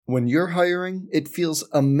When you're hiring, it feels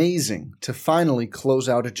amazing to finally close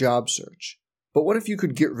out a job search. But what if you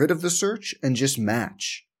could get rid of the search and just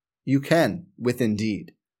match? You can with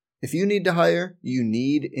Indeed. If you need to hire, you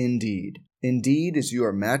need Indeed. Indeed is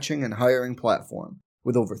your matching and hiring platform.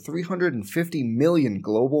 With over 350 million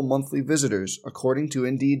global monthly visitors, according to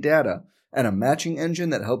Indeed data, and a matching engine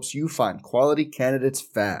that helps you find quality candidates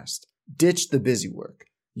fast. Ditch the busy work.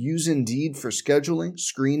 Use Indeed for scheduling,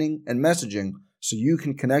 screening, and messaging so you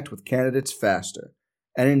can connect with candidates faster.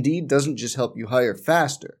 And Indeed doesn't just help you hire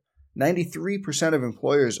faster. 93% of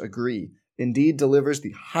employers agree Indeed delivers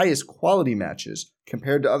the highest quality matches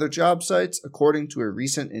compared to other job sites, according to a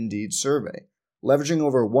recent Indeed survey. Leveraging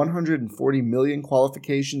over 140 million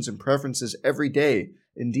qualifications and preferences every day,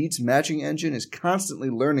 Indeed's matching engine is constantly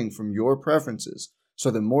learning from your preferences, so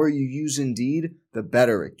the more you use Indeed, the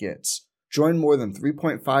better it gets. Join more than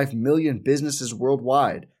 3.5 million businesses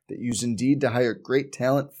worldwide that use Indeed to hire great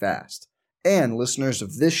talent fast. And listeners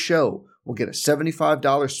of this show will get a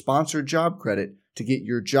 $75 sponsored job credit to get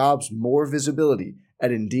your jobs more visibility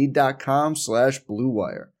at Indeed.com/Blue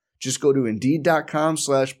Wire. Just go to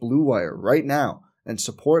Indeed.com/Blue Wire right now and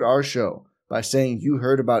support our show by saying you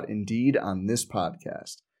heard about Indeed on this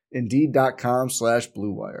podcast.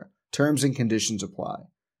 Indeed.com/Blue Wire. Terms and conditions apply.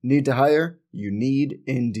 Need to hire? You need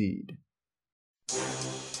Indeed.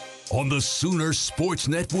 On the Sooner Sports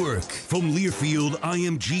Network from Learfield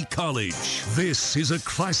IMG College, this is a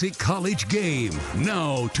classic college game.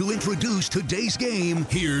 Now, to introduce today's game,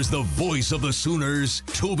 here's the voice of the Sooners,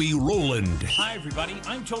 Toby Rowland. Hi, everybody.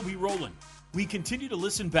 I'm Toby Rowland. We continue to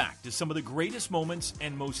listen back to some of the greatest moments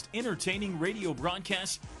and most entertaining radio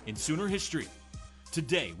broadcasts in Sooner history.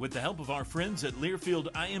 Today, with the help of our friends at Learfield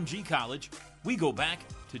IMG College, we go back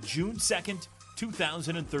to June 2nd,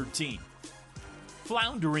 2013.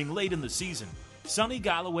 Floundering late in the season, Sonny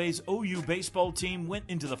Galloway's OU baseball team went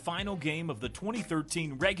into the final game of the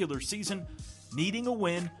 2013 regular season, needing a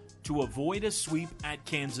win to avoid a sweep at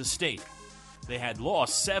Kansas State. They had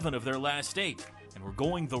lost 7 of their last 8 and were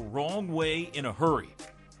going the wrong way in a hurry.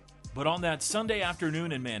 But on that Sunday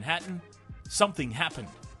afternoon in Manhattan, something happened.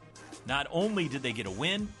 Not only did they get a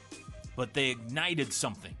win, but they ignited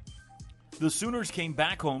something. The Sooners came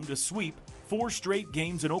back home to sweep 4 straight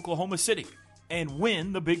games in Oklahoma City and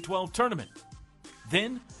win the Big 12 tournament.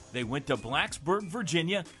 Then they went to Blacksburg,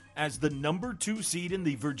 Virginia as the number 2 seed in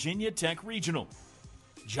the Virginia Tech Regional.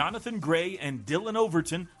 Jonathan Gray and Dylan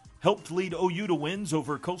Overton helped lead OU to wins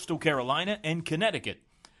over Coastal Carolina and Connecticut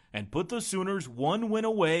and put the Sooners 1 win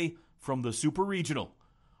away from the Super Regional.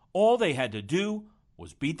 All they had to do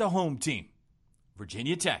was beat the home team,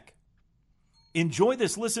 Virginia Tech. Enjoy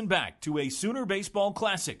this listen back to a Sooner baseball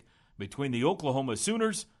classic between the Oklahoma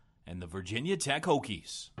Sooners and the Virginia Tech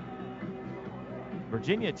Hokies.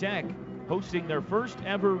 Virginia Tech hosting their first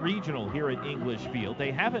ever regional here at English Field.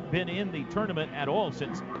 They haven't been in the tournament at all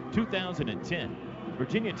since 2010.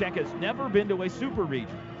 Virginia Tech has never been to a super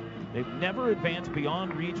regional. They've never advanced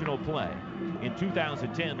beyond regional play. In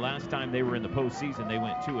 2010, last time they were in the postseason, they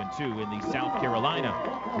went 2-2 in the South Carolina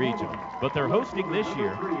regional. But they're hosting this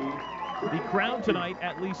year. The crowd tonight,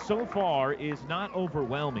 at least so far, is not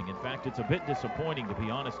overwhelming. In fact, it's a bit disappointing, to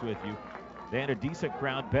be honest with you. They had a decent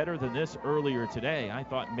crowd, better than this earlier today. I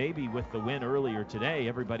thought maybe with the win earlier today,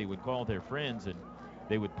 everybody would call their friends and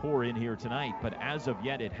they would pour in here tonight. But as of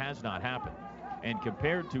yet, it has not happened. And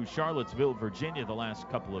compared to Charlottesville, Virginia, the last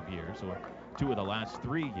couple of years, or 2 of the last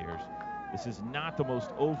 3 years, this is not the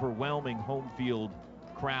most overwhelming home field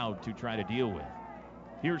crowd to try to deal with.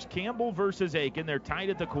 Here's Campbell versus Aiken. They're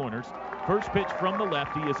tied at the corners. First pitch from the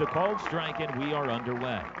lefty is a called strike, and we are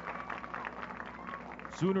underway.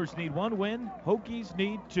 Sooners need 1 win. Hokies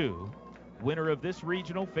need 2. Winner of this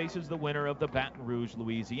regional faces the winner of the Baton Rouge,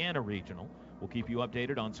 Louisiana regional. We'll keep you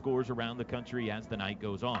updated on scores around the country as the night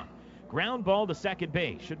goes on. Ground ball to second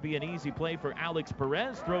base. Should be an easy play for Alex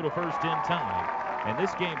Perez. Throw to first in time. And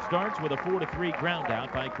this game starts with a 4-3 ground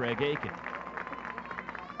out by Craig Aiken.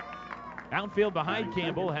 Outfield behind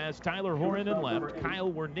Campbell has Tyler Horan in left, Kyle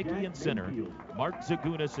Wernicke in center, Mark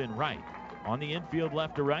Zagunas in right. On the infield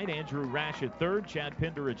left to right, Andrew Rash at third, Chad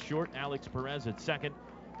Pinder at short, Alex Perez at second,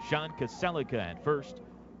 Sean Kaselika at first,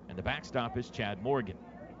 and the backstop is Chad Morgan.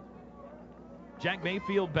 Jack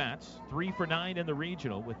Mayfield bats 3 for 9 in the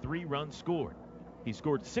regional with 3 runs scored. He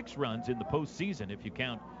scored 6 runs in the postseason if you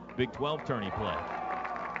count Big 12 tourney play.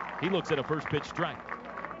 He looks at a first pitch strike.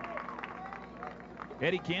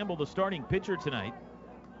 Eddie Campbell, the starting pitcher tonight,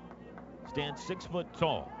 stands 6 foot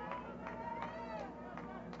tall.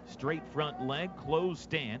 Straight front leg, closed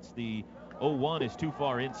stance. The 0-1 is too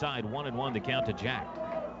far inside. 1-1 to count to Jack.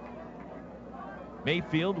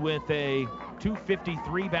 Mayfield with a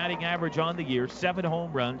 .253 batting average on the year, 7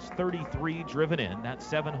 home runs, 33 driven in. That's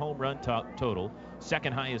 7 home run total,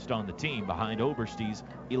 second highest on the team behind Oberste's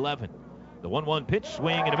 11. The 1-1 pitch,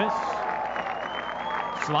 swing and a miss.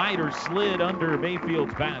 Slider slid under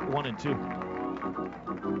Mayfield's bat, 1-2.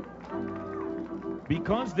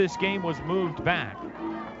 Because this game was moved back,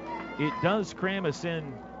 it does cram us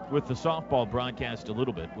in with the softball broadcast a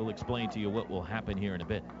little bit. We'll explain to you what will happen here in a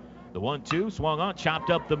bit. The 1-2 swung on, chopped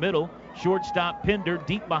up the middle. Shortstop Pinder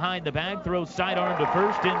deep behind the bag, throws sidearm to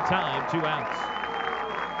first in time, 2 outs.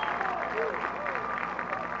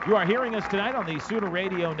 You are hearing us tonight on the Sooner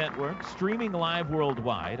Radio Network, streaming live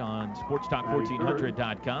worldwide on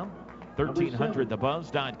SportsTalk1400.com,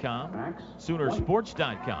 1300thebuzz.com,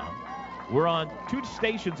 Soonersports.com. We're on 2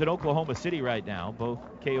 stations in Oklahoma City right now, both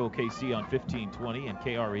KOKC on 1520 and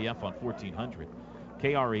KREF on 1400.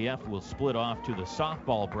 KREF will split off to the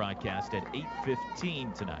softball broadcast at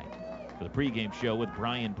 8:15 tonight for the pregame show with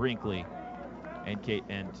Brian Brinkley and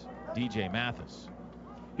DJ Mathis.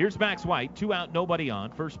 Here's Max White, 2 out, nobody on.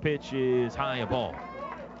 First pitch is high, a ball.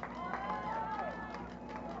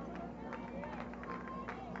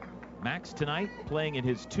 Max tonight playing in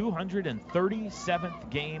his 237th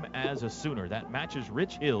game as a Sooner. That matches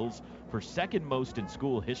Rich Hill's for second most in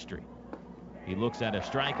school history. He looks at a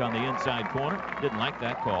strike on the inside corner. Didn't like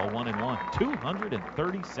that call, 1-1.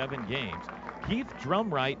 237 games. Keith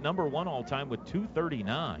Drumright, number 1 all-time with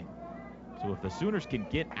 239. So if the Sooners can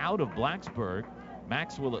get out of Blacksburg,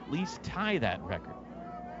 Max will at least tie that record.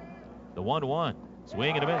 The 1-1.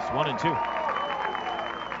 Swing and a miss, 1-2.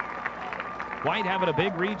 White having a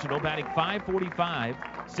big regional, batting .545,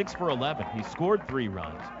 6 for 11. He scored 3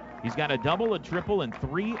 runs. He's got a double, a triple, and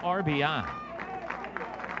 3 RBI.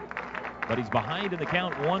 But he's behind in the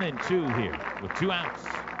count, 1-2 here with 2 outs.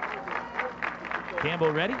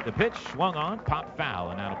 Campbell ready. The pitch swung on, popped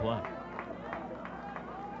foul, and out of play.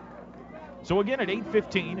 So again at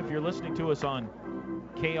 8:15, if you're listening to us on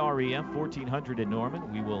KREF 1400 in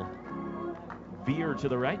Norman, we will veer to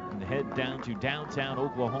the right and head down to downtown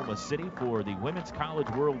Oklahoma City for the Women's College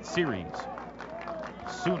World Series.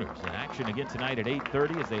 Sooners in action again tonight at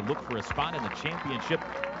 8:30 as they look for a spot in the championship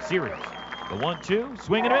series. The 1-2,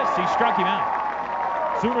 swing and a miss. He struck him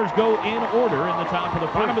out. Sooners go in order in the top of the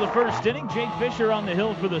bottom of the first inning. Jake Fisher on the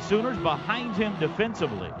hill for the Sooners. Behind him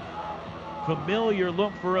defensively. Familiar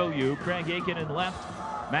look for OU. Craig Aiken in left.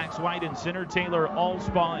 Max White in center. Taylor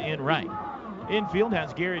Allspaw in right. Infield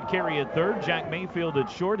has Garrett Carey at third. Jack Mayfield at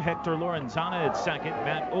short. Hector Lorenzana at second.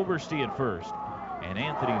 Matt Overstey at first. And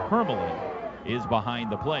Anthony Hermelin is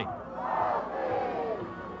behind the plate.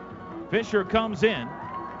 Fisher comes in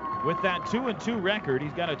with that 2-2 record.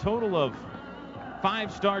 He's got a total of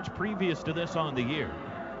 5 starts previous to this on the year.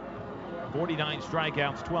 49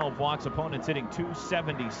 strikeouts, 12 walks. Opponents hitting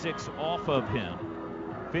 .276 off of him.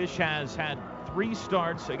 Fish has had 3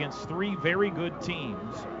 starts against 3 very good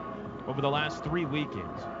teams over the last 3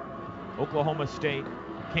 weekends. Oklahoma State,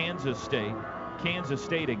 Kansas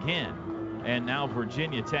State again, and now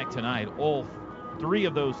Virginia Tech tonight. All 3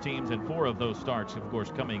 of those teams and 4 of those starts, of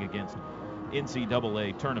course, coming against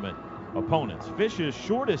NCAA tournament opponents. Fish's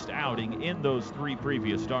shortest outing in those 3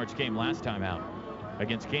 previous starts came last time out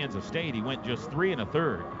against Kansas State. He went just 3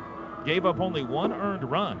 1/3. Gave up only 1 earned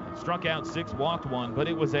run. Struck out 6, walked 1, but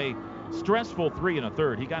it was a stressful 3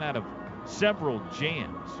 1/3. He got out of several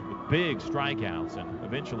jams with big strikeouts, and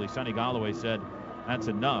eventually Sonny Galloway said that's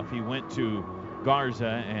enough. He went to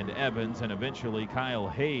Garza and Evans and eventually Kyle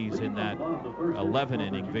Hayes in that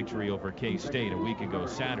 11-inning victory over K-State a week ago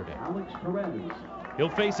Saturday. He'll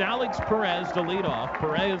face Alex Perez to lead off.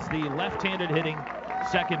 Perez, the left-handed hitting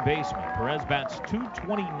second baseman. Perez bats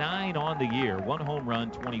 .229 on the year, 1 home run,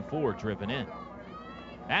 24 driven in.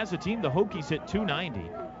 As a team, the Hokies hit .290.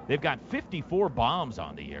 They've got 54 bombs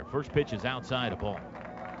on the year. First pitch is outside a ball.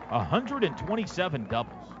 127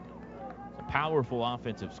 doubles. It's a powerful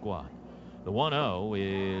offensive squad. The 1-0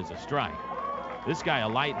 is a strike. This guy a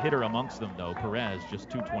light hitter amongst them, though. Perez just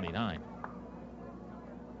 .229.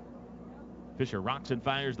 Fisher rocks and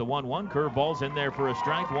fires the 1-1. Curveball's in there for a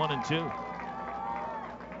strike, 1-2.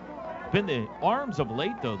 Been the arms of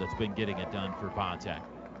late, though, that's been getting it done for Vatek.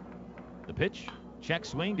 The pitch, check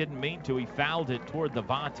swing, didn't mean to. He fouled it toward the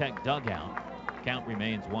Vatek dugout. Count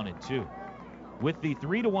remains 1-2. With the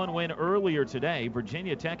 3-1 win earlier today,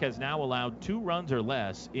 Virginia Tech has now allowed 2 runs or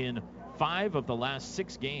less in 5 of the last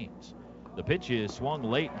 6 games. The pitch is swung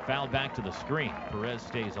late and fouled back to the screen. Perez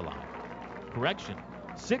stays alive. Correction,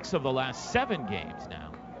 6 of the last 7 games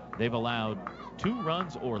now, they've allowed 2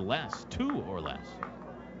 runs or less. 2 or less.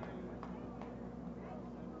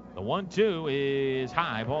 The 1-2 is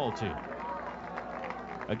high, ball 2.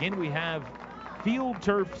 Again, we have field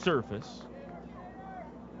turf surface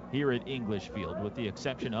here at English Field, with the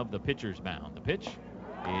exception of the pitcher's mound. The pitch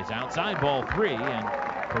is outside, ball 3, and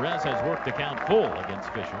Perez has worked the count full against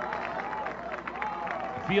Fisher.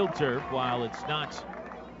 Field turf, while it's not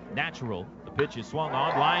natural, the pitch is swung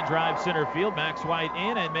on, line drive center field. Max White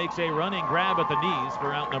in and makes a running grab at the knees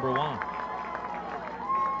for out number 1.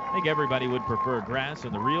 I think everybody would prefer grass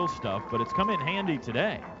and the real stuff, but it's come in handy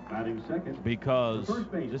today because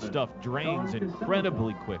this stuff drains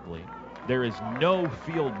incredibly quickly. There is no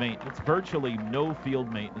field maintenance, virtually no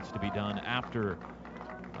field maintenance to be done after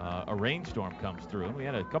a rainstorm comes through. We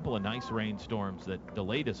had a couple of nice rainstorms that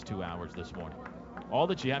delayed us 2 hours this morning. All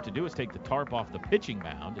that you have to do is take the tarp off the pitching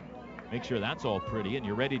mound and make sure that's all pretty, and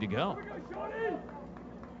you're ready to go.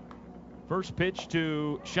 First pitch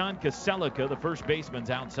to Sean Kaselika, the first baseman's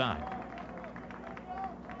outside.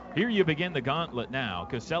 Here you begin the gauntlet now.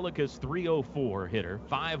 Kaselika's .304 hitter,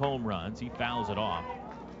 5 home runs. He fouls it off.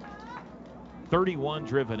 31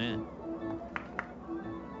 driven in.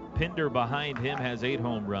 Pinder behind him has 8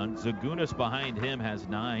 home runs. Zagunis behind him has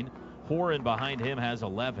 9. Horan behind him has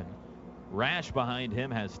 11. Rash behind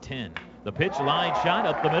him has 10. The pitch, line shot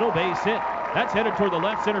up the middle, base hit. That's headed toward the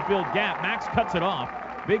left center field gap. Max cuts it off.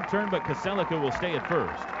 Big turn, but Kaselika will stay at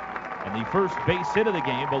first. And the first base hit of the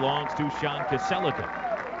game belongs to Sean Kaselika.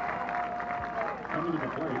 Coming to the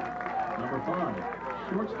plate, number 5,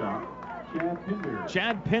 shortstop, Chad Pinder.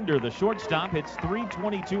 Chad Pinder, the shortstop, hits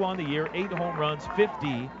 .322 on the year, 8 home runs,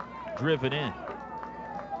 50 driven in.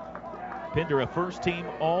 Pinder, a first-team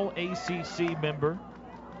All-ACC member.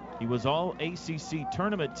 He was All-ACC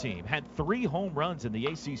tournament team, had 3 home runs in the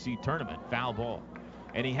ACC tournament, foul ball.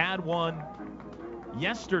 And he had one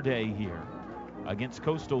yesterday here against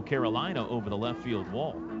Coastal Carolina over the left field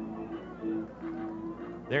wall.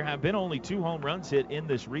 There have been only 2 home runs hit in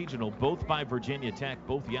this regional, both by Virginia Tech,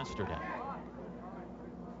 both yesterday.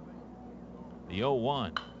 The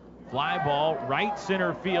 0-1. Fly ball, right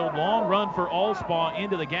center field, long run for Allspaw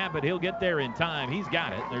into the gap, but he'll get there in time. He's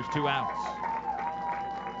got it. There's 2 outs.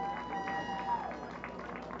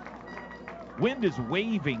 Wind is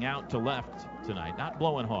waving out to left tonight, not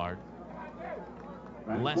blowing hard.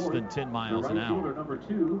 Less than 10 miles an hour.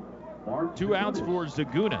 2 outs for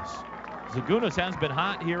Zagunis. Zagunis has been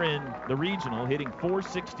hot here in the regional, hitting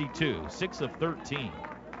 .462, 6 of 13,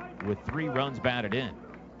 with 3 runs batted in.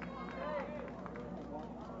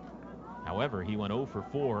 However, he went 0 for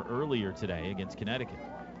 4 earlier today against Connecticut.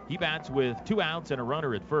 He bats with 2 outs and a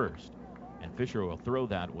runner at first, and Fisher will throw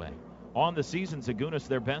that way. On the season, Zagunis,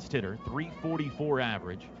 their best hitter, .344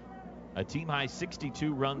 average, a team-high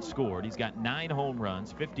 62 runs scored. He's got 9 home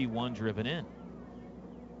runs, 51 driven in.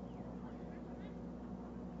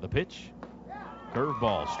 The pitch,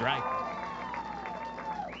 curveball, strike.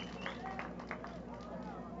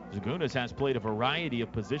 Zagunis has played a variety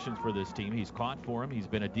of positions for this team. He's caught for him. He's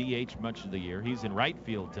been a DH much of the year. He's in right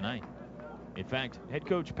field tonight. In fact, head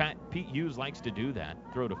coach Pete Hughes likes to do that,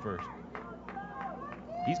 throw to first.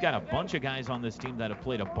 He's got a bunch of guys on this team that have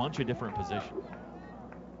played a bunch of different positions.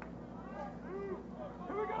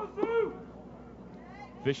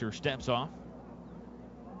 Fisher steps off.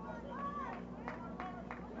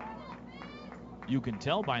 You can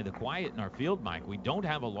tell by the quiet in our field, Mike, we don't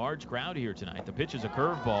have a large crowd here tonight. The pitch is a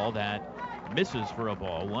curveball that misses for a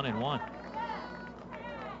ball, 1-1.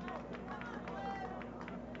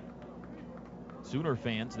 Sooner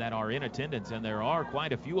fans that are in attendance, and there are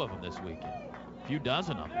quite a few of them this weekend, a few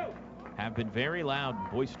dozen of them, have been very loud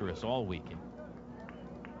and boisterous all weekend.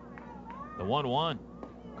 The 1-1.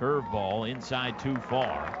 Curveball inside too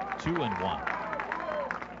far, 2-1.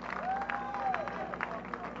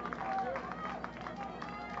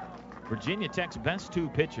 Virginia Tech's best 2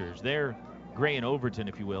 pitchers, they're Gray and Overton,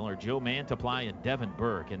 if you will, are Joe Mantiply and Devin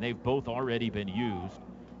Burke, and they've both already been used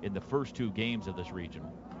in the first 2 games of this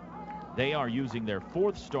regional. They are using their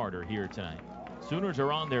 4th starter here tonight. Sooners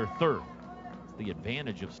are on their 3rd. It's the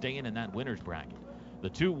advantage of staying in that winner's bracket. The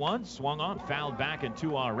 2-1 swung on, fouled back, and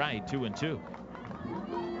 2 all right, 2-2.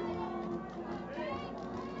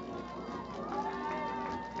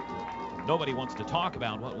 Nobody wants to talk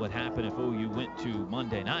about what would happen if OU went to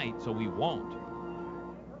Monday night, so we won't.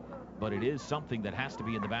 But it is something that has to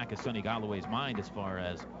be in the back of Sonny Galloway's mind as far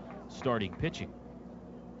as starting pitching.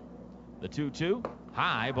 The 2-2,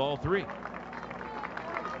 high, ball 3.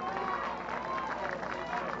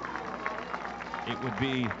 It would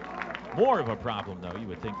be more of a problem, though, you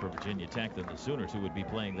would think, for Virginia Tech than the Sooners, who would be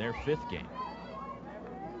playing their 5th game.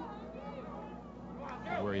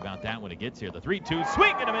 Don't worry about that when it gets here. The 3-2,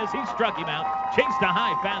 swing and a miss. He struck him out, chased a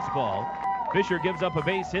high fastball, Fisher gives up a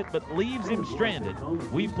base hit but leaves him stranded.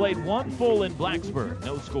 We've played one full in Blacksburg,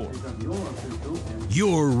 no score.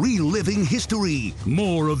 You're reliving history.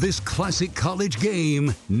 More of this classic college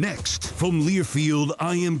game next from Learfield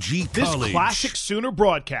IMG College. This classic Sooner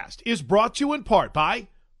broadcast is brought to you in part by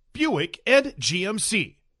Buick and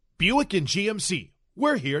GMC. Buick and GMC,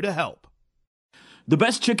 we're here to help. The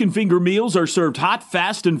best chicken finger meals are served hot,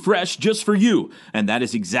 fast, and fresh just for you. And that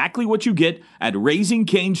is exactly what you get at Raising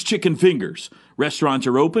Cane's Chicken Fingers. Restaurants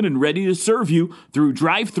are open and ready to serve you through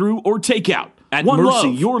drive-thru or takeout. At One Mercy,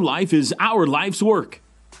 love. your life is our life's work.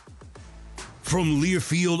 From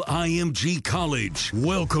Learfield IMG College,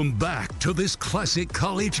 welcome back to this classic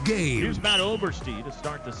college game. Here's Matt Oberste to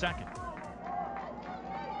start the second.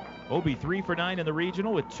 Obi 3 for 9 in the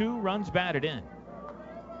regional with 2 runs batted in.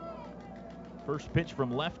 First pitch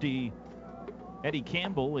from lefty Eddie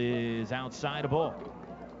Campbell is outside a ball.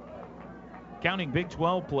 Counting Big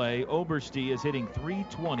 12 play, Oberste is hitting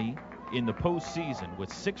 .320 in the postseason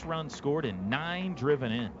with 6 runs scored and 9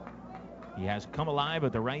 driven in. He has come alive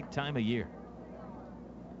at the right time of year.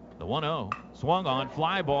 The 1-0 swung on,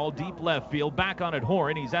 fly ball, deep left field, back on at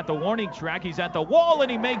Horn. He's at the warning track, he's at the wall,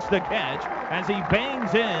 and he makes the catch as he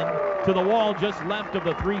bangs in to the wall just left of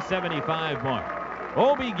the 375 mark.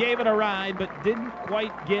 Obi gave it a ride, but didn't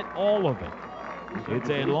quite get all of it. It's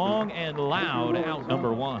a long and loud out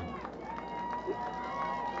number 1.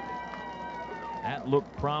 That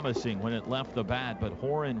looked promising when it left the bat, but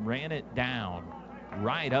Horan ran it down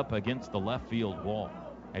right up against the left field wall.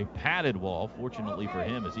 A padded wall, fortunately for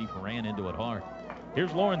him, as he ran into it hard.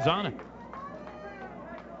 Here's Lorenzana.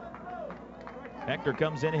 Hector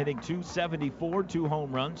comes in hitting .274, 2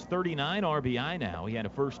 home runs, 39 RBI now. He had a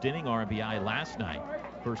first inning RBI last night.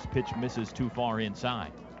 First pitch misses too far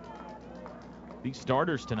inside. These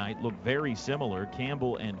starters tonight look very similar.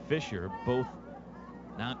 Campbell and Fisher, both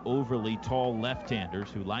not overly tall left-handers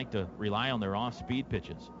who like to rely on their off-speed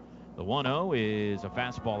pitches. The 1-0 is a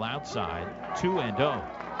fastball outside, 2-0.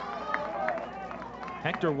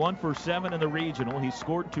 Hector 1 for 7 in the regional. He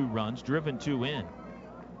scored 2 runs, driven 2 in.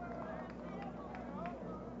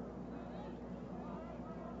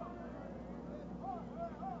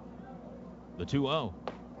 The 2-0.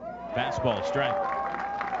 Fastball strike.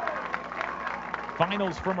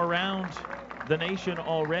 Finals from around the nation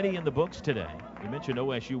already in the books today. We mentioned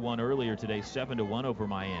OSU won earlier today, 7-1 over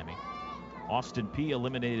Miami. Austin Peay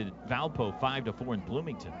eliminated Valpo 5-4 in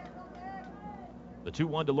Bloomington. The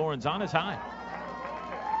 2-1 to Lorenzana is high.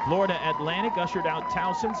 Florida Atlantic ushered out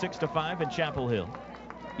Towson 6-5 in Chapel Hill.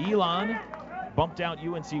 Elon bumped out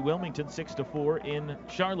UNC Wilmington 6-4 in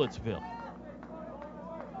Charlottesville.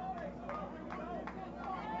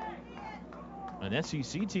 An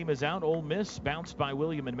SEC team is out. Ole Miss bounced by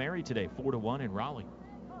William and Mary today, 4-1 in Raleigh.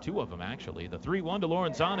 2 of them, actually. The 3-1 to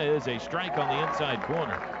Lorenzana is a strike on the inside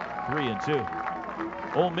corner,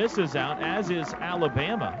 3-2. Ole Miss is out, as is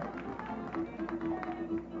Alabama.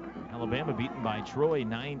 Alabama beaten by Troy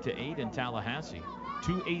 9-8 in Tallahassee.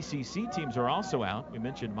 2 ACC teams are also out. We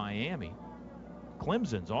mentioned Miami.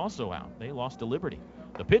 Clemson's also out. They lost to Liberty.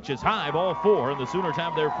 The pitch is high, ball 4, and the Sooners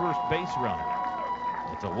have their first base runner.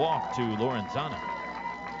 It's a walk to Lorenzana.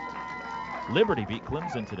 Liberty beat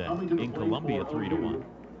Clemson today in Columbia 3-1.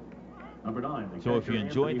 So if you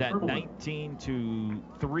enjoyed that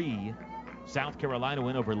 19-3 South Carolina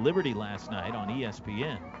win over Liberty last night on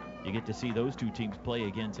ESPN, you get to see those 2 teams play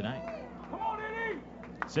again tonight.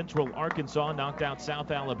 Central Arkansas knocked out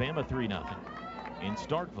South Alabama 3-0 in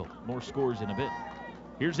Starkville. More scores in a bit.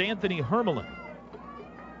 Here's Anthony Hermelin.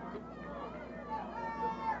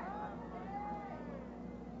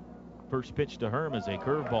 First pitch to Herm is a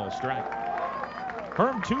curveball strike.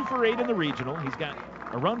 Herm 2 for 8 in the regional. He's got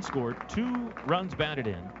a run scored, 2 runs batted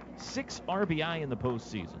in, 6 RBI in the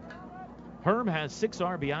postseason. Herm has 6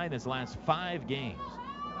 RBI in his last 5 games.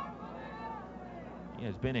 He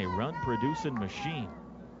has been a run-producing machine.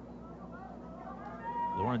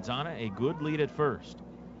 Lorenzana, a good lead at first.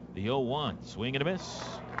 The 0-1, swing and a miss.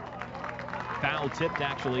 Foul tipped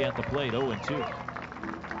actually at the plate, 0-2.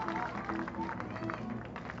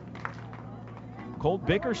 Colt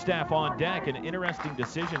Bickerstaff on deck. An interesting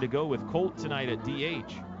decision to go with Colt tonight at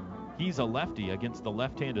DH. He's a lefty against the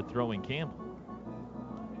left-handed throwing Campbell.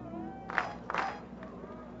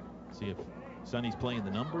 See if Sonny's playing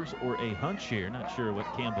the numbers or a hunch here. Not sure what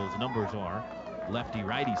Campbell's numbers are.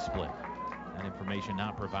 Lefty-righty split. That information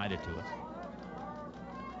not provided to us.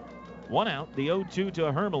 1 out. The 0-2 to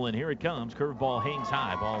Hermelin. Here it comes. Curveball hangs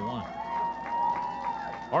high. Ball 1.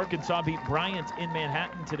 Arkansas beat Bryant in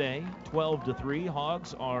Manhattan today, 12-3.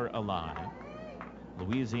 Hogs are alive.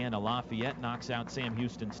 Louisiana Lafayette knocks out Sam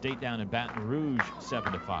Houston State down in Baton Rouge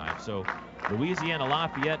 7-5. So Louisiana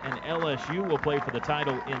Lafayette and LSU will play for the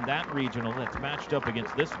title in that regional that's matched up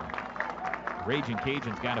against this one. The Raging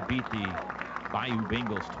Cajuns got to beat the Bayou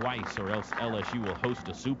Bengals twice, or else LSU will host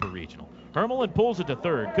a super regional. Hermelin pulls it to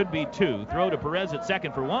third, could be two. Throw to Perez at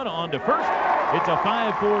second for one, on to first. It's a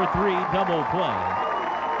 5-4-3 double play,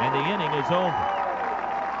 and the inning is over.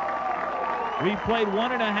 We've played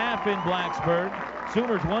 1.5 in Blacksburg.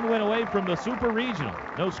 Sooners 1 win away from the super regional.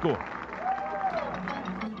 No score.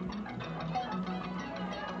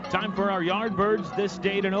 Time for our Yardbirds. This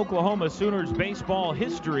date in Oklahoma Sooners baseball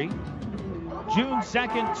history. June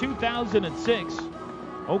 2nd, 2006.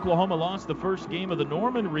 Oklahoma lost the first game of the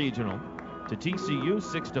Norman Regional to TCU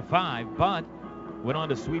 6-5, but went on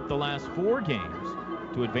to sweep the last 4 games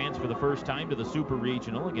to advance for the first time to the Super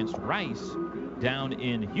Regional against Rice down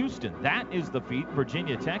in Houston. That is the feat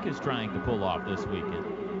Virginia Tech is trying to pull off this weekend.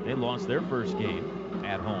 They lost their first game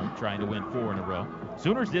at home, trying to win 4 in a row.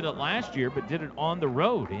 Sooners did it last year, but did it on the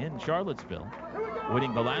road in Charlottesville,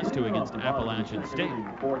 winning the last 2 against Appalachian State.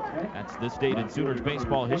 That's this date in Sooners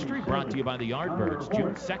baseball history, brought to you by the Yardbirds,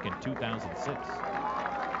 June 2nd, 2006.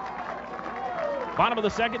 Bottom of the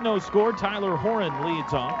second, no score. Tyler Horan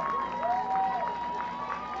leads off.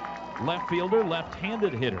 Left fielder,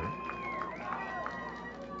 left-handed hitter.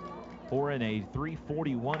 Horan, a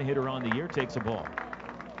 .341 hitter on the year, takes a ball.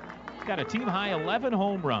 He's got a team-high 11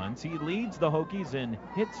 home runs. He leads the Hokies in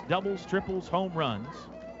hits, doubles, triples, home runs.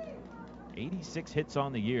 86 hits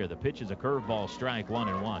on the year. The pitch is a curveball strike,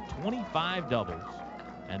 1-1. 25 doubles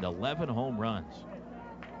and 11 home runs.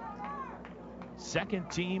 Second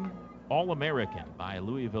team All-American by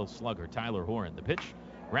Louisville slugger Tyler Horan. The pitch,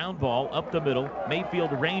 ground ball up the middle.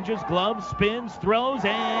 Mayfield ranges, gloves, spins, throws,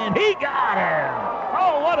 and he got him!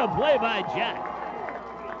 Oh, what a play by Jack.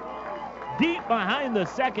 Deep behind the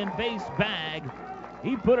second base bag.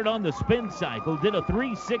 He put it on the spin cycle, did a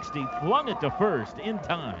 360, flung it to first in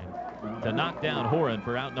time to knock down Horan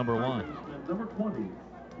for out number 1.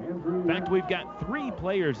 In fact, we've got 3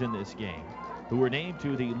 players in this game who were named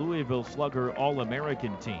to the Louisville Slugger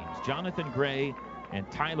All-American teams. Jonathan Gray and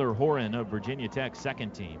Tyler Horan of Virginia Tech's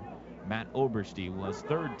second team. Matt Oberste was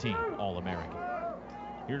third team All-American.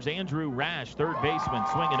 Here's Andrew Rash, third baseman,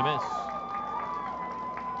 swing and a miss.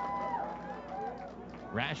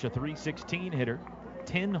 Rash, a .316 hitter,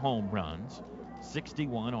 10 home runs,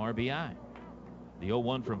 61 RBI. The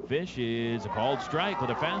 0-1 from Fish is a called strike with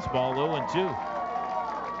a fastball, 0-2.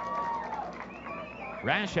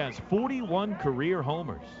 Rash has 41 career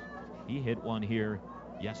homers. He hit one here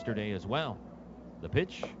yesterday as well. The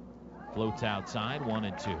pitch floats outside,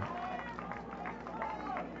 1-2.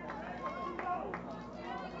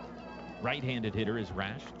 Right-handed hitter is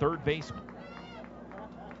Rash, third baseman.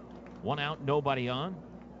 1 out, nobody on.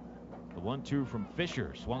 The 1-2 from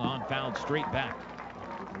Fisher, swung on, fouled straight back.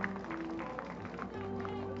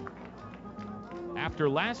 After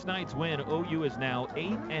last night's win, OU is now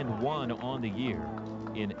 8-1 on the year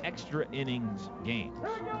in extra innings games.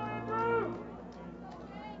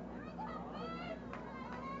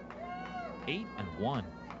 Eight and 1.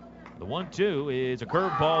 The 1-2 is a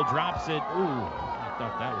curveball, drops it. Ooh, I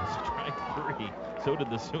thought that was strike 3. So did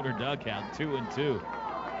the Sooner dugout, 2-2.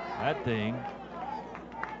 That thing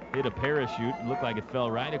hit a parachute and looked like it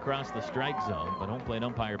fell right across the strike zone, but home plate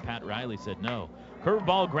umpire Pat Riley said no.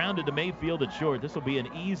 Curveball grounded to Mayfield at short. This will be an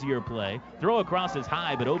easier play. Throw across is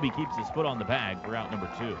high, but Obi keeps his foot on the bag for out number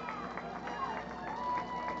 2.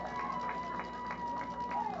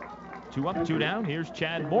 2 up, 2 down. Here's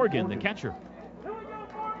Chad Morgan, the catcher.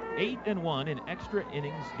 8-1 in extra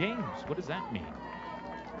innings games. What does that mean?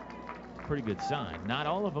 Pretty good sign. Not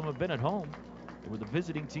all of them have been at home. They were the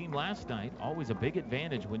visiting team last night. Always a big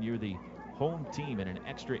advantage when you're the home team in an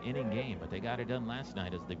extra inning game, but they got it done last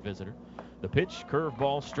night as the visitor. The pitch,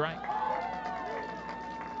 curveball, strike.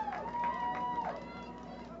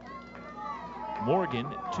 Morgan,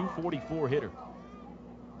 .244 hitter.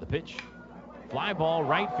 The pitch, fly ball,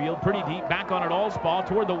 right field, pretty deep, back on it, Allspaw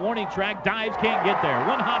toward the warning track, dives, can't get there.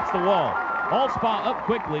 One hops the wall. Allspaw up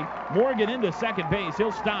quickly. Morgan into second base.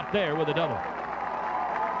 He'll stop there with a double.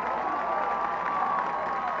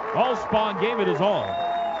 Allspaw gave it his all.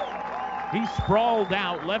 He sprawled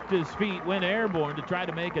out, left his feet, went airborne to try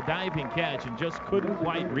to make a diving catch and just couldn't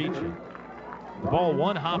quite reach it. The ball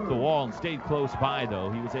one hopped the wall and stayed close by, though.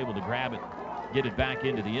 He was able to grab it, get it back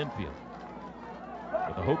into the infield.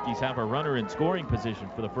 But the Hokies have a runner in scoring position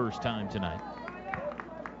for the first time tonight.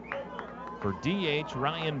 For DH,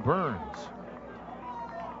 Ryan Burns.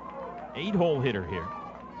 8-hole hitter here.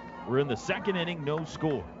 We're in the second inning, no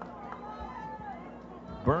score.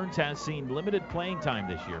 Burns has seen limited playing time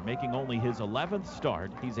this year, making only his 11th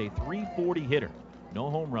start. He's a .340 hitter.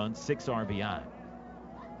 No home runs, 6 RBI.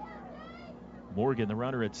 Morgan, the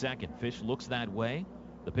runner at second. Fish looks that way.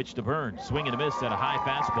 The pitch to Burns. Swing and a miss at a high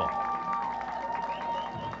fastball.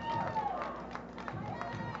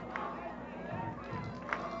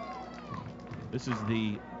 This is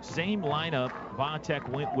the same lineup Vatek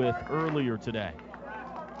went with earlier today.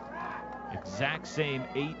 Exact same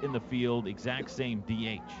 8 in the field, exact same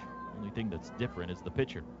DH. Only thing that's different is the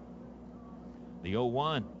pitcher. The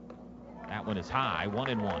 0-1. That one is high,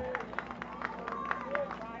 1-1.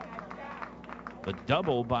 The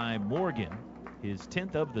double by Morgan, his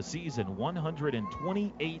 10th of the season,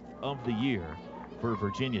 128th of the year for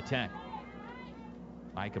Virginia Tech.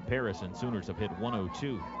 By comparison, Sooners have hit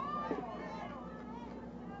 102.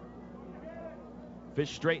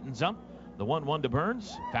 Fish straightens up. The 1-1 to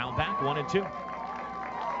Burns. Foul back, 1-2.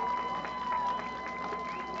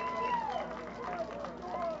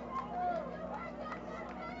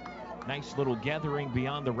 Nice little gathering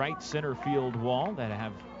beyond the right center field wall that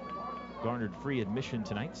have garnered free admission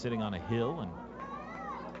tonight, sitting on a hill and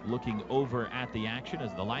looking over at the action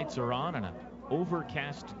as the lights are on on an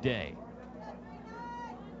overcast day.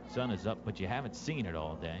 Sun is up, but you haven't seen it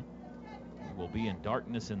all day. We'll be in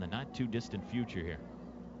darkness in the not too distant future here.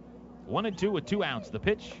 1-2 with 2 outs. The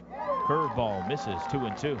pitch, curveball, misses.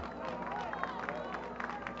 2-2.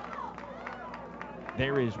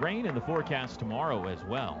 There is rain in the forecast tomorrow as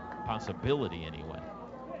well. Possibility anyway.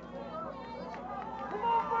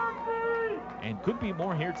 And could be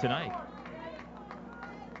more here tonight.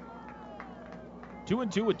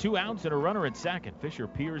 2-2 with 2 outs and a runner at second. Fisher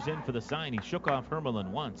peers in for the sign. He shook off Hermelin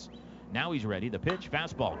once. Now he's ready. The pitch,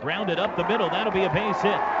 fastball, grounded up the middle. That'll be a base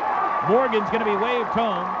hit. Morgan's going to be waved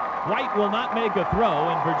home. White will not make a throw,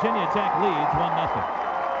 and Virginia Tech leads 1-0.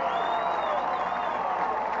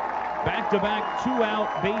 Back-to-back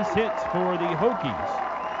 2-out base hits for the Hokies.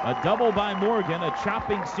 A double by Morgan, a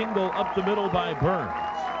chopping single up the middle by Burns.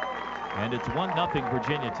 And it's 1-0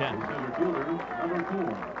 Virginia Tech.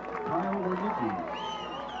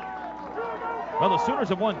 Well, the Sooners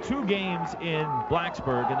have won 2 games in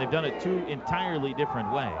Blacksburg, and they've done it 2 entirely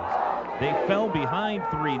different ways. They fell behind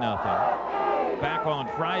 3-0 back on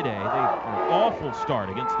Friday. They an awful start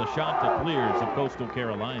against the Chanticleers of Coastal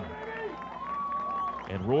Carolina,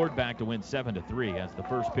 and roared back to win 7-3 as the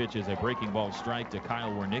first pitch is a breaking ball strike to Kyle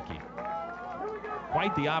Wernicke.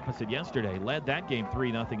 Quite the opposite yesterday. Led that game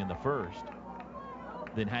 3-0 in the first,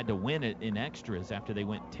 then had to win it in extras after they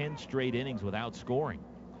went 10 straight innings without scoring.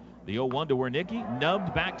 The 0-1 to Wernicke,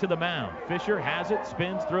 nubbed back to the mound. Fisher has it,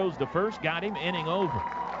 spins, throws to first, got him, inning over.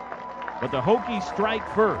 But the Hokies strike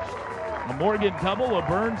first. A Morgan double, a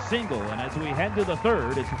Burns single, and as we head to the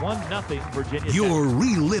third, it's 1-0 Virginia Tech. You're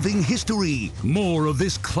reliving history. More of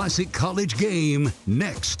this classic college game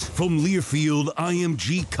next from Learfield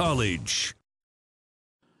IMG College.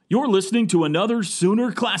 You're listening to another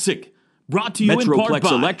Sooner Classic, brought to you in part Metroplex by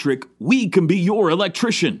Electric. We can be your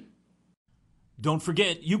electrician. Don't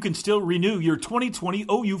forget, you can still renew your 2020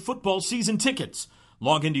 OU football season tickets.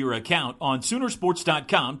 Log into your account on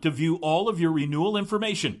Soonersports.com to view all of your renewal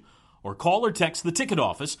information, or call or text the ticket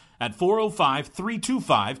office at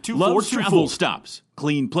 405-325-2424. Love's Travel Stops.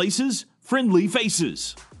 Clean places, friendly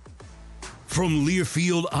faces. From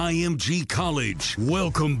Learfield IMG College,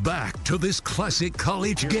 welcome back to this classic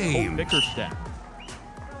college game. Bickerstaff.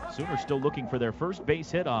 Sooners still looking for their first base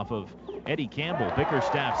hit off of Eddie Campbell.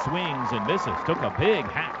 Bickerstaff swings and misses. Took a big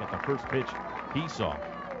hack at the first pitch he saw.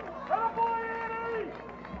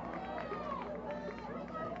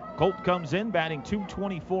 Colt comes in batting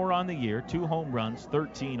 .224 on the year, 2 home runs,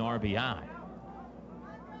 13 RBI.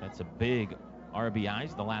 That's a big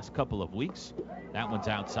RBIs the last couple of weeks. That one's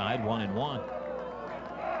outside, 1-1.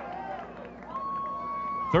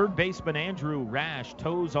 Third baseman Andrew Rash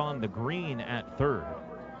toes on the green at third.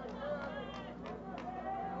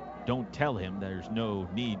 Don't tell him there's no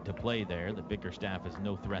need to play there. The Bickerstaff is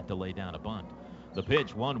no threat to lay down a bunt. The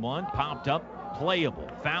pitch, 1-1, popped up, playable,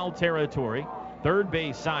 foul territory. Third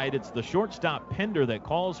base side, it's the shortstop Pender that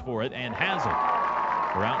calls for it and has it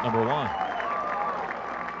for out number 1.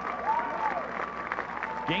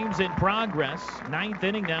 Game's in progress. 9th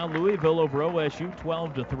inning now. Louisville over OSU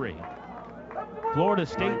 12-3. Florida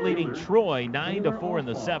State leading Troy 9-4 in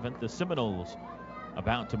the 7th. The Seminoles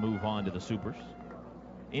about to move on to the Supers.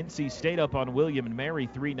 NC State up on William and Mary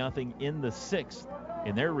 3-0 in the 6th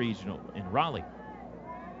in their regional in Raleigh.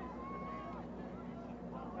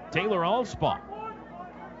 Taylor Allspaw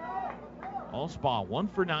 1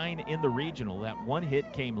 for 9 in the regional. That one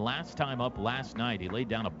hit came last time up last night. He laid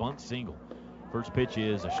down a bunt single. First pitch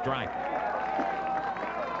is a strike.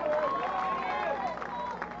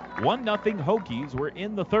 1-0 Hokies. We're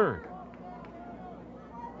in the third.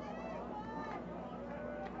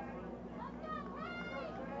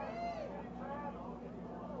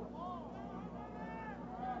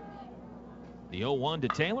 The 0-1 to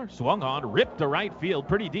Taylor, swung on, ripped to right field,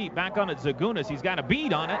 pretty deep, back on it Zagunas. He's got a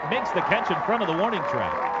bead on it, makes the catch in front of the warning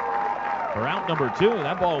track. For out number 2,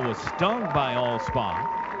 that ball was stung by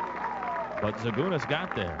Allspaw, but Zagunas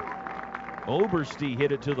got there. Oberste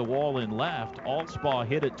hit it to the wall in left. Allspaw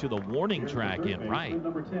hit it to the warning track in right.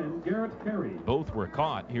 Number 10, Garrett Carey. Both were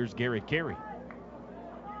caught. Here's Garrett Carey.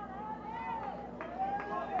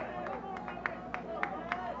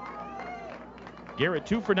 Garrett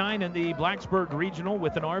 2 for 9 in the Blacksburg Regional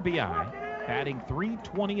with an RBI, batting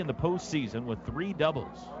 .320 in the postseason with 3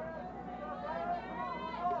 doubles.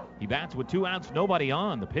 He bats with 2 outs, nobody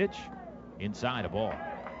on. The pitch inside a ball.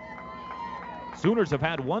 Sooners have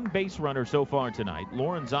had 1 base runner so far tonight.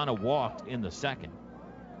 Lorenzana walked in the second,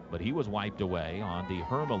 but he was wiped away on the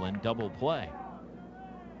Hermelin double play.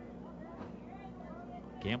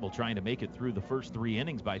 Campbell trying to make it through the first 3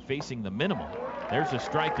 innings by facing the minimum. There's a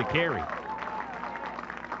strike to Carey.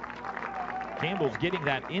 Campbell's getting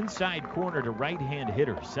that inside corner to right-hand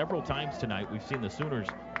hitters. Several times tonight we've seen the Sooners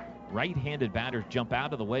right-handed batters jump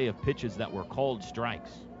out of the way of pitches that were called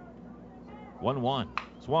strikes. 1-1.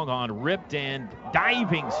 Swung on, ripped, and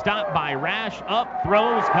diving stop by Rash. Up,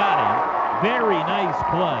 throws, got him. Very nice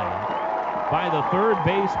play by the third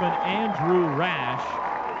baseman, Andrew Rash,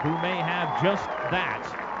 who may have just that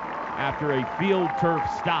after a field turf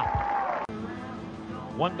stop.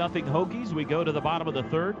 1-0 Hokies. We go to the bottom of the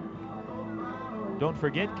third. Don't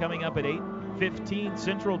forget, coming up at 8:15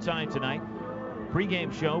 Central Time tonight,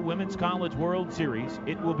 pregame show, Women's College World Series.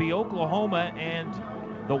 It will be Oklahoma and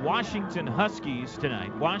the Washington Huskies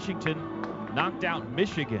tonight. Washington knocked out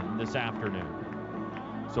Michigan this afternoon.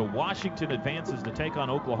 So Washington advances to take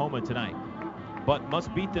on Oklahoma tonight, but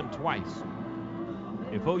must beat them twice.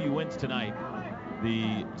 If OU wins tonight,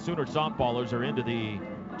 the Sooner softballers are into the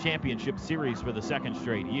championship series for the 2nd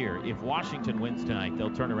straight year. If Washington wins tonight,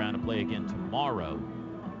 they'll turn around and play again tomorrow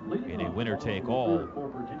in a winner-take-all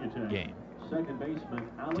game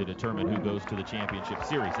to determine who goes to the championship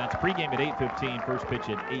series. That's pregame at 8:15, first pitch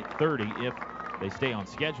at 8:30 if they stay on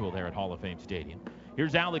schedule there at Hall of Fame Stadium.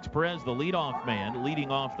 Here's Alex Perez, the leadoff man, leading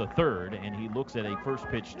off the third, and he looks at a first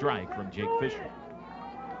pitch strike from Jake Fisher.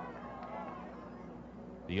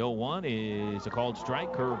 The 0-1 is a called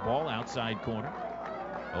strike, curveball, outside corner.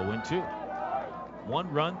 0-2. 1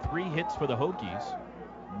 run, 3 hits for the Hokies.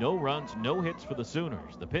 No runs, no hits for the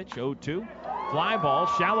Sooners. The pitch, 0-2. Fly ball,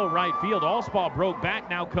 shallow right field. Allspaw broke back,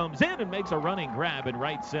 now comes in and makes a running grab in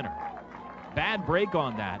right center. Bad break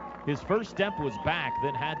on that. His first step was back,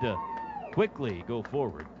 then had to quickly go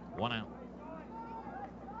forward. 1 out.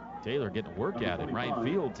 Taylor getting work out in right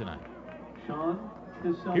field tonight.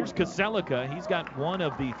 Here's Kaselica. He's got 1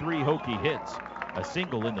 of the 3 Hokie hits, a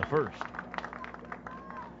single in the first.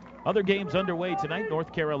 Other games underway tonight.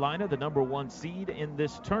 North Carolina, the number 1 seed in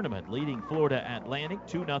this tournament, leading Florida Atlantic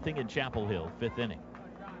 2-0 in Chapel Hill, 5th inning.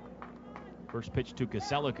 First pitch to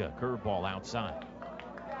Kaselica, curveball outside.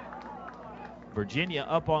 Virginia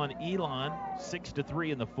up on Elon,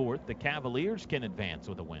 6-3 in the 4th. The Cavaliers can advance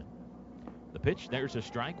with a win. The pitch, there's a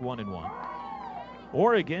strike, 1-1.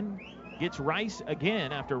 Oregon gets Rice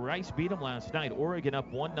again after Rice beat them last night. Oregon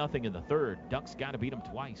up 1-0 in the 3rd. Ducks got to beat them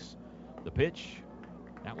twice. The pitch,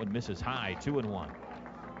 that one misses high, 2-1.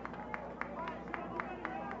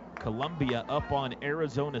 Columbia up on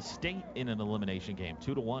Arizona State in an elimination game,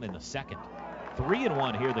 2-1 in the 2nd.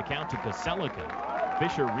 3-1 here, the count to Kaselica.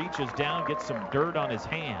 Fisher reaches down, gets some dirt on his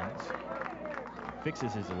hands,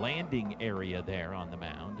 fixes his landing area there on the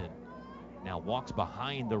mound, and now walks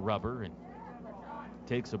behind the rubber and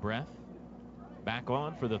takes a breath. Back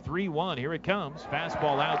on for the 3-1. Here it comes.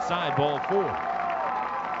 Fastball outside, ball 4.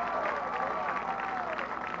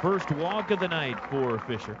 First walk of the night for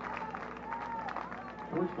Fisher.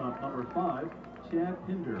 Shortstop number 5, Chad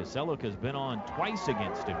Pinder. Kaselica's been on twice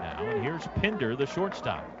against him now, and here's Pinder, the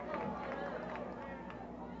shortstop.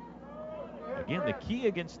 Again, the key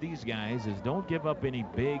against these guys is don't give up any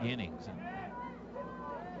big innings.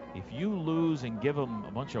 If you lose and give them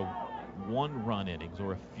a bunch of 1-run innings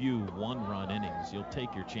or a few 1-run innings, you'll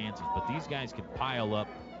take your chances. But these guys can pile up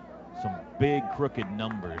some big crooked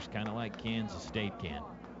numbers, kind of like Kansas State can.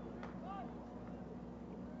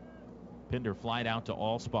 Pinder flied out to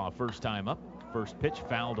Allspaw first time up. First pitch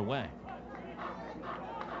fouled away.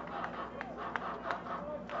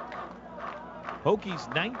 Hokies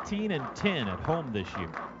 19-10 at home this year.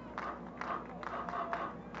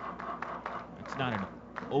 It's not an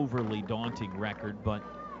overly daunting record, but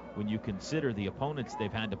when you consider the opponents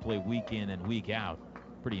they've had to play week in and week out.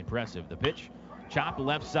 Pretty impressive. The pitch, chopped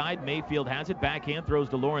left side. Mayfield has it. Backhand throws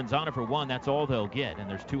to Lorenzana for one. That's all they'll get, and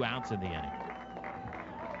there's 2 outs in the inning.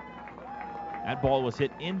 That ball was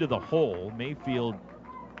hit into the hole. Mayfield,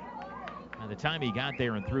 by the time he got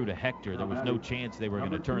there and threw to Hector, there was no chance they were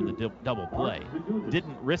going to turn the double play.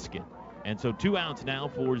 Didn't risk it. And so 2 outs now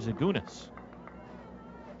for Zagunas.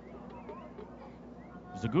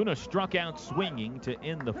 Zaguna struck out swinging to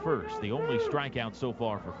end the first, the only strikeout so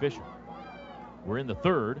far for Fisher. We're in the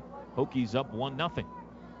third. Hokies up 1-0.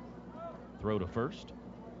 Throw to first.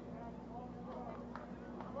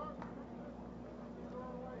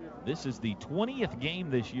 This is the 20th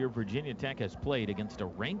game this year Virginia Tech has played against a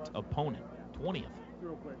ranked opponent. 20th.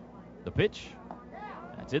 The pitch.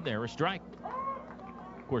 That's in there, a strike.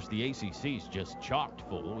 Of course, the ACC's just chocked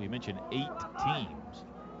full. We mentioned 8 teams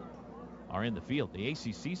are in the field. The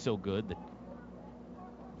ACC's so good that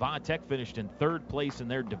Va-Tech finished in 3rd place in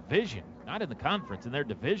their division. Not in the conference, in their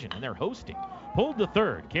division, and they're hosting. Pulled to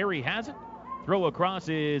third. Carey has it. Throw across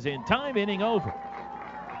is in time. Inning over.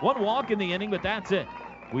 1 walk in the inning, but that's it.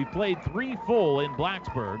 We played 3 full in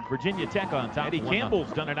Blacksburg. Virginia Tech on top. Eddie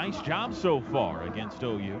Campbell's done a nice job so far against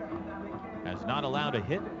OU. Has not allowed a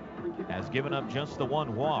hit. Has given up just the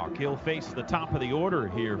 1 walk. He'll face the top of the order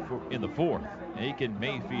here in the 4th. Aiken,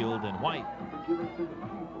 Mayfield, and White.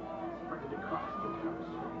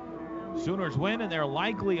 Sooners win, and they're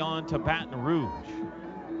likely on to Baton Rouge,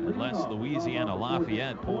 unless Louisiana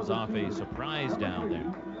Lafayette pulls off a surprise down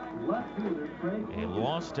there. A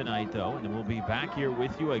loss tonight, though, and we'll be back here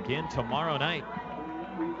with you again tomorrow night.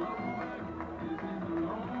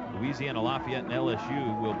 Louisiana Lafayette and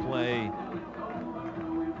LSU will play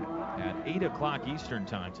at 8 o'clock Eastern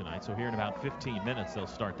time tonight, so here in about 15 minutes they'll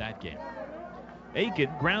start that game. Aiken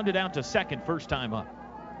grounded out to second, first time up.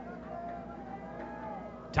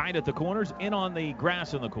 Tied at the corners, in on the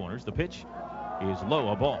grass in the corners. The pitch is low,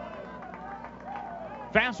 a ball.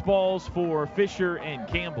 Fastballs for Fisher and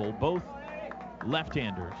Campbell, both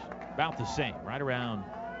left-handers, about the same, right around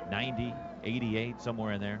 90, 88,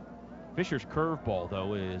 somewhere in there. Fisher's curveball,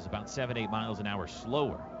 though, is about 7-8 miles an hour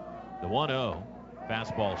slower. The 1-0,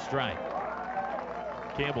 fastball strike.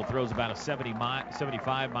 Campbell throws about a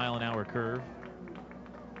 75 mile an hour curve.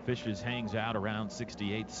 Fisher's hangs out around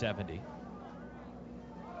 68, 70.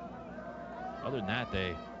 Other than that,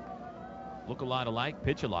 they look a lot alike,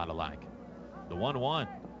 pitch a lot alike. The 1-1.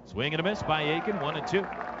 Swing and a miss by Aiken, 1-2.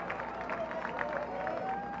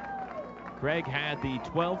 Craig had the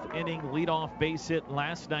 12th inning leadoff base hit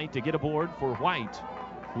last night to get aboard for White,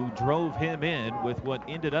 who drove him in with what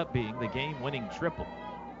ended up being the game-winning triple.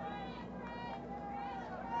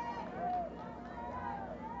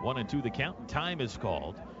 1-2 the count, and time is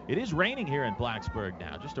called. It is raining here in Blacksburg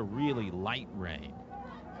now, just a really light rain.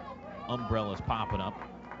 Umbrellas popping up.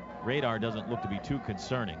 Radar doesn't look to be too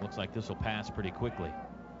concerning. Looks like this will pass pretty quickly.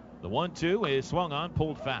 The 1-2 is swung on,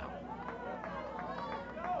 pulled foul.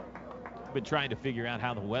 I've been trying to figure out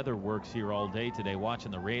how the weather works here all day today,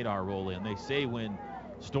 watching the radar roll in. They say when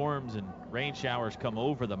storms and rain showers come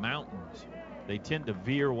over the mountains, they tend to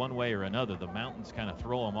veer one way or another. The mountains kind of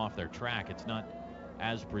throw them off their track. It's not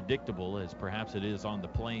as predictable as perhaps it is on the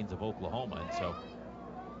plains of Oklahoma. And so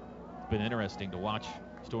it's been interesting to watch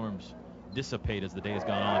storms dissipate as the day has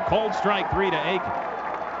gone on. Cold strike 3 to Aiken.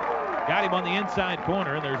 Got him on the inside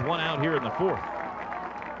corner, and there's 1 out here in the 4th.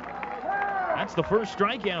 That's the first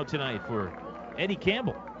strikeout tonight for Eddie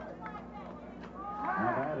Campbell.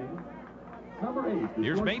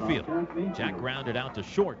 Here's Mayfield. Jack grounded out to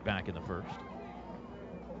short back in the first.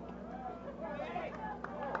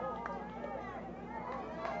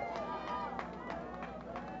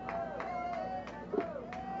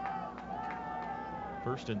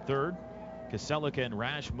 First and third. Kaselika and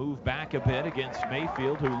Rash move back a bit against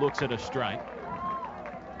Mayfield, who looks at a strike.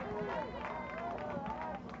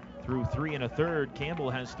 Through 3 1/3, Campbell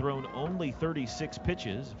has thrown only 36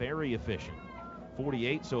 pitches, very efficient.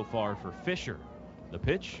 48 so far for Fisher. The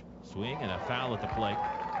pitch, swing, and a foul at the plate.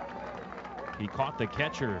 He caught the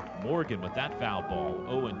catcher, Morgan, with that foul ball.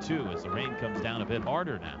 0-2 as the rain comes down a bit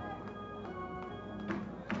harder now.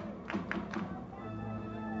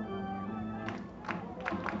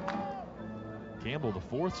 Campbell, the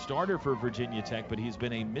 4th starter for Virginia Tech, but he's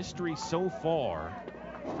been a mystery so far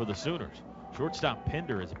for the Sooners. Shortstop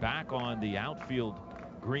Pender is back on the outfield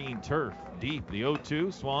green turf. Deep, the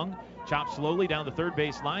 0-2 swung, chopped slowly down the third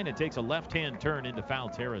base line, and takes a left-hand turn into foul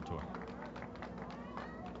territory.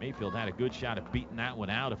 Mayfield had a good shot at beating that one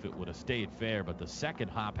out if it would have stayed fair, but the second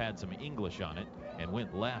hop had some English on it and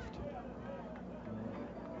went left.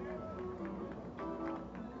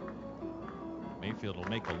 Mayfield will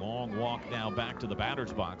make the long walk now back to the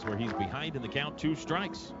batter's box where he's behind in the count, 2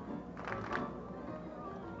 strikes.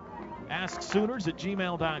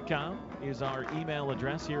 AskSooners@gmail.com is our email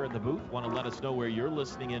address here in the booth. Want to let us know where you're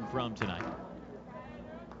listening in from tonight.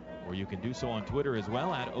 Or you can do so on Twitter as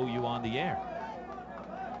well at OU on the air.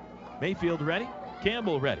 Mayfield ready,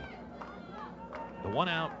 Campbell ready. The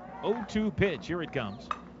 1-out 0-2 pitch, here it comes.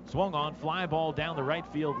 Swung on, fly ball down the right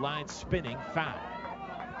field line, spinning, foul.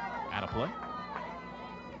 Out of play.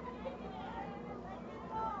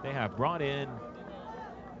 They have brought in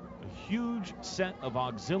a huge set of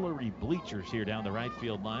auxiliary bleachers here down the right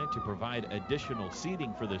field line to provide additional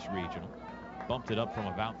seating for this regional. Bumped it up from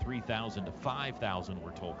about 3,000 to 5,000,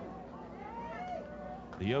 we're told.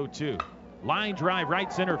 The 0-2. Line drive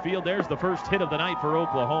right center field. There's the first hit of the night for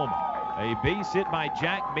Oklahoma. A base hit by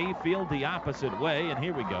Jack Mayfield the opposite way, and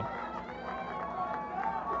here we go.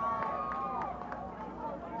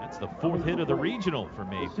 That's the 4th hit of the regional for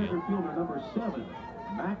Mayfield. Center fielder number 7,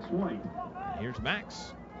 Max White. And here's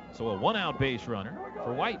Max. So a 1-out base runner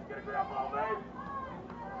for White.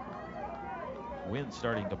 Wind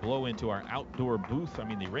starting to blow into our outdoor booth. I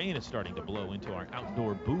mean, the rain is starting to blow into our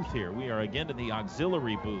outdoor booth here. We are again in the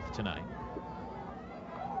auxiliary booth tonight.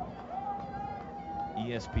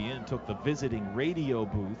 ESPN took the visiting radio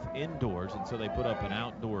booth indoors, and so they put up an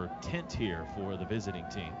outdoor tent here for the visiting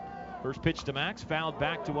team. First pitch to Max, fouled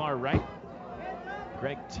back to our right.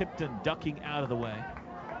 Greg Tipton ducking out of the way.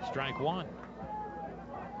 Strike 1.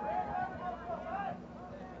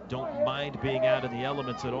 Don't mind being out in the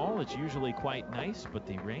elements at all. It's usually quite nice, but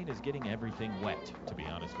the rain is getting everything wet, to be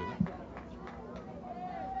honest with you.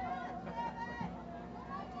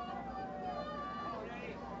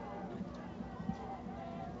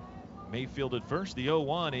 Mayfield at first. The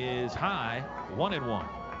 0-1 is high. 1-1.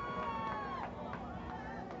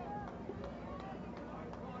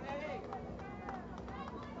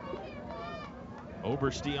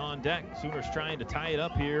 Oberste on deck. Sooners trying to tie it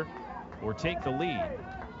up here or take the lead.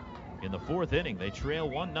 In the 4th inning, they trail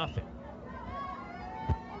 1-0.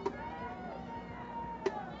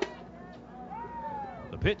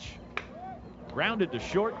 The pitch. Grounded to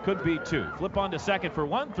short, could be 2. Flip on to second for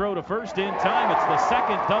 1, throw to first in time. It's the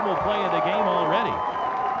second double play of the game already.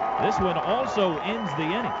 This one also ends the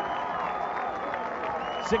inning.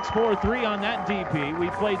 6-4-3 on that DP. We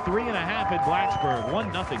played 3.5 in Blacksburg.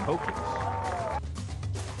 1-0 Hokies.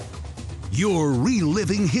 You're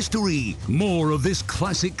reliving history. More of this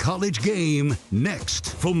classic college game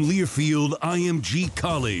next from Learfield IMG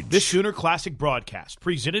College. This Sooner Classic broadcast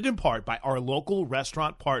presented in part by our local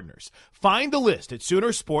restaurant partners. Find the list at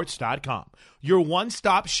Soonersports.com, your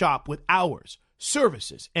one-stop shop with hours,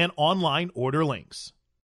 services, and online order links.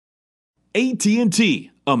 AT&T,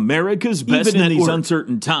 America's best Even in network. these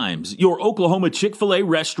uncertain times, your Oklahoma Chick-fil-A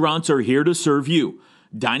restaurants are here to serve you.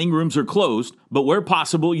 Dining rooms are closed, but where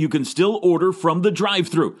possible, you can still order from the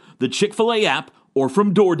drive-thru, the Chick-fil-A app, or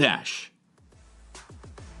from DoorDash.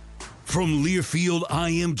 From Learfield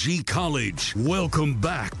IMG College, welcome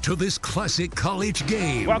back to this classic college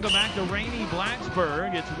game. Welcome back to rainy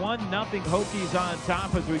Blacksburg. It's 1-0 Hokies on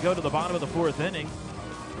top as we go to the bottom of the 4th inning.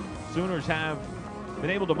 Sooners have been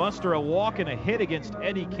able to muster a walk and a hit against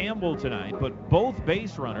Eddie Campbell tonight, but both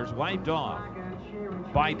base runners wiped off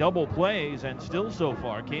by double plays, and still so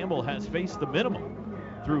far, Campbell has faced the minimum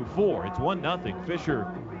through 4. It's 1-0. Fisher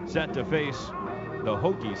set to face the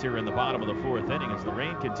Hokies here in the bottom of the 4th inning as the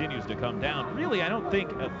rain continues to come down. Really, I don't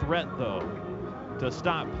think a threat, though, to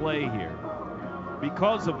stop play here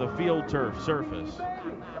because of the field turf surface.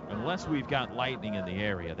 Unless we've got lightning in the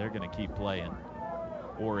area, they're going to keep playing,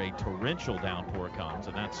 or a torrential downpour comes,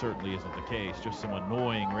 and that certainly isn't the case. Just some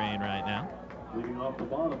annoying rain right now. Leading off the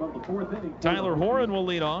bottom of the 4th inning. Tyler Horan will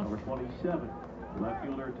lead off. Number 27, left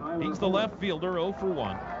fielder Tyler. He's the left fielder, 0 for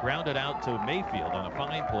 1. Grounded out to Mayfield on a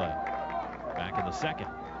fine play. Back in the 2nd.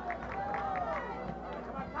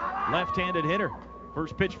 Left-handed hitter.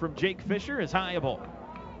 First pitch from Jake Fisher is high a ball.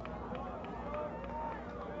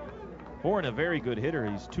 Horan, a very good hitter.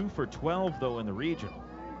 He's 2 for 12, though, in the regional.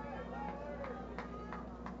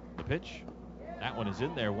 The pitch. That one is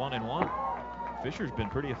in there, 1-1. Fisher's been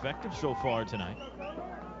pretty effective so far tonight.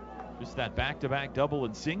 Just that back-to-back double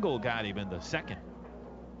and single got him in the 2nd.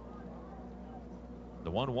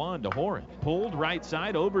 The 1-1 to Horan. Pulled right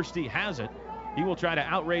side. Oberste has it. He will try to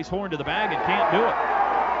outrace Horn to the bag and can't do it.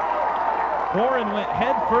 Horan went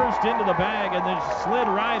head first into the bag and then slid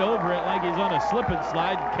right over it like he's on a slip and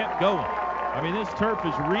slide and kept going. I mean, this turf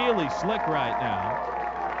is really slick right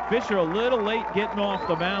now. Fisher a little late getting off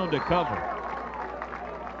the mound to cover.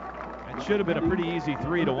 should have been a pretty easy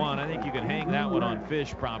 3-1. I think you can hang that one on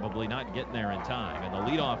Fish, probably not getting there in time. And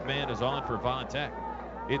the leadoff man is on for Va Tech.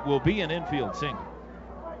 It will be an infield single.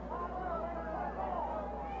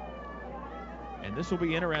 And this will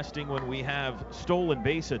be interesting when we have stolen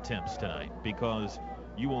base attempts tonight, because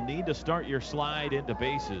you will need to start your slide into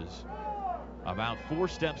bases about 4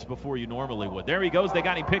 steps before you normally would. There he goes. They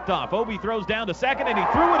got him picked off. Obi throws down to second, and he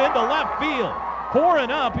threw it into left field.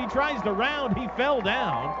 Horan up. He tries to round. He fell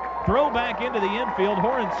down. Throw back into the infield.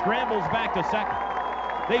 Horan scrambles back to second.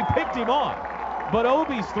 They picked him off, but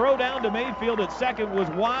Obi's throw down to Mayfield at second was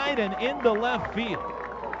wide and into left field.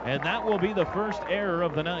 And that will be the first error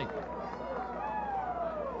of the night.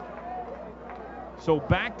 So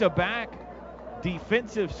back-to-back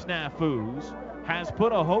defensive snafus has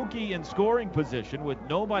put a Hokie in scoring position with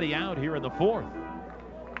nobody out here in the 4th.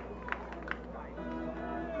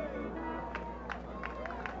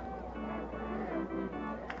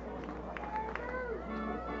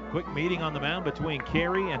 Quick meeting on the mound between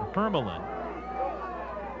Carey and Hermelin.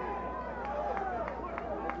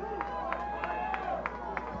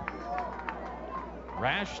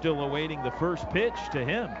 Rash still awaiting the first pitch to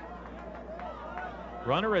him.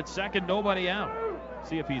 Runner at second, nobody out.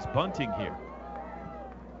 See if he's bunting here.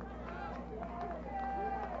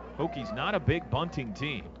 Hokie's not a big bunting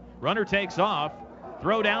team. Runner takes off.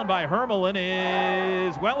 Throw down by Hermelin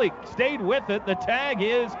is, well, he stayed with it. The tag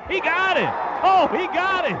is, he got it. Oh, he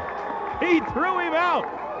got it. He threw him out.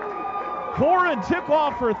 Horan took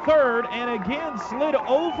off for third and again slid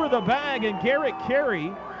over the bag, and Garrett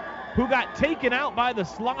Carey, who got taken out by the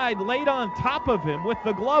slide, laid on top of him with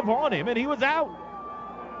the glove on him, and he was out.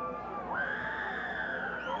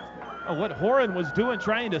 Oh, what Horan was doing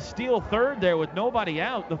trying to steal third there with nobody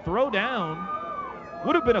out. The throw down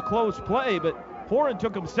would have been a close play, but Horan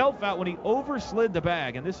took himself out when he overslid the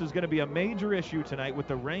bag, and this is going to be a major issue tonight with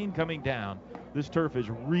the rain coming down. This turf is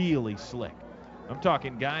really slick. I'm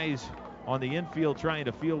talking guys on the infield trying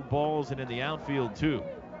to field balls and in the outfield too.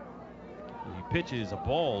 He pitches a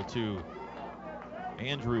ball to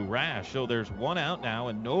Andrew Rash, so there's one out now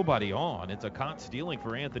and nobody on. It's a caught stealing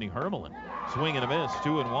for Anthony Hermelin. Swing and a miss,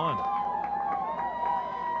 2-1.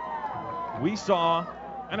 We saw,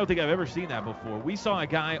 I don't think I've ever seen that before. We saw a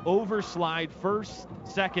guy overslide first,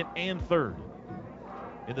 second, and third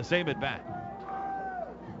in the same at bat.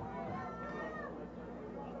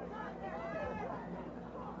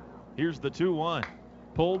 Here's the 2-1.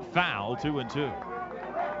 Pulled foul, 2-2.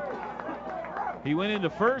 He went into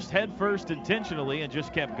first, head first intentionally, and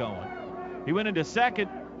just kept going. He went into second,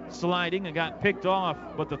 sliding, and got picked off,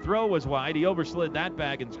 but the throw was wide. He overslid that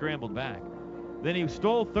bag and scrambled back. Then he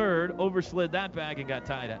stole third, overslid that bag, and got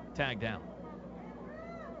tagged down.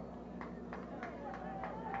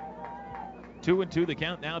 2-2 the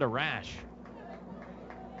count now to Rash.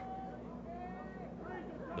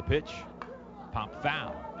 The pitch, pop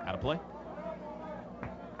foul. Out of play.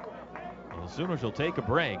 Well, the Sooners will take a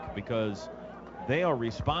break because they are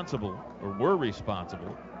responsible, or were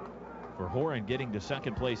responsible, for Horan getting to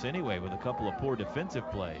second place anyway with a couple of poor defensive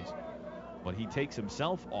plays. But he takes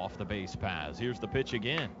himself off the base paths. Here's the pitch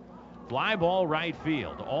again. Fly ball right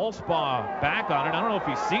field. Allspaw back on it. I don't know if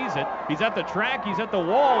he sees it. He's at the track, he's at the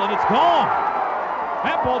wall, and it's gone.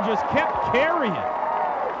 That ball just kept carrying.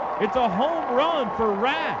 It's a home run for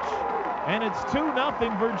Rash. And it's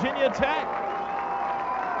 2-0 Virginia Tech.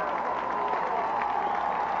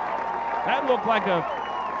 That looked like a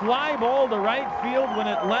fly ball to right field when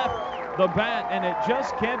it left the bat, and it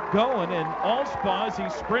just kept going. And Allspaw, as he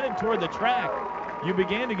sprinted toward the track, you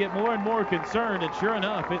began to get more and more concerned, and sure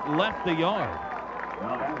enough, it left the yard.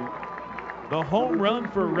 The home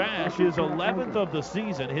run for Rash, his 11th of the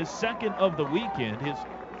season, his 2nd of the weekend, his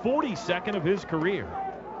 42nd of his career.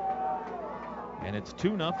 And it's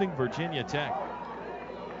 2-0 Virginia Tech.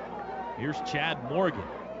 Here's Chad Morgan.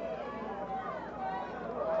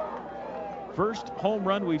 First home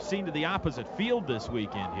run we've seen to the opposite field this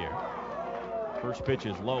weekend here. First pitch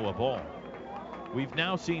is low, a ball. We've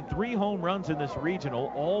now seen 3 home runs in this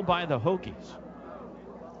regional, all by the Hokies.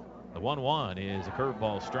 The 1-1 is a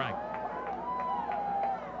curveball strike.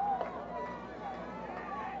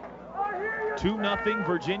 2-0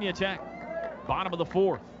 Virginia Tech. Bottom of the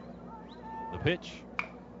 4th. The pitch.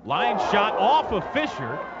 Line shot off of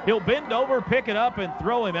Fisher. He'll bend over, pick it up, and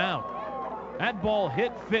throw him out. That ball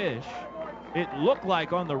hit Fish. It looked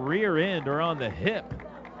like on the rear end or on the hip.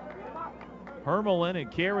 Hermelin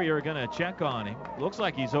and Carey are going to check on him. Looks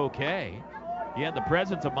like he's okay. He had the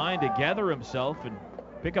presence of mind to gather himself and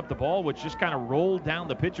pick up the ball, which just kind of rolled down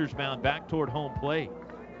the pitcher's mound back toward home plate.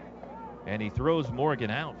 And he throws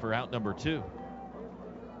Morgan out for out number 2.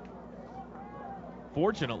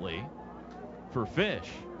 Fortunately, for Fish.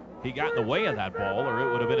 He got in the way of that ball, or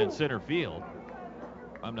it would have been in center field.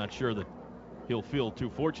 I'm not sure that he'll feel too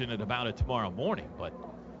fortunate about it tomorrow morning, but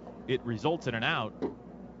it results in an out. And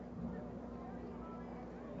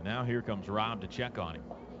now here comes Rob to check on him.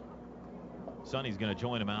 Sonny's going to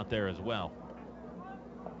join him out there as well.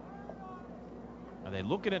 Are they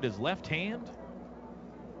looking at his left hand?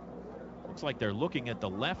 Looks like they're looking at the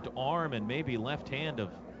left arm and maybe left hand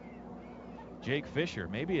of Jake Fisher.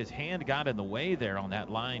 Maybe his hand got in the way there on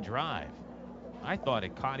that line drive. I thought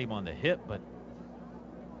it caught him on the hip, but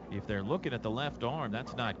if they're looking at the left arm,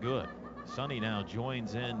 that's not good. Sonny now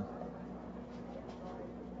joins in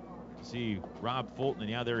to see Rob Fulton,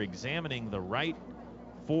 and yeah, they're examining the right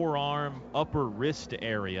forearm, upper wrist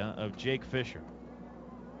area of Jake Fisher.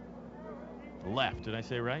 Left, did I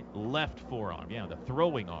say right? Left forearm, yeah, the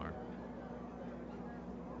throwing arm.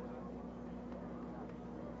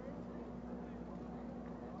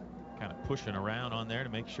 Kind of pushing around on there to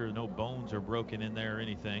make sure no bones are broken in there or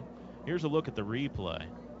anything. Here's a look at the replay.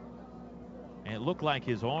 And it looked like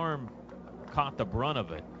his arm caught the brunt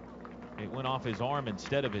of it. It went off his arm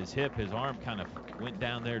instead of his hip. His arm kind of went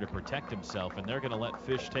down there to protect himself, and they're going to let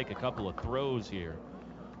Fish take a couple of throws here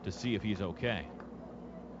to see if he's okay.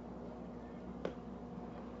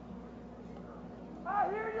 I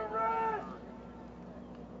hear you, Red!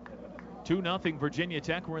 2-0 Virginia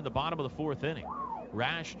Tech. We're in the bottom of the fourth inning.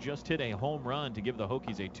 Rash just hit a home run to give the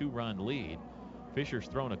Hokies a 2-run lead. Fisher's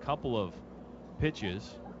thrown a couple of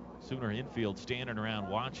pitches. Sooner infield standing around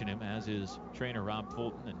watching him, as is trainer Rob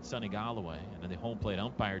Fulton and Sonny Galloway. And then the home plate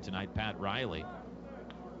umpire tonight, Pat Riley.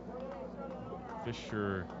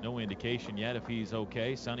 Fisher, no indication yet if he's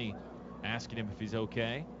okay. Sonny asking him if he's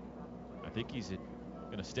okay. I think he's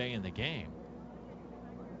going to stay in the game.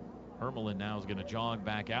 Hermelin now is going to jog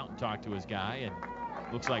back out and talk to his guy, and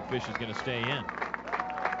looks like Fish is going to stay in.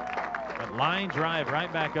 But line drive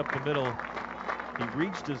right back up the middle. He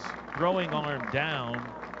reached his throwing arm down.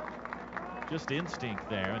 Just instinct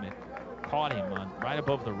there, and it caught him on right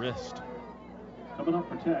above the wrist. Coming up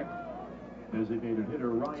for Tech, designated hitter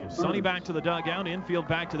Ryan Burns. Sonny back to the dugout, infield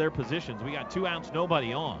back to their positions. We got 2 outs,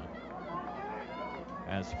 nobody on.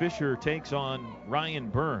 As Fisher takes on Ryan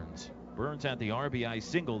Burns. Burns had the RBI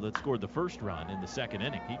single that scored the first run in the second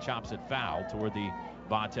inning. He chops it foul toward the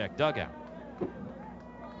Va-Tech dugout.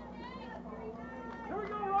 Here we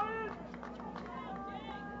go, Ryan!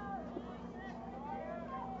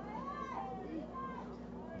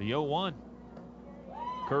 The 0-1.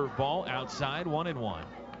 Curveball outside, 1-1.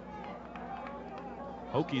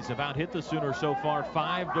 Hokies have out hit the Sooners so far,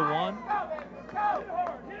 5-1.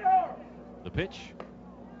 The pitch.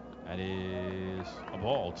 That is a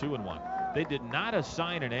ball, 2-1. They did not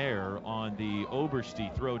assign an error on the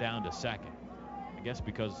Oberste throw down to second. I guess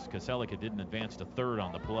because Kaselika didn't advance to third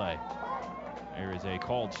on the play. There is a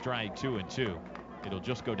called strike, 2-2. It'll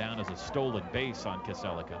just go down as a stolen base on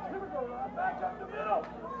Kaselika.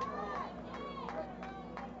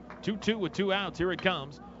 2-2 with 2 outs. Here it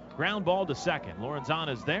comes. Ground ball to second.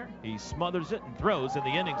 Lorenzana's there. He smothers it and throws, and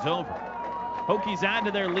the inning's over. Hokies add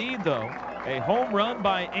to their lead, though. A home run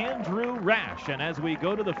by Andrew Rash. And as we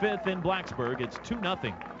go to the 5th in Blacksburg, it's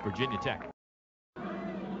 2-0 Virginia Tech.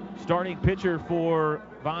 Starting pitcher for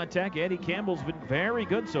Va-Tech, Eddie Campbell's been very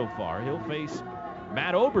good so far. He'll face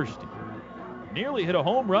Matt Oberste. Nearly hit a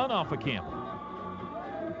home run off of Campbell.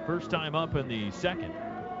 First time up in the second,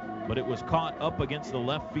 but it was caught up against the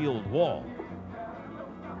left field wall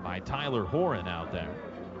by Tyler Horan out there.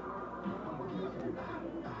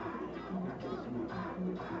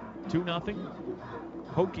 2-0.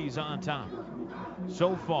 Hokies on top.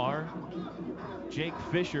 So far, Jake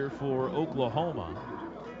Fisher for Oklahoma,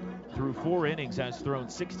 through 4 innings, has thrown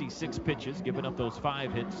 66 pitches, given up those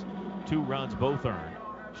 5 hits, 2 runs, both earned.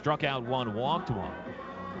 Struck out 1, walked 1.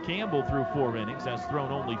 Campbell, through 4 innings, has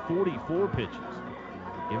thrown only 44 pitches,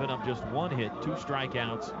 given up just 1 hit, 2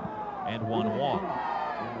 strikeouts, and 1 walk.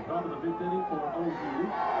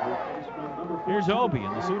 Here's Obi,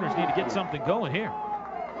 and the Sooners need to get something going here.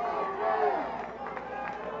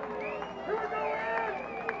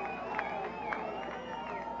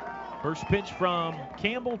 First pitch from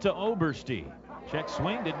Campbell to Oberste. Check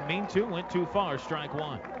swing, didn't mean to, went too far, strike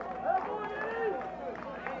 1.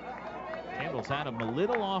 Campbell's had him a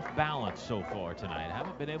little off balance so far tonight.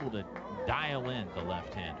 Haven't been able to dial in the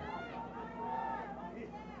left-hander.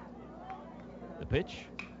 The pitch,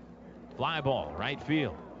 fly ball, right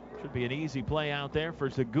field. Should be an easy play out there for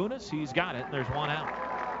Zagunis. He's got it, and there's 1 out.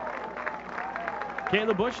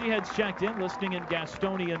 Caleb Bushy heads checked in, listening in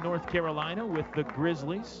Gastonia, North Carolina with the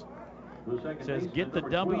Grizzlies. Says get the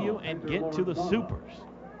W and get to the Supers.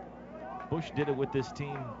 Bush did it with this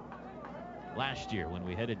team last year when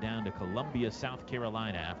we headed down to Columbia, South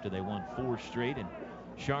Carolina after they won 4 straight in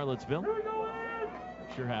Charlottesville.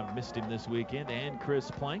 Sure have missed him this weekend. And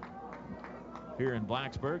Chris Plank here in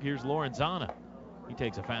Blacksburg. Here's Lorenzana. He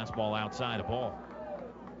takes a fastball outside a ball.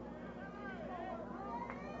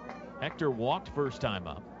 Hector walked first time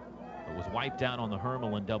up, but was wiped out on the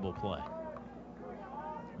Hermelin double play.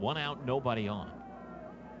 1 out, nobody on.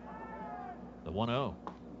 The 1-0.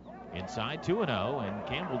 Inside 2-0, and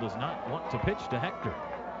Campbell does not want to pitch to Hector.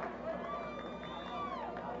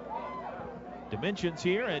 Dimensions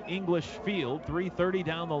here at English Field, 330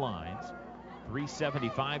 down the lines,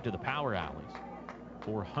 375 to the power alleys,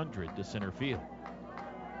 400 to center field.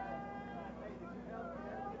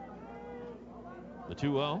 The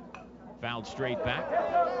 2-0, fouled straight back,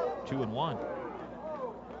 2-1.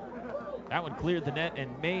 That one cleared the net and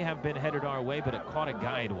may have been headed our way, but it caught a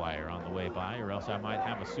guide wire on the way by, or else I might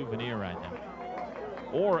have a souvenir right now.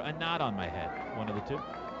 Or a knot on my head, one of the two.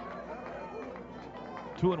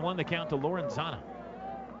 2-1 the count to Lorenzana.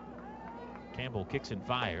 Campbell kicks and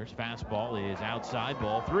fires. Fastball is outside,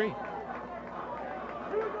 ball 3.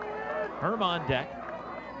 Herm on deck.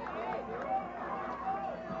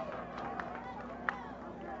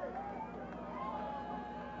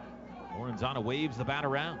 Lorenzana waves the bat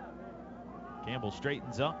around. Campbell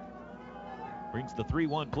straightens up, brings the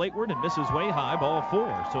 3-1 plateward and misses way high, ball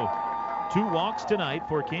 4. So 2 walks tonight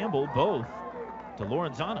for Campbell, both to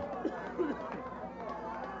Lorenzana.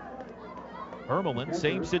 Hermelin,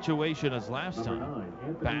 same situation as last time.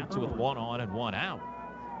 Bats with 1 on and 1 out.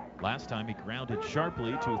 Last time he grounded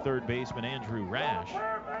sharply to third baseman Andrew Rash,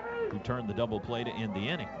 who turned the double play to end the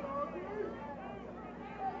inning.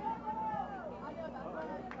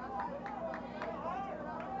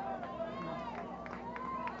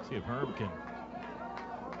 See if Herm can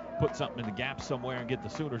put something in the gap somewhere and get the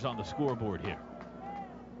Sooners on the scoreboard here.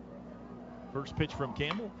 First pitch from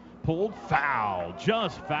Campbell, pulled, foul,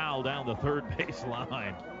 just foul down the third base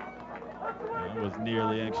line. That was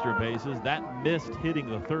nearly extra bases. That missed hitting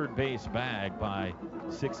the third base bag by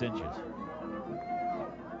 6 inches.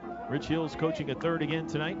 Rich Hill's coaching at third again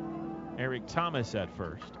tonight. Eric Thomas at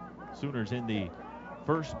first. Sooners in the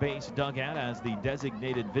first base dugout as the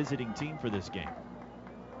designated visiting team for this game.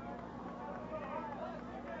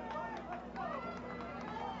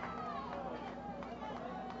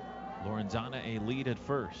 Lorenzana a lead at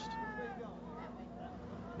first.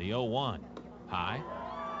 The 0-1 high.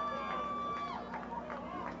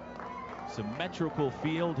 Symmetrical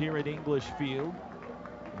field here at English Field.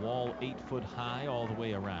 Wall 8 foot high all the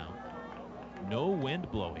way around. No wind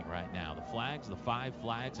blowing right now. The flags, the 5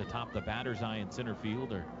 flags atop the batter's eye in center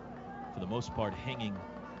field are for the most part hanging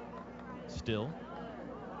still.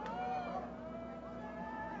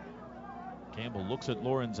 Campbell looks at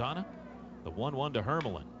Lorenzana. The 1-1 to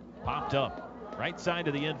Hermelin. Popped up, right side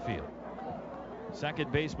of the infield.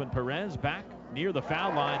 Second baseman Perez back near the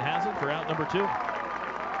foul line, has it for out number 2.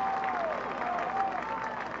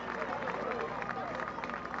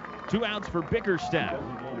 Two outs for Bickerstaff.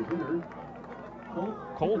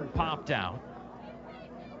 Colt popped out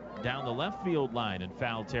down the left field line in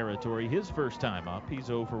foul territory. His first time up, he's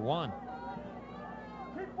 0 for 1.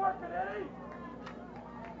 Keep working, Eddie.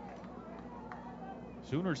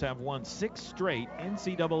 Sooners have won 6 straight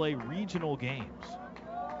NCAA regional games.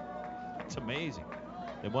 It's amazing.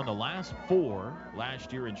 They won the last 4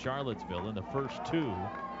 last year in Charlottesville and the first 2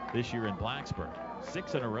 this year in Blacksburg.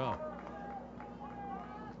 6 in a row.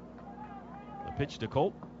 The pitch to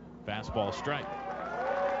Colt. Fastball strike.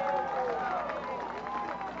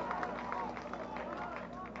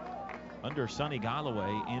 Under Sonny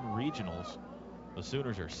Galloway in regionals, the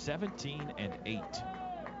Sooners are 17-8.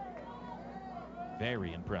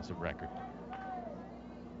 Very impressive record.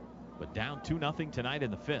 But down 2-0 tonight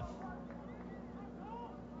in the 5th.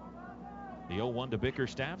 The 0-1 to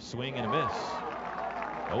Bickerstaff, swing and a miss.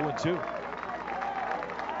 0-2.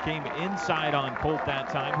 Came inside on Colt that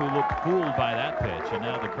time, who looked fooled by that pitch. And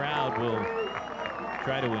now the crowd will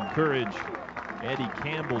try to encourage Eddie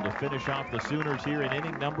Campbell to finish off the Sooners here in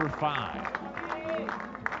inning number 5.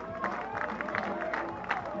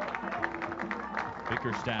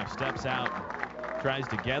 Bickerstaff steps out, tries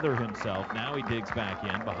to gather himself. Now he digs back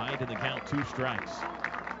in. Behind in the count, 2 strikes.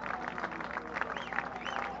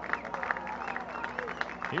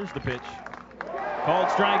 Here's the pitch. Called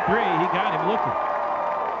strike 3. He got him looking.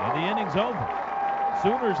 And the inning's over.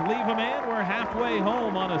 Sooners leave a man. We're halfway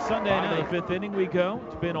home on a Sunday night. The 5th inning we go.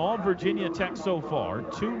 It's been all Virginia Tech so far.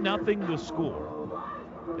 2-0 the score.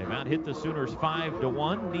 They've out-hit the Sooners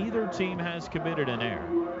 5-1. Neither team has committed an error.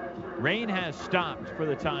 Rain has stopped for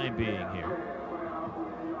the time being here.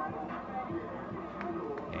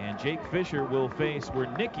 And Jake Fisher will face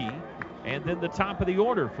Wernicke, and then the top of the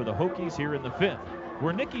order for the Hokies here in the 5th.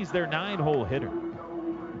 Wernicke's their 9-hole hitter.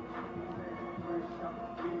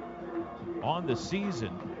 On the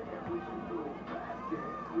season,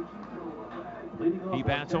 he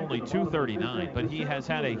bats only .239, but he has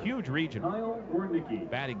had a huge regional,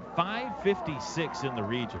 batting .556 in the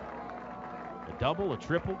region. A double, a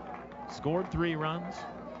triple, scored 3 runs.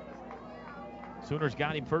 Sooners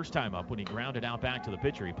got him first time up when he grounded out back to the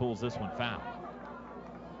pitcher. He pulls this one foul.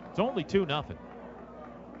 It's only 2-0.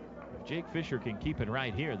 If Jake Fisher can keep it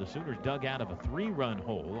right here, the Sooners dug out of a 3-run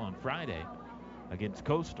hole on Friday against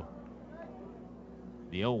Coastal.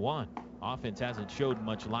 The 0-1 offense hasn't showed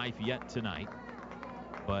much life yet tonight,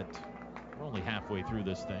 but we're only halfway through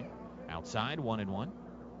this thing. Outside, 1-1.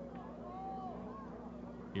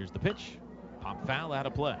 Here's the pitch. Pop foul, out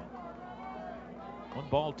of play. 1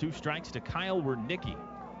 ball, 2 strikes to Kyle Wernicke,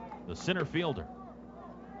 the center fielder.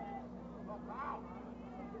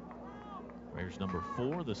 There's number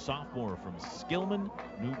 4, the sophomore from Skillman,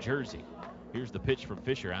 New Jersey. Here's the pitch from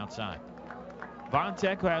Fisher outside. Von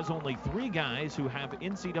Tech has only 3 guys who have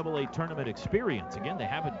NCAA tournament experience. Again, they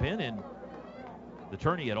haven't been in the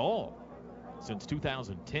tourney at all since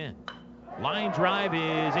 2010. Line drive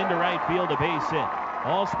is into right field, a base hit.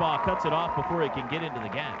 Allspaw cuts it off before it can get into the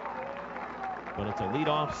gap. But it's a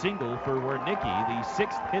leadoff single for Wernicke, the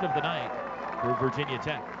 6th hit of the night for Virginia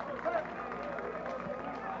Tech.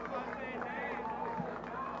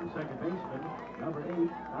 The second baseman, number 8,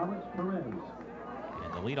 Alex Perez.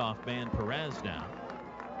 And the leadoff man, Perez, now.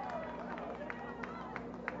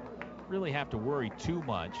 Really have to worry too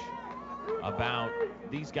much about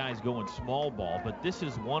these guys going small ball, but this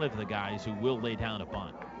is one of the guys who will lay down a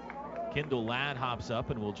bunt. Kendall Ladd hops up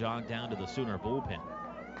and will jog down to the Sooner bullpen.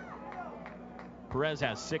 Perez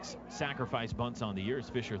has 6 sacrifice bunts on the year as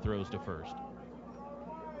Fisher throws to first.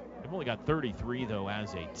 They've only got 33, though,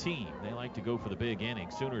 as a team. They like to go for the big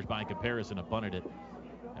innings. Sooners, by comparison, have bunted it,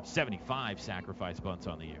 have 75 sacrifice bunts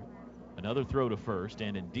on the year. Another throw to first,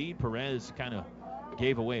 and indeed, Perez kind of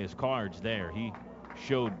gave away his cards there. He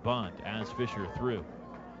showed bunt as Fisher threw.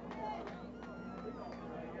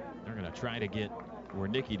 They're going to try to get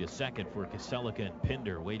Wernicke to second for Kaselika and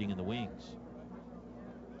Pinder waiting in the wings.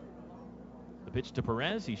 The pitch to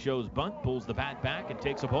Perez. He shows bunt, pulls the bat back, and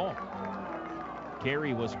takes a ball.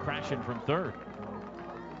 Carey was crashing from third.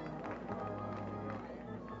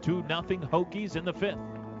 2-0 Hokies in the 5th.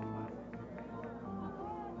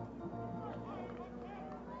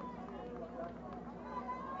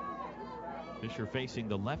 Fisher facing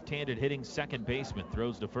the left-handed hitting second baseman,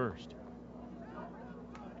 throws to first.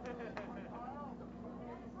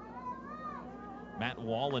 Matt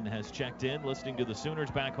Wallen has checked in, listening to the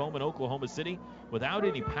Sooners back home in Oklahoma City without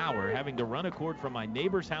any power, having to run a cord from my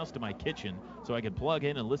neighbor's house to my kitchen so I can plug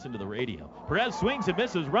in and listen to the radio. Perez swings and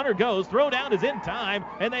misses, runner goes, throw down is in time,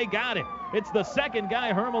 and they got him. It's the second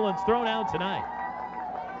guy Hermelin's thrown out tonight.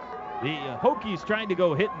 The Hokies trying to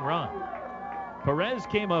go hit and run. Perez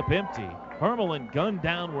came up empty. Hermelin gunned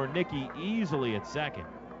down Wernicke easily at second.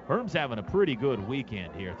 Herm's having a pretty good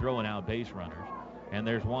weekend here, throwing out base runners, and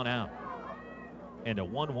there's one out. And a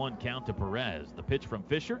 1-1 count to Perez. The pitch from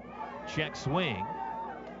Fisher, check swing.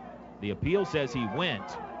 The appeal says he went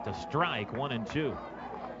to strike, 1-2.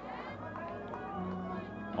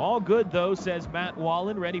 All good, though, says Matt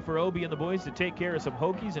Wallen, ready for Obi and the boys to take care of some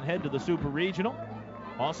Hokies and head to the Super Regional.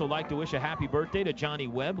 Also like to wish a happy birthday to Johnny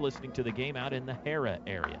Webb, listening to the game out in the Hera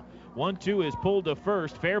area. 1-2 is pulled to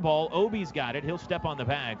first. Fair ball. Obi's got it. He'll step on the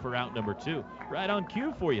bag for out number 2. Right on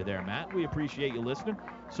cue for you there, Matt. We appreciate you listening.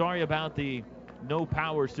 Sorry about the no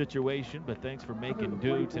power situation, but thanks for making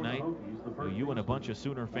do tonight. So you and a bunch of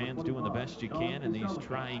Sooner fans doing the best you can in these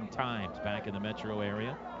trying times back in the metro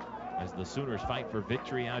area as the Sooners fight for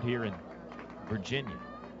victory out here in Virginia.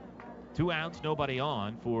 2 outs, nobody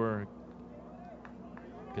on for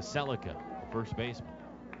Kaselika, the first baseman.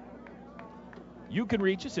 You can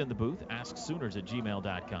reach us in the booth.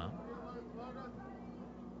 AskSooners@gmail.com.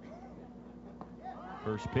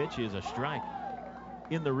 First pitch is a strike.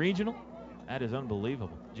 In the regional, that is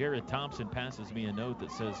unbelievable. Jared Thompson passes me a note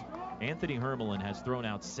that says Anthony Hermelin has thrown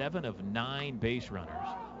out 7 of 9 base runners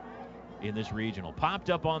in this regional. Popped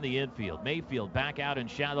up on the infield. Mayfield back out in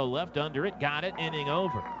shallow left, under it, got it, inning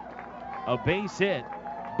over. A base hit,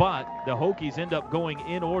 but the Hokies end up going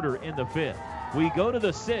in order in the 5th. We go to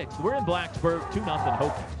the 6th. We're in Blacksburg, 2-0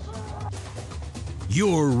 Hokies.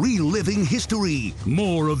 You're reliving history.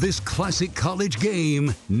 More of this classic college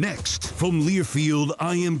game next from Learfield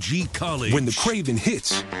IMG College. When the craving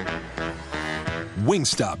hits,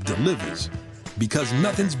 Wingstop delivers. Because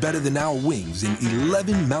nothing's better than our wings in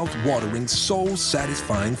 11 mouth-watering,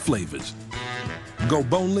 soul-satisfying flavors. Go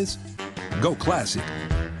boneless, go classic,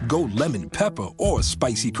 go lemon pepper or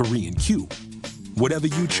spicy Korean cube. Whatever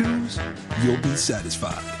you choose, you'll be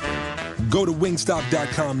satisfied. Go to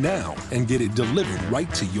Wingstop.com now and get it delivered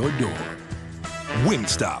right to your door.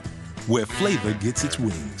 Wingstop, where flavor gets its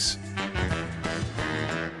wings.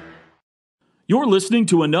 You're listening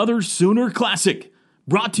to another Sooner Classic,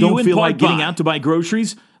 brought to you in part by... Don't feel like getting out to buy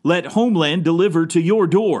groceries? Let Homeland deliver to your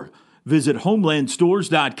door. Visit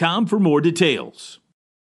homelandstores.com for more details.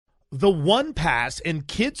 The One Pass and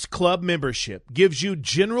Kids Club membership gives you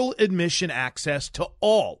general admission access to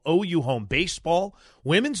all OU home baseball,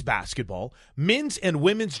 women's basketball, men's and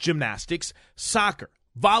women's gymnastics, soccer,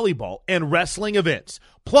 volleyball, and wrestling events,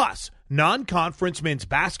 plus non-conference men's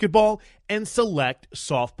basketball and select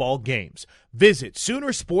softball games. Visit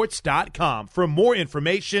Soonersports.com for more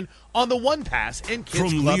information on the One Pass and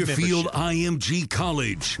Kids From Club Learfield membership. IMG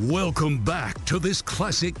College, welcome back to this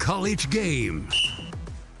classic college game.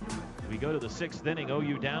 We go to the sixth inning,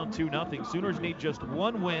 OU down 2-0. Sooners need just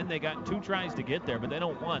one win. They got 2 tries to get there, but they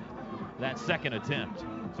don't want that second attempt.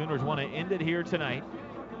 Sooners want to end it here tonight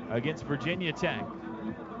against Virginia Tech.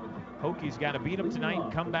 Hokies got to beat them tonight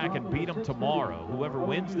and come back and beat them tomorrow. Whoever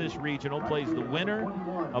wins this regional plays the winner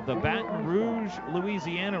of the Baton Rouge,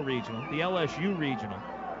 Louisiana regional, the LSU regional.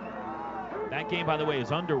 That game, by the way,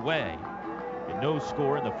 is underway. And no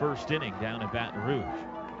score in the first inning down in Baton Rouge.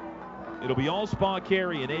 It'll be Allspaw,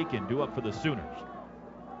 Carey, and Aiken due up for the Sooners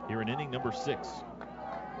here in inning number 6.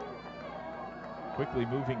 Quickly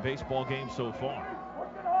moving baseball game so far.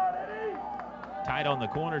 Tied on the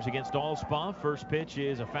corners against Allspaw. First pitch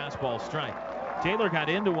is a fastball strike. Taylor got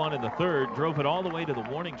into one in the third, drove it all the way to the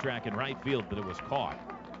warning track in right field, but it was caught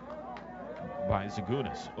by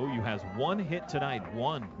Zagunis. OU has 1 hit tonight,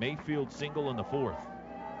 1 Mayfield single in the 4th.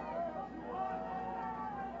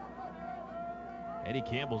 Eddie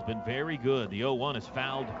Campbell's been very good. The 0-1 is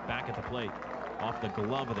fouled back at the plate off the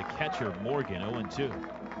glove of the catcher, Morgan, 0-2.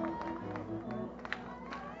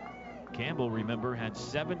 Campbell, remember, had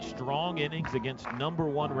 7 strong innings against number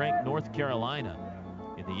 1 ranked North Carolina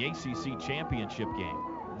in the ACC championship game.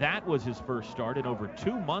 That was his first start in over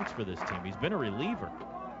 2 months for this team. He's been a reliever.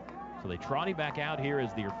 So they trot him back out here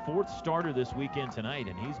as their 4th starter this weekend tonight,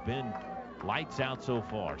 and he's been lights out so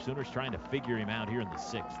far. Sooners trying to figure him out here in the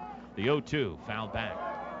 6th. The 0-2 fouled back.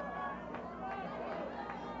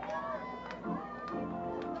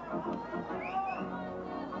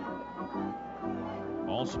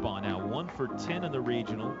 Allspaw now 1 for 10 in the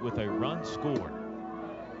regional with a run scored.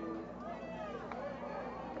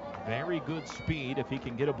 Very good speed if he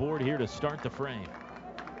can get aboard here to start the frame.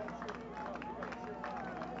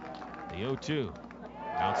 The 0-2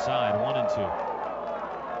 outside, 1-2.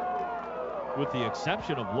 With the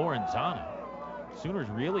exception of Lorenzana, Sooners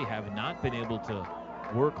really have not been able to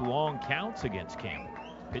work long counts against Campbell.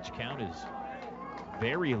 Pitch count is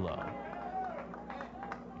very low.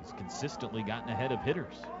 He's consistently gotten ahead of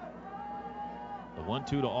hitters. The 1-2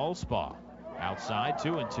 to Allspaw. Outside,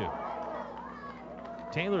 2-2.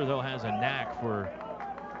 Taylor, though, has a knack for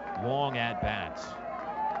long at-bats.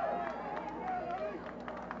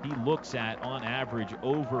 He looks at, on average,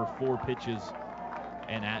 over 4 pitches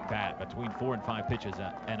an at-bat, between 4 and 5 pitches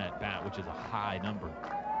an at-bat, which is a high number.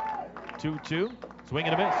 2-2, swing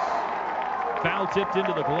and a miss. Foul tipped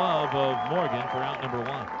into the glove of Morgan for out number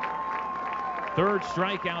 1. Third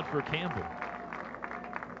strikeout for Campbell.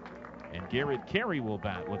 And Garrett Carey will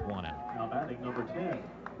bat with 1 out. Now batting number 10.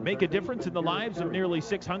 Make a difference in the lives of nearly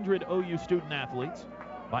 600 OU student athletes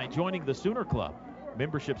by joining the Sooner Club.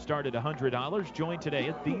 Membership start at $100. Join today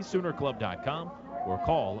at thesoonerclub.com or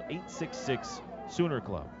call 866-SOONER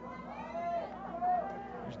Club.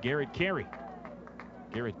 Here's Garrett Carey.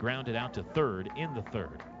 Garrett grounded out to third in the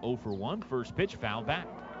 3rd. 0 for 1. First pitch foul back.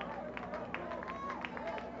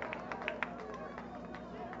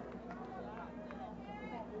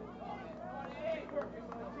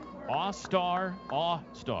 All-Star,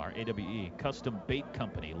 AWE, Custom Bait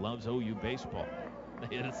Company, loves OU baseball. They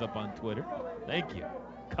hit us up on Twitter. Thank you.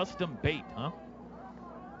 Custom Bait, huh?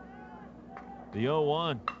 The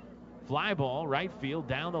 0-1. Fly ball, right field,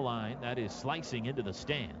 down the line. That is slicing into the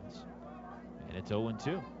stands. And it's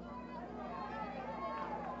 0-2.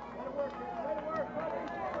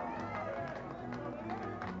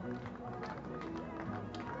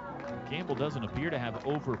 Campbell doesn't appear to have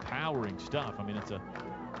overpowering stuff. I mean, it's a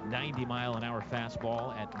 90-mile-an-hour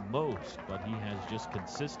fastball at most, but he has just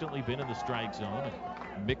consistently been in the strike zone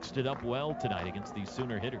and mixed it up well tonight against these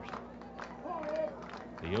Sooner hitters.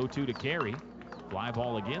 The 0-2 to Carey. Fly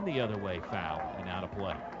ball again the other way, foul and out of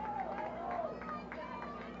play.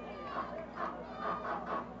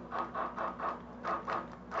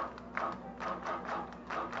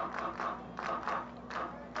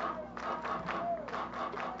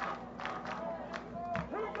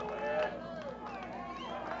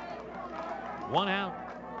 1 out.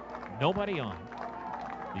 Nobody on.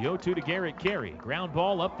 The 0-2 to Garrett Carey. Ground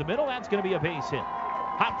ball up the middle. That's going to be a base hit.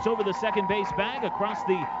 Hops over the second base bag across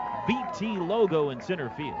the VT logo in center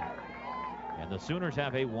field. And the Sooners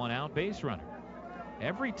have a 1-out base runner.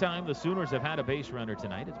 Every time the Sooners have had a base runner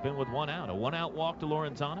tonight, it's been with 1 out. A 1-out walk to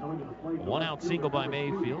Lorenzana, a 1-out single by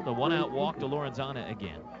Mayfield, a 1-out walk to Lorenzana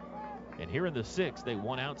again. And here in the 6th, a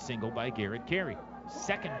 1-out single by Garrett Carey.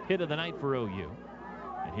 Second hit of the night for OU.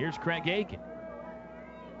 And here's Craig Aiken.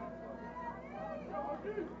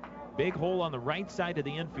 Big hole on the right side of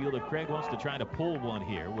the infield if Craig wants to try to pull one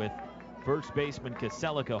here with first baseman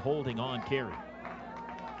Kaselika holding on Carey.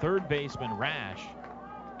 Third baseman Rash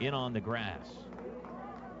in on the grass.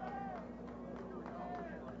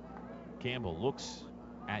 Campbell looks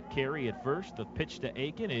at Carey at first. The pitch to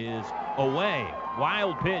Aiken is away.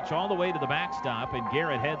 Wild pitch all the way to the backstop, and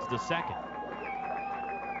Garrett heads to second.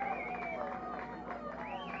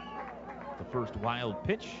 The first wild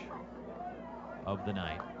pitch of the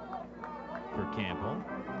night for Campbell.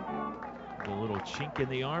 A little chink in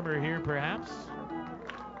the armor here, perhaps.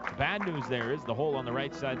 Bad news there is the hole on the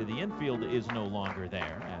right side of the infield is no longer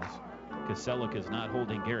there, as Kaselika is not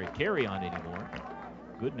holding Garrett Carey on anymore.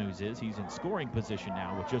 Good news is he's in scoring position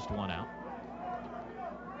now with just 1 out.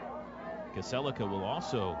 Kaselika will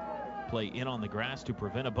also play in on the grass to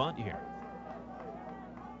prevent a bunt here.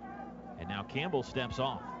 And now Campbell steps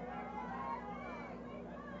off.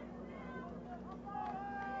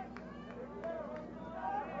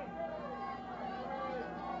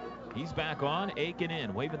 He's back on, Aiken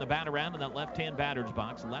in, waving the bat around in that left-hand batter's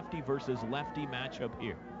box. Lefty versus lefty matchup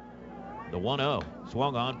here. The 1-0,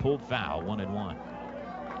 swung on, pulled foul, 1-1.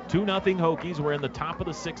 2-0 Hokies. We're in the top of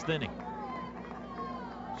the 6th inning.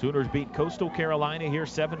 Sooners beat Coastal Carolina here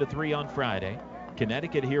 7-3 on Friday.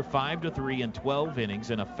 Connecticut here 5-3 in 12 innings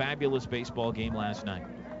in a fabulous baseball game last night.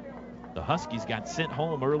 The Huskies got sent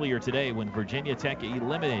home earlier today when Virginia Tech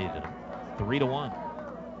eliminated them 3-1.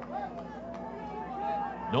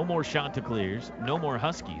 No more Chanticleers, no more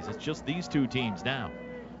Huskies. It's just these two teams now.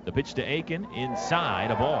 The pitch to Aiken, inside,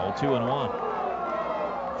 a ball, 2-1.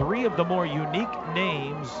 3 of the more unique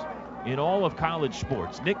names in all of college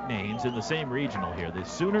sports, nicknames in the same regional here. The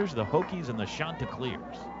Sooners, the Hokies, and the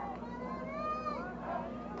Chanticleers.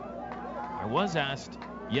 I was asked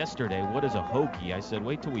yesterday, what is a Hokie? I said,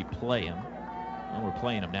 wait till we play him. Well, we're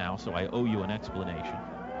playing him now, so I owe you an explanation.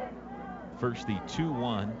 First, the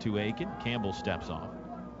 2-1 to Aiken. Campbell steps off.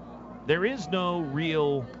 There is no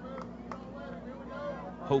real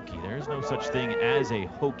Hokie. There is no such thing as a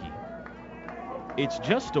Hokie. It's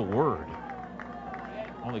just a word.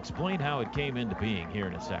 I'll explain how it came into being here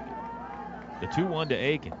in a second. The 2-1 to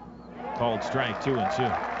Aiken, called strike 2-2.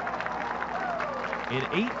 In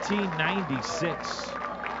 1896,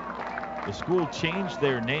 the school changed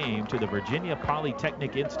their name to the Virginia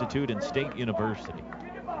Polytechnic Institute and State University,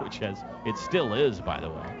 which it still is, by the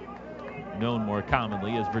way, known more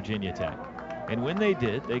commonly as Virginia Tech. And when they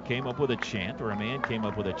did, they came up with a chant, or a man came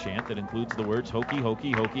up with a chant that includes the words Hokie,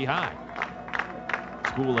 Hokie, Hokie High.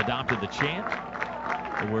 School adopted the chant.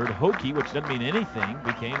 The word Hokie, which doesn't mean anything,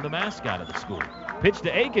 became the mascot of the school. Pitch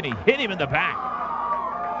to Aiken, he hit him in the back.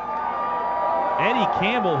 Eddie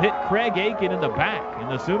Campbell hit Craig Aiken in the back, and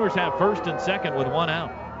the Sooners have first and second with 1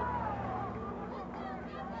 out.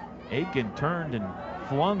 Aiken turned and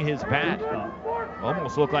flung his bat,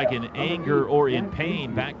 almost looked like in anger or in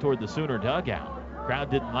pain, back toward the Sooner dugout.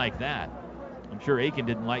 Crowd didn't like that. I'm sure Aiken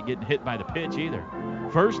didn't like getting hit by the pitch either.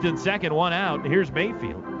 First and second, 1 out. Here's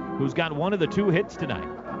Mayfield, who's got one of the 2 hits tonight.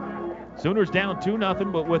 Sooners down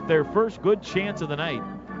 2-0, but with their first good chance of the night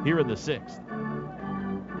here in the 6th.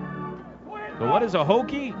 So what is a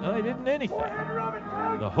Hokie? Well, they didn't anything.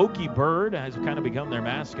 The Hokie bird has kind of become their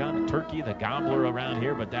mascot. The turkey, the gobbler around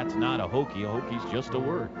here, but that's not a Hokie. A Hokie's just a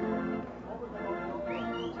word.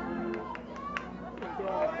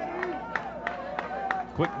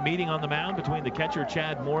 Quick meeting on the mound between the catcher,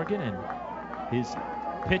 Chad Morgan, and his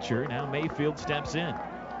pitcher. Now Mayfield steps in.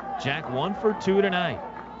 Jack 1 for 2 tonight.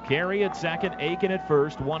 Carey at second, Aiken at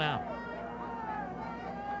first, 1 out.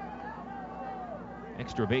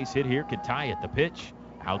 Extra base hit here, could tie it. The pitch,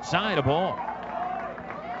 outside, a ball.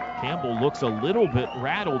 Campbell looks a little bit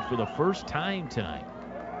rattled for the first time tonight.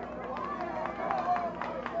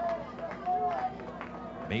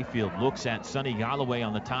 Mayfield looks at Sonny Galloway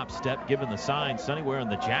on the top step, giving the sign. Sonny wearing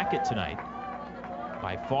the jacket tonight.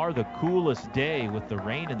 By far the coolest day with the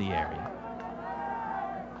rain in the area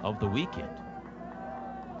of the weekend.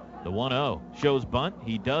 The 1-0 shows bunt.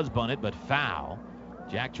 He does bunt it, but foul.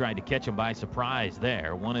 Jack tried to catch him by surprise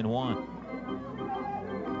there. 1-1.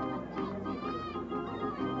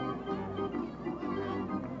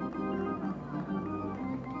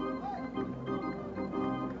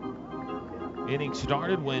 inning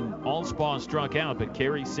started when Allspaw struck out, but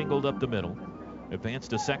Carey singled up the middle. Advanced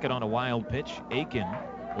to second on a wild pitch. Aiken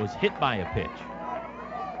was hit by a pitch.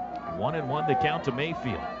 1-1 the count to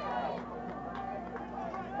Mayfield.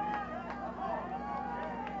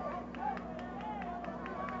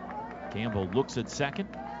 Campbell looks at second.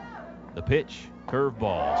 The pitch,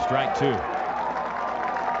 curveball, strike two.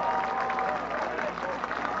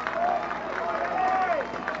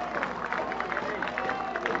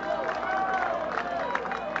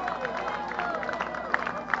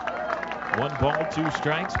 One ball, two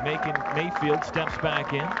strikes, making Mayfield steps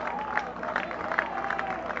back in.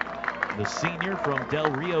 The senior from Del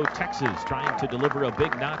Rio, Texas, trying to deliver a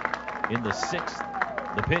big knock in the sixth.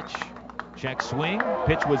 The pitch, check swing.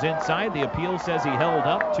 Pitch was inside. The appeal says he held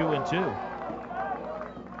up. 2-2.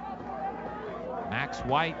 Max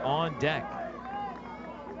White on deck.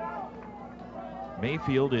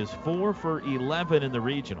 Mayfield is 4 for 11 in the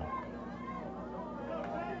regional.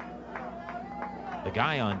 The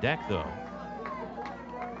guy on deck, though,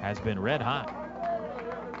 has been red hot.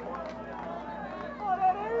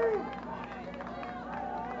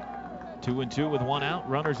 Two and two with one out.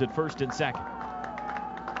 Runners at first and second.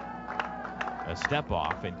 A step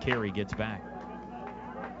off, and Carey gets back.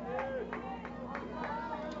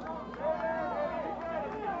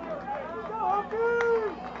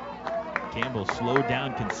 Campbell slowed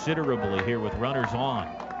down considerably here with runners on.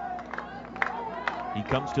 He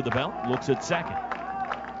comes to the belt, looks at second.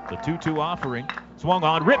 The 2-2 offering. Swung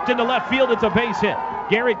on, ripped into left field. It's a base hit.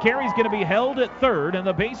 Garrett Carey's going to be held at third, and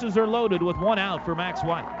the bases are loaded with one out for Max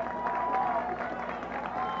White.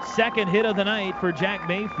 Second hit of the night for Jack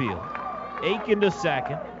Mayfield. Aiken to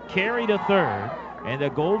second, Carey to third, and a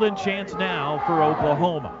golden chance now for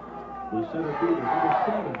Oklahoma. The center fielder, number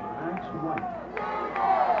 7, Max White.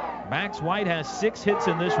 Max White has 6 hits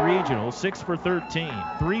in this regional, 6 for 13.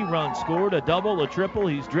 3 runs scored, a double, a triple.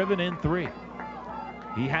 He's driven in 3.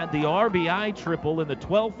 He had the RBI triple in the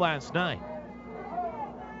 12th last night.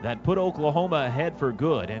 That put Oklahoma ahead for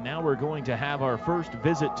good, and now we're going to have our first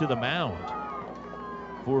visit to the mound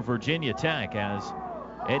for Virginia Tech as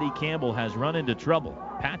Eddie Campbell has run into trouble.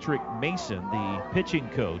 Patrick Mason, the pitching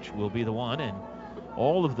coach, will be the one, and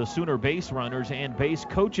all of the Sooner base runners and base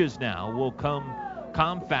coaches now will come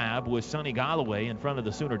confab with Sonny Galloway in front of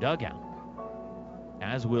the Sooner dugout,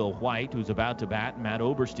 as will White, who's about to bat, and Matt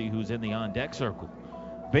Oberste, who's in the on-deck circle.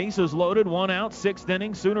 Bases loaded, 1 out, 6th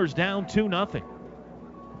inning. Sooners down 2-0.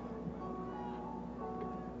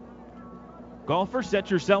 Golfer, set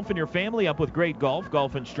yourself and your family up with great golf,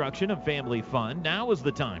 golf instruction, and family fun. Now is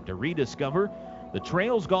the time to rediscover the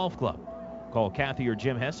Trails Golf Club. Call Kathy or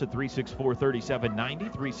Jim Hess at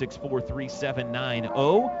 364-3790,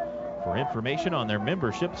 364-3790 for information on their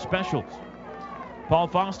membership specials. Paul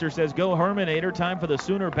Foster says, go Herminator, time for the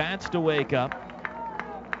Sooner bats to wake up.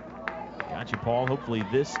 Got you, Paul. Hopefully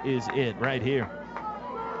this is it right here.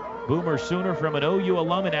 Boomer Sooner from an OU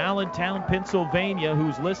alum in Allentown, Pennsylvania,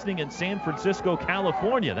 who's listening in San Francisco,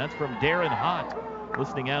 California. That's from Darren Hott,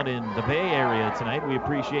 listening out in the Bay Area tonight. We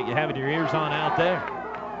appreciate you having your ears on out there.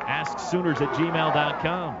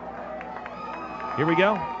 AskSooners@gmail.com. Here we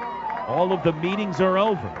go. All of the meetings are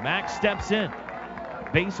over. Max steps in.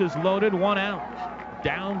 Bases loaded, 1 out.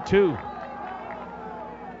 Down 2.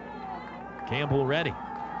 Campbell ready.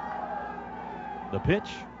 The pitch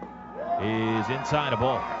is inside a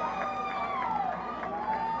ball.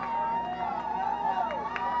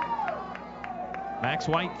 Max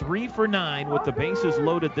White 3 for 9 with the bases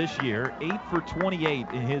loaded this year, 8 for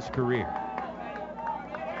 28 in his career.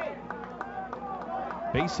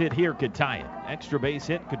 Base hit here could tie it. Extra base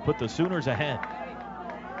hit could put the Sooners ahead.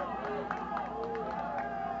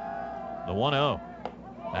 The 1-0.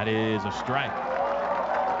 That is a strike.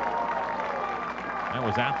 That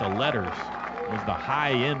was at the letters. It was the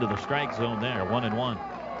high end of the strike zone there, 1-1.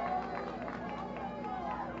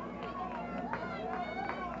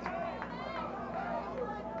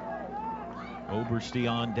 Oberste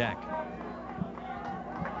on deck.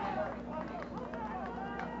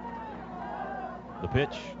 The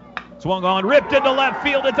pitch. Swung on, ripped into left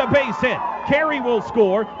field. It's a base hit. Carey will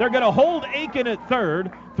score. They're going to hold Aiken at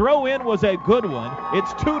third. Throw in was a good one.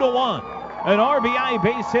 It's 2-1. An RBI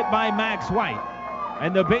base hit by Max White.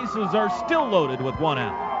 And the bases are still loaded with 1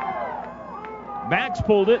 out. Max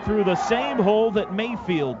pulled it through the same hole that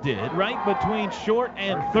Mayfield did, right between short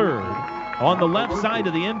and third on the left side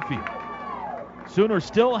of the infield. Sooners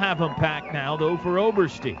still have them packed now, though, for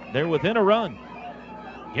Oberste. They're within a run.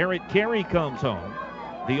 Garrett Carey comes home.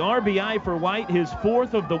 The RBI for White, his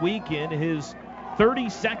 4th of the weekend, his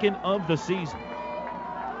 32nd of the season.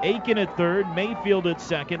 Aiken at third, Mayfield at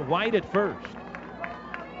second, White at first.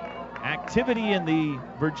 Activity in the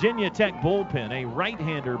Virginia Tech bullpen. A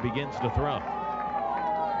right-hander begins to throw.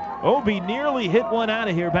 Obi nearly hit one out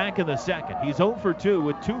of here back in the second. He's 0 for 2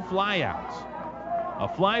 with 2 flyouts. A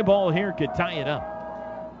fly ball here could tie it up.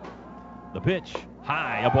 The pitch,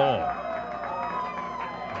 high, a ball.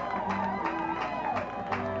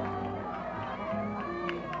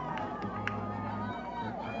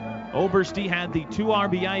 Oberste had the 2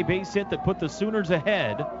 RBI base hit that put the Sooners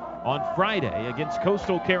ahead on Friday against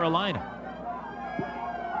Coastal Carolina.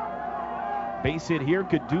 Base hit here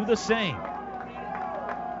could do the same.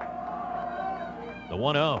 The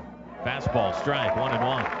 1-0. Fastball strike,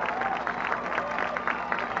 1-1.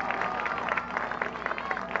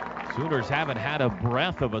 Sooners haven't had a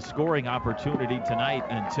breath of a scoring opportunity tonight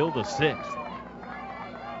until the 6th.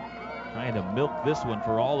 Trying to milk this one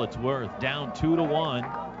for all it's worth. Down 2-1.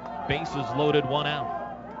 Bases loaded, 1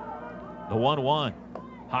 out. The 1-1.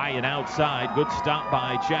 High and outside. Good stop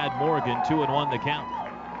by Chad Morgan. 2-1 the count.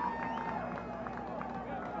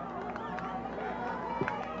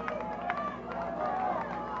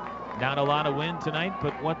 Not a lot of wind tonight,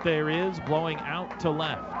 but what there is blowing out to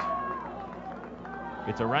left.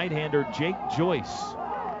 It's a right-hander, Jake Joyce,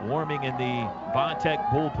 warming in the Vatech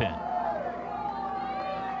bullpen.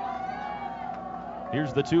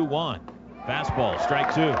 Here's the 2-1. Fastball,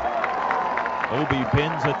 strike 2. Obi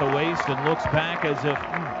bends at the waist and looks back as if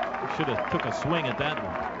should have took a swing at that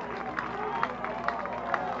one.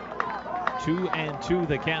 2-2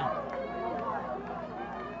 the count.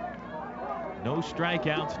 No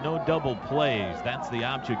strikeouts, no double plays. That's the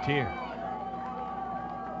object here.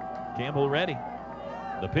 Campbell ready.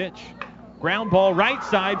 The pitch. Ground ball right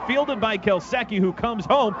side, fielded by Kelsecki, who comes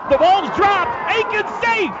home. The ball's dropped. Aiken's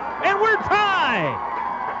safe, and we're tied.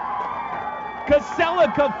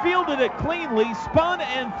 Koselica fielded it cleanly, spun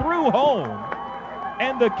and threw home.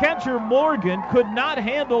 And the catcher, Morgan, could not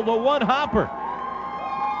handle the one-hopper.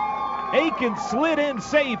 Aiken slid in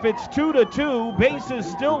safe. It's 2-2. Bases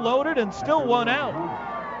still loaded and still 1 out.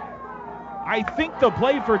 I think the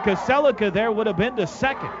play for Koselica there would have been to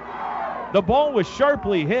second. The ball was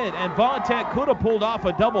sharply hit, and Vatech could have pulled off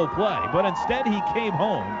a double play, but instead he came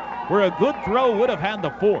home where a good throw would have had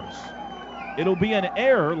the force. It'll be an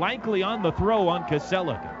error, likely on the throw on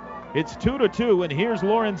Koselica. It's 2-2, and here's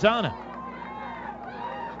Lorenzana.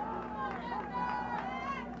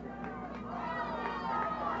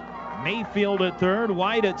 Mayfield at third,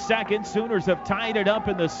 White at second. Sooners have tied it up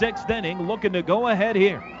in the 6th inning, looking to go ahead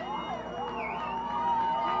here.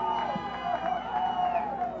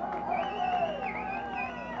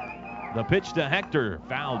 The pitch to Hector,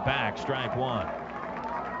 fouled back, strike 1.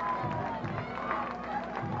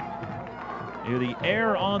 The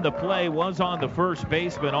error on the play was on the first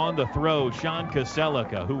baseman on the throw, Sean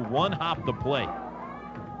Koselica, who one-hopped the plate.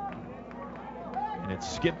 And it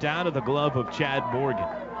skipped out of the glove of Chad Morgan.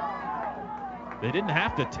 They didn't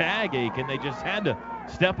have to tag Aiken, they just had to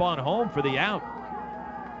step on home for the out.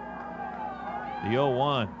 The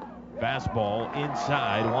 0-1, fastball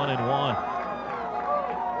inside, 1-1.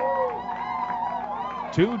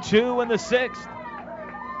 2-2 in the 6th.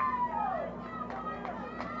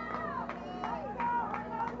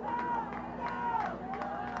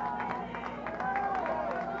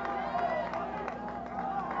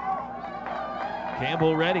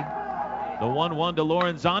 Campbell ready. The 1-1 to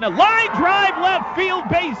Lorenzana. Line drive, left field,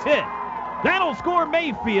 base hit. That'll score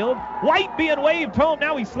Mayfield. White being waved home.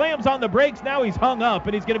 Now he slams on the brakes. Now he's hung up,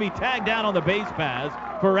 and he's going to be tagged down on the base paths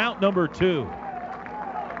for out number 2.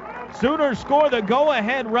 Sooners score the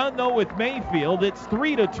go-ahead run, though, with Mayfield. It's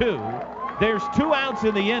 3-2. There's 2 outs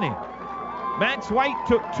in the inning. Max White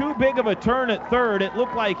took too big of a turn at third. It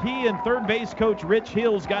looked like he and third base coach Rich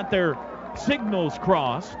Hills got their signals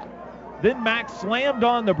crossed. Then Max slammed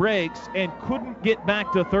on the brakes and couldn't get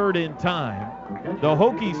back to third in time. The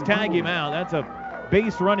Hokies tag him out. That's a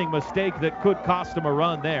base running mistake that could cost him a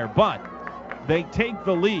run there. But they take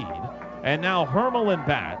the lead. And now Hermelin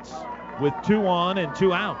bats with 2 on and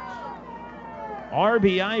 2 outs.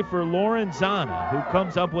 RBI for Lorenzana, who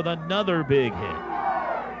comes up with another big hit.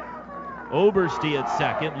 Oberste at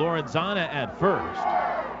second, Lorenzana at first.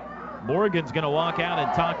 Morgan's going to walk out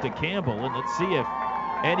and talk to Campbell, and let's see if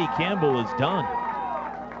Eddie Campbell is done.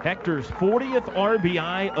 Hector's 40th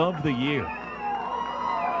RBI of the year.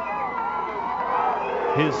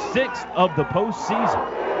 His 6th of the postseason,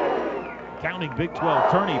 counting Big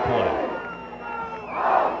 12 tourney play.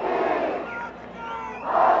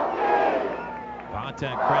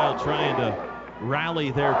 Vatech crowd trying to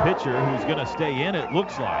rally their pitcher, who's going to stay in, it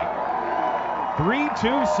looks like.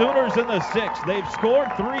 3-2 Sooners in the 6th. They've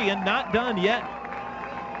scored 3 and not done yet.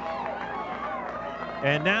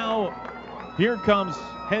 And now Here comes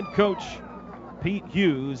head coach Pete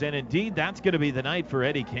Hughes, and indeed that's going to be the night for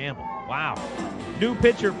Eddie Campbell. Wow. New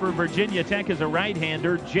pitcher for Virginia Tech is a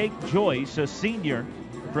right-hander, Jake Joyce, a senior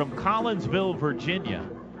from Collinsville, Virginia.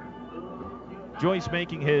 Joyce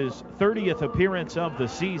making his 30th appearance of the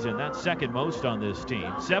season. That's second most on this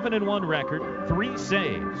team. 7-1 record, 3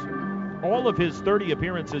 saves. All of his 30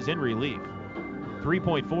 appearances in relief.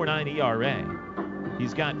 3.49 ERA.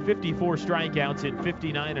 He's got 54 strikeouts in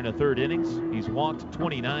 59 1/3 innings. He's walked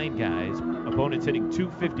 29 guys. Opponents hitting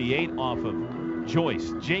 .258 off of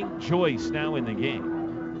Joyce. Jake Joyce now in the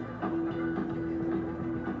game.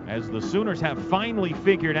 As the Sooners have finally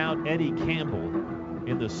figured out Eddie Campbell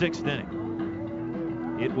in the 6th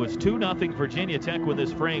inning. It was 2-0 Virginia Tech when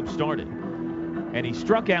this frame started. And he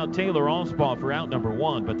struck out Taylor Allspaw for out number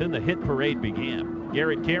 1, but then the hit parade began.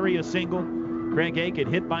 Garrett Carey a single, Craig Aiken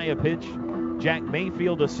hit by a pitch, Jack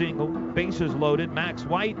Mayfield a single, bases loaded, Max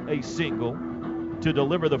White a single to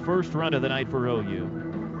deliver the first run of the night for OU.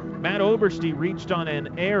 Matt Oberste reached on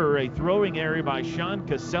an error, a throwing error by Sean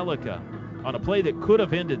Kaselika on a play that could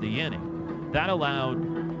have ended the inning. That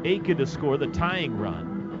allowed Aiken to score the tying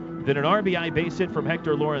run. Then an RBI base hit from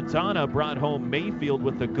Hector Lorenzana brought home Mayfield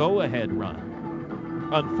with the go-ahead run.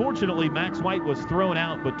 Unfortunately, Max White was thrown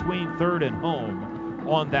out between third and home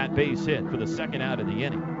on that base hit for the second out of the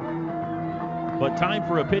inning. But time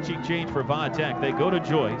for a pitching change for Va Tech. They go to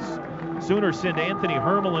Joyce. Sooners send Anthony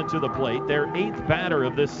Hermelin to the plate, their 8th batter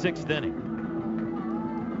of this 6th inning.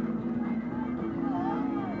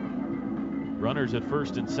 Runners at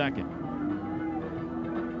first and second.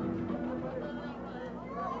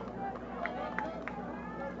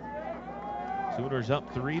 Sooners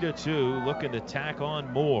up 3-2, looking to tack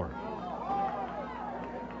on more.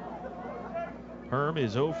 Herm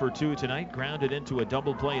is 0 for 2 tonight, grounded into a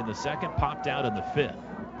double play in the second, popped out in the 5th.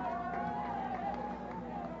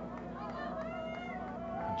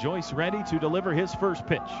 Joyce ready to deliver his first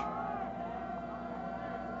pitch.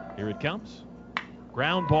 Here it comes.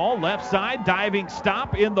 Ground ball, left side, diving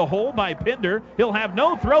stop in the hole by Pinder. He'll have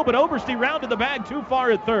no throw, but Oberste rounded the bag too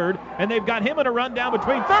far at third, and they've got him in a run down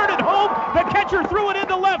between third and home. The catcher threw it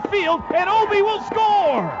into left field, and Obi will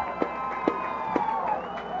score.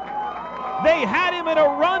 They had him in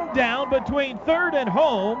a rundown between third and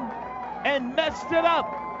home and messed it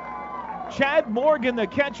up. Chad Morgan, the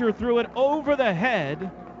catcher, threw it over the head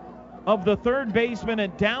of the third baseman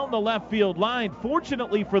and down the left field line.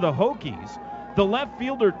 Fortunately for the Hokies, the left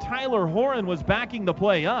fielder Tyler Horan was backing the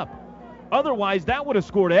play up. Otherwise, that would have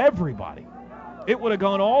scored everybody. It would have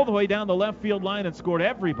gone all the way down the left field line and scored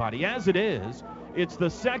everybody. As it is, it's the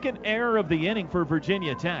second error of the inning for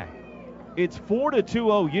Virginia Tech. It's 4-2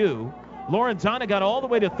 OU. Lorenzana got all the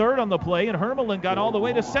way to third on the play, and Hermelin got all the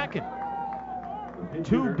way to second.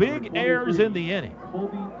 2 big errors in the inning.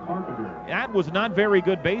 That was not very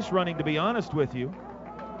good base running, to be honest with you,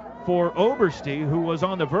 for Oberste, who was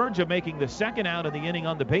on the verge of making the second out of the inning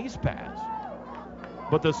on the base pass.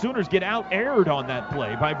 But the Sooners get out-errored on that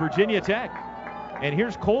play by Virginia Tech. And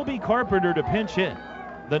here's Colby Carpenter to pinch hit,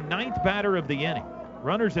 the 9th batter of the inning.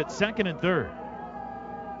 Runners at second and third.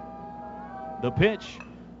 The pitch,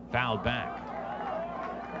 fouled back.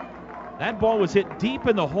 That ball was hit deep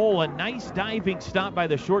in the hole. A nice diving stop by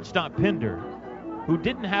the shortstop Pinder, who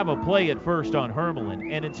didn't have a play at first on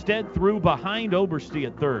Hermelin and instead threw behind Oberste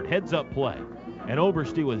at third. Heads-up play. And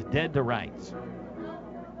Oberste was dead to rights.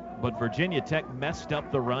 But Virginia Tech messed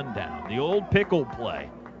up the rundown. The old pickle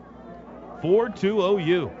play. 4-2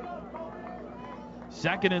 OU.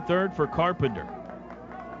 Second and third for Carpenter.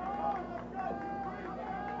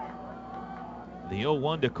 The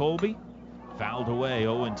 0-1 to Colby. Fouled away,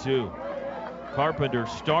 0-2. Carpenter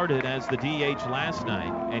started as the DH last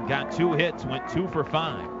night and got 2 hits, went 2 for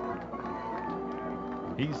 5.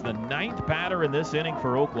 He's the 9th batter in this inning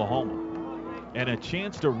for Oklahoma, and a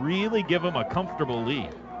chance to really give him a comfortable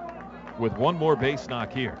lead with one more base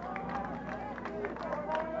knock here.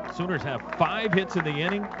 Sooners have 5 hits in the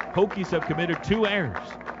inning. Hokies have committed 2 errors.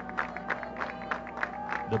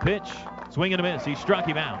 The pitch, swing and a miss. He struck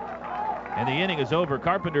him out, and the inning is over.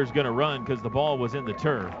 Carpenter's going to run because the ball was in the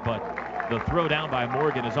turf, but the throw down by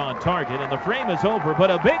Morgan is on target, and the frame is over. But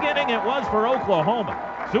a big inning it was for Oklahoma.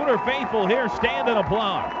 Sooner faithful here stand and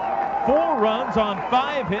applaud. 4 runs on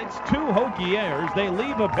 5 hits, 2 Hokie errors. They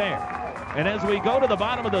leave a pair. And as we go to the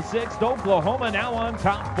bottom of the 6th, Oklahoma now on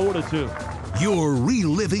top 4-2. You're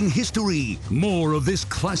reliving history. More of this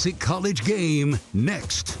classic college game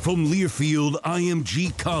next from Learfield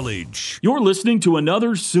IMG College. You're listening to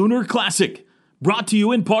another Sooner Classic, brought to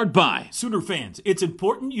you in part by Sooner fans, it's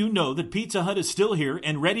important you know that Pizza Hut is still here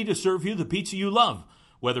and ready to serve you the pizza you love.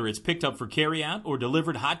 Whether it's picked up for carryout or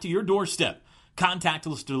delivered hot to your doorstep,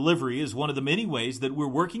 contactless delivery is one of the many ways that we're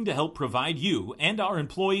working to help provide you and our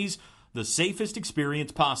employees the safest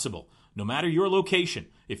experience possible. No matter your location,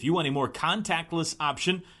 if you want a more contactless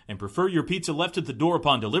option and prefer your pizza left at the door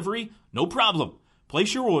upon delivery, no problem.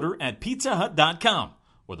 Place your order at pizzahut.com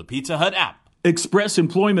or the Pizza Hut app. Express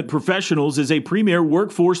Employment Professionals is a premier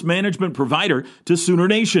workforce management provider to Sooner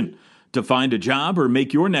Nation. To find a job or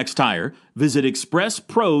make your next hire, visit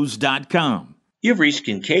expresspros.com. You've reached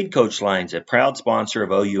Kincaid Coach Lines, a proud sponsor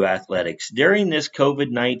of OU Athletics. During this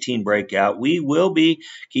COVID-19 breakout, we will be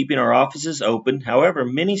keeping our offices open. However,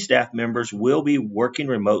 many staff members will be working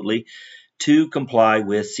remotely to comply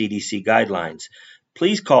with CDC guidelines.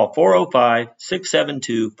 Please call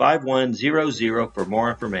 405-672-5100 for more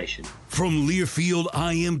information. From Learfield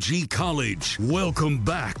IMG College, welcome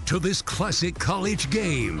back to this classic college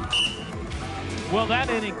game. Well, that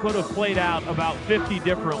inning could have played out about 50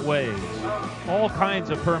 different ways. All kinds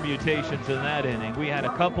of permutations in that inning. We had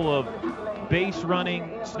a couple of base running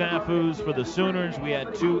snafus for the Sooners. We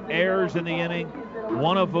had 2 errors in the inning.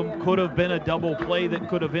 One of them could have been a double play that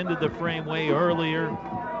could have ended the frame way earlier.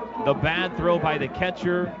 The bad throw by the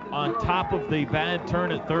catcher on top of the bad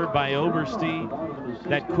turn at third by Oberste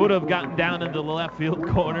that could have gotten down into the left field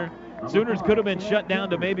corner. Sooners could have been shut down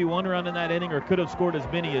to maybe 1 run in that inning or could have scored as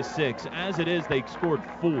many as 6. As it is, they scored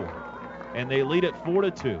 4, and they lead it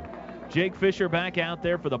 4-2. Jake Fisher back out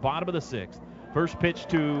there for the bottom of the 6th. First pitch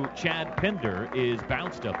to Chad Pinder is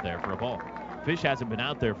bounced up there for a ball. Fish hasn't been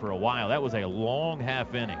out there for a while. That was a long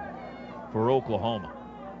half inning for Oklahoma.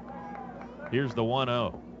 Here's the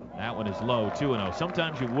 1-0. That one is low, 2-0.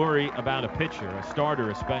 Sometimes you worry about a pitcher, a starter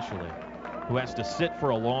especially, who has to sit for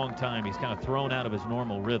a long time. He's kind of thrown out of his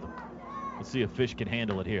normal rhythm. Let's see if Fish can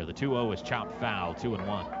handle it here. The 2-0 is chopped foul,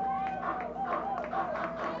 2-1.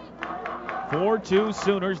 4-2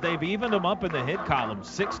 Sooners. They've evened them up in the hit column,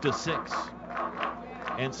 6-6.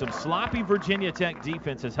 And some sloppy Virginia Tech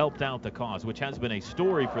defense has helped out the cause, which has been a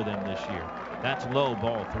story for them this year. That's low,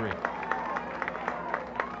 ball 3.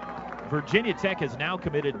 Virginia Tech has now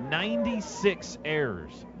committed 96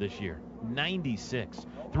 errors this year. 96.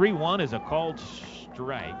 3-1 is a called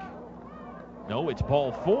strike. No, it's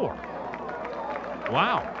ball 4.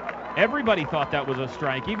 Wow. Everybody thought that was a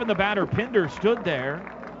strike. Even the batter Pinder stood there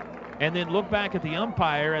and then looked back at the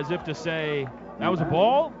umpire as if to say, that was a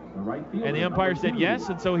ball? And the umpire said yes,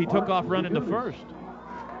 and so he took off running to first.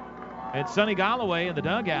 And Sonny Galloway in the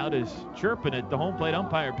dugout is chirping at the home plate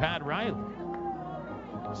umpire, Pat Riley.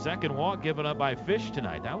 Second walk given up by Fish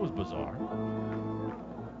tonight. That was bizarre.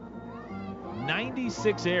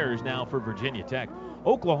 96 errors now for Virginia Tech.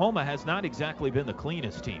 Oklahoma has not exactly been the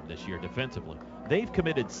cleanest team this year defensively. They've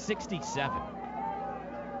committed 67.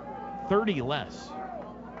 30 less.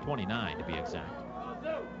 29 to be exact.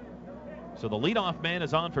 So the leadoff man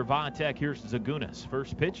is on for Va Tech. Here's Zagunas.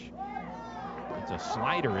 First pitch. It's a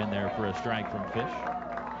slider in there for a strike from Fish.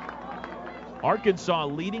 Arkansas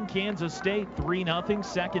leading Kansas State 3-0,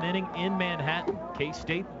 second inning in Manhattan.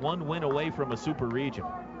 K-State 1 win away from a super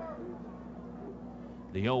regional.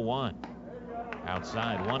 The 0-1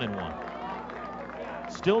 outside,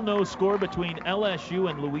 1-1. Still no score between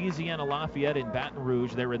LSU and Louisiana Lafayette in Baton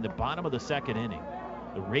Rouge. They're in the bottom of the second inning.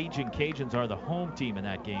 The Raging Cajuns are the home team in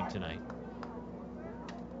that game tonight.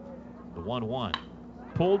 The 1-1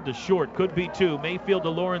 pulled to short, could be 2. Mayfield to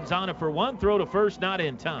Lorenzana for 1, throw to first, not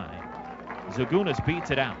in time. Zagunas beats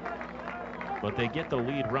it out, but they get the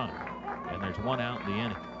lead run, and there's 1 out in the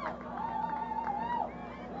inning.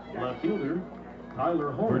 Left fielder,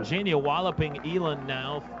 Tyler Horn. Virginia walloping Elon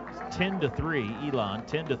now 10-3. Elon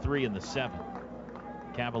 10-3 in the 7th.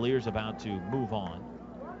 Cavaliers about to move on.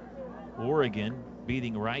 Oregon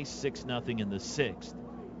beating Rice 6-0 in the 6th.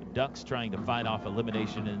 Ducks trying to fight off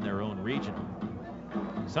elimination in their own regional.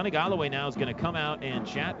 Sonny Galloway now is going to come out and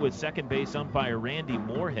chat with second base umpire Randy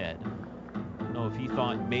Moorhead. I don't know if he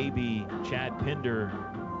thought maybe Chad Pinder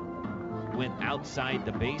went outside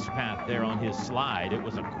the base path there on his slide. It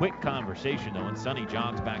was a quick conversation, though, and Sonny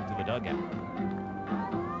jogs back to the dugout.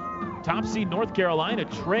 Top seed North Carolina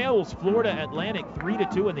trails Florida Atlantic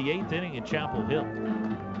 3-2 in the 8th inning in Chapel Hill.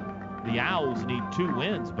 The Owls need 2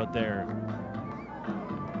 wins, but they're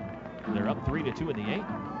up 3-2 in the 8th.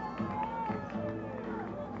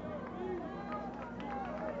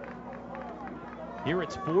 Here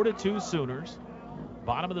it's 4-2 Sooners,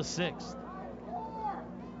 bottom of the 6th.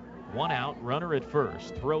 1 out, runner at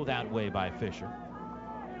first. Throw that way by Fisher.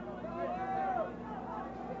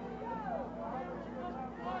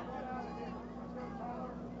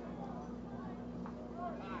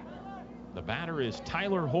 The batter is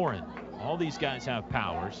Tyler Horan. All these guys have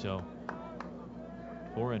power, so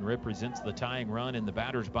Horan represents the tying run in the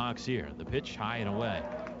batter's box here. The pitch high and away.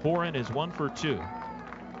 Horan is 1 for 2.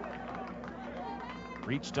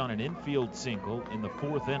 Reached on an infield single in the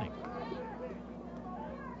 4th inning.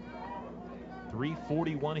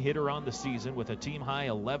 .341 hitter on the season with a team-high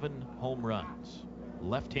 11 home runs.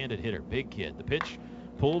 Left-handed hitter, big kid. The pitch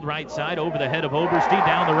pulled right side over the head of Oberste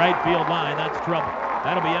down the right field line. That's trouble.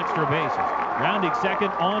 That'll be extra bases. Rounding second,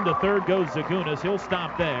 on to third goes Zagunas. He'll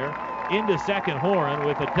stop there. Into second, Horan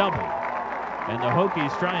with a double. And the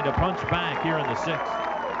Hokies trying to punch back here in the 6th.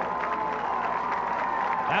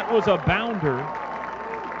 That was a bounder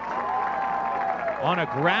on a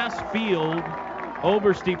grass field.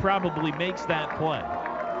 Oberste probably makes that play.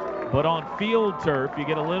 But on field turf, you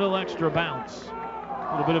get a little extra bounce.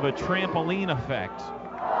 A little bit of a trampoline effect.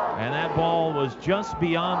 And that ball was just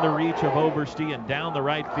beyond the reach of Oberste and down the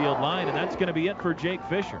right field line. And that's going to be it for Jake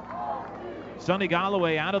Fisher. Sonny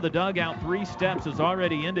Galloway out of the dugout 3 steps has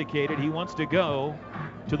already indicated he wants to go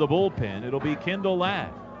to the bullpen. It'll be Kendall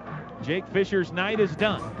Ladd. Jake Fisher's night is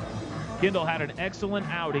done. Kendall had an excellent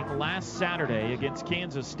outing last Saturday against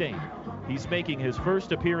Kansas State. He's making his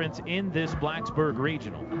first appearance in this Blacksburg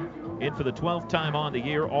Regional. In for the 12th time on the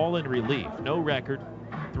year, all in relief. No record,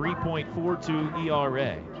 3.42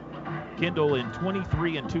 ERA. Kendall in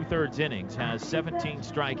 23 2/3 innings has 17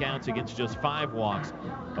 strikeouts against just 5 walks.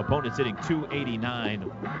 Opponents hitting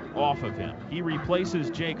 .289 off of him. He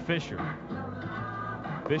replaces Jake Fisher.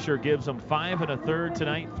 Fisher gives him 5 1/3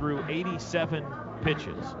 tonight through 87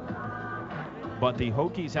 pitches. But the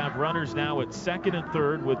Hokies have runners now at second and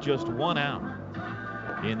third with just 1 out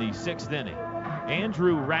in the 6th inning.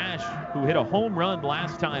 Andrew Rash, who hit a home run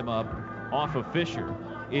last time up off of Fisher,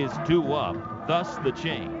 is due up, thus the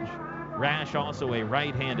change. Rash, also a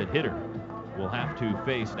right-handed hitter, will have to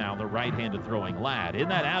face now the right-handed throwing Ladd. In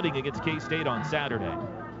that outing against K-State on Saturday,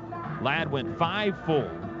 Ladd went 5 full,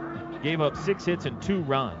 gave up 6 hits and 2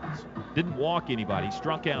 runs. Didn't walk anybody,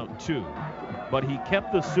 struck out 2. But he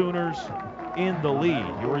kept the Sooners in the lead.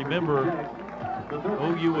 You'll remember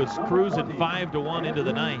OU was cruising 5-1 into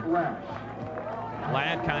the 9th.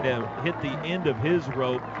 Ladd kind of hit the end of his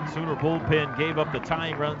rope. Sooner bullpen gave up the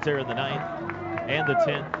tying runs there in the 9th and the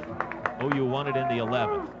 10th. OU won it in the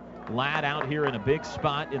 11th. Ladd out here in a big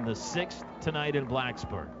spot in the 6th tonight in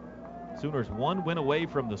Blacksburg. Sooners 1 win away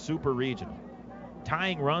from the Super Regional.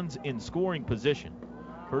 Tying runs in scoring position.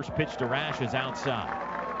 First pitch to Rash is outside.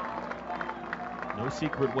 No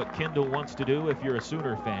secret what Kendall wants to do if you're a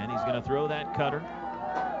Sooner fan. He's going to throw that cutter,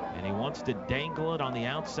 and he wants to dangle it on the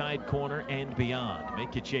outside corner and beyond.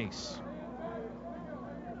 Make you chase.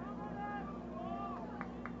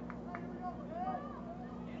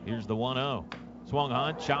 Here's the 1-0. Swung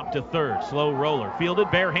on, chopped to third. Slow roller. Fielded,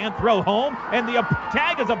 bare hand, throw home, and the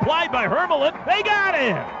tag is applied by Hermelin. They got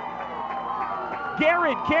him!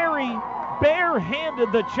 Garrett Carey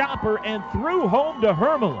bare-handed the chopper and threw home to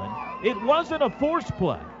Hermelin. It wasn't a force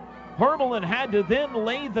play. Hermelin had to then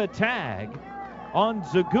lay the tag on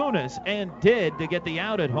Zagunas and did to get the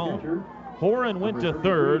out at home. Horan went to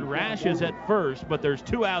third. Rash is at first, but there's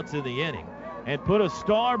 2 outs in the inning. And put a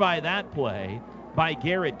star by that play by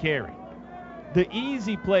Garrett Carey. The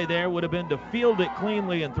easy play there would have been to field it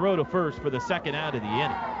cleanly and throw to first for the 2nd out of the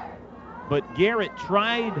inning. But Garrett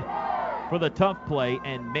tried for the tough play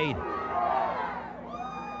and made it.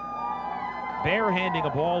 Barehanding a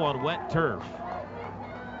ball on wet turf.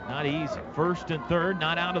 Not easy. First and third,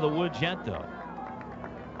 not out of the woods yet, though.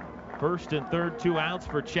 First and third, 2 outs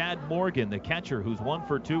for Chad Morgan, the catcher, who's 1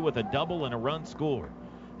 for 2 with a double and a run scored.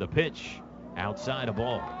 The pitch outside a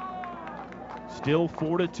ball. Still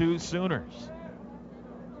 4-2 Sooners.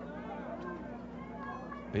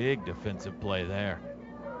 Big defensive play there.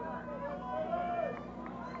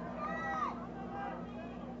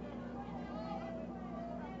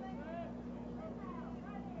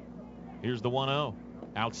 Here's the 1-0.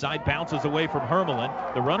 Outside, bounces away from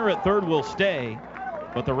Hermelin. The runner at third will stay,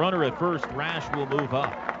 but the runner at first, Rash, will move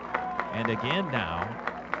up. And again now,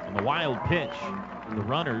 on the wild pitch, the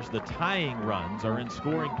runners, the tying runs, are in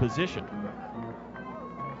scoring position.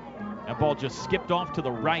 That ball just skipped off to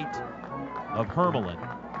the right of Hermelin.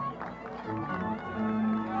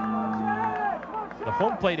 The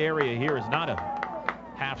home plate area here is not a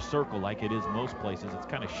half circle like it is most places. It's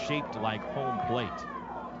kind of shaped like home plate.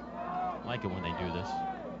 I like it when they do this.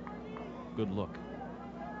 Good look.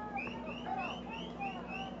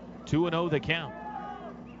 2-0 the count.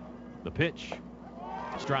 The pitch.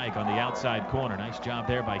 Strike on the outside corner. Nice job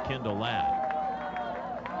there by Kendall Ladd.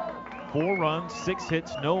 4 runs, 6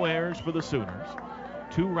 hits, no errors for the Sooners.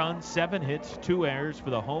 2 runs, 7 hits, 2 errors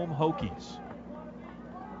for the home Hokies.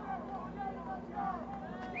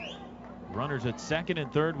 Runners at second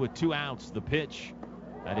and third with 2 outs. The pitch,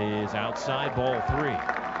 that is outside, ball 3.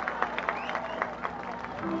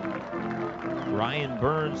 Ryan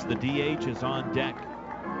Burns, the DH, is on deck.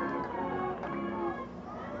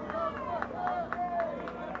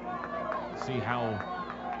 See how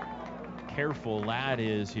careful Ladd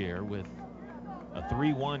is here with a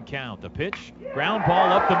 3-1 count. The pitch, ground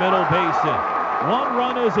ball up the middle, base hit. 1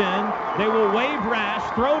 run is in. They will wave Rash.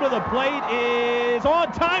 Throw to the plate is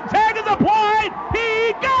on time. Tag is applied.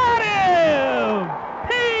 He got him!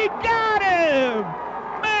 He got him!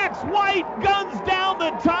 Max White guns down the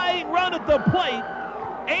tying run at the plate.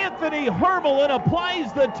 Anthony Hermelin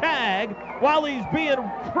applies the tag while he's being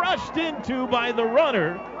crushed into by the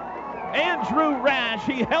runner. Andrew Rash,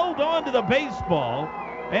 he held on to the baseball,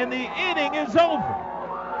 and the inning is over.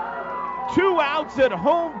 2 outs at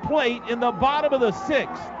home plate in the bottom of the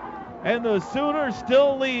 6th, and the Sooners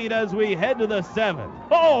still lead as we head to the 7th.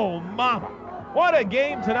 Oh, mama. What a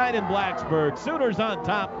game tonight in Blacksburg. Sooners on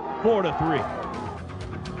top, 4-3.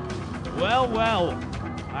 Well,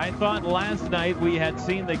 I thought last night we had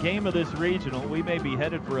seen the game of this regional. We may be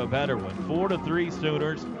headed for a better one. 4-3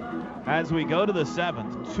 Sooners as we go to the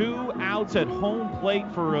 7th. 2 outs at home plate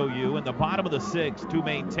for OU in the bottom of the 6th to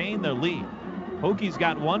maintain their lead. Hokies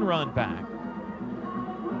got 1 run back,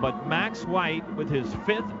 but Max White, with his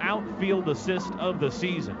 5th outfield assist of the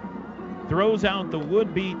season, throws out the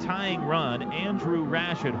would-be tying run. Andrew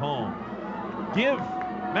Rash at home.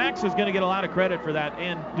 Max is going to get a lot of credit for that,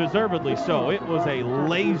 and deservedly so. It was a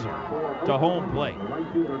laser to home plate.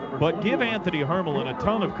 But give Anthony Hermelin a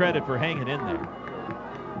ton of credit for hanging in there,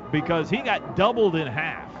 because he got doubled in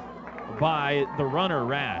half by the runner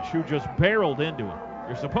Rash, who just barreled into him.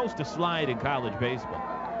 You're supposed to slide in college baseball.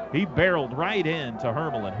 He barreled right into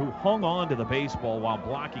Hermelin, who hung on to the baseball while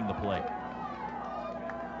blocking the plate.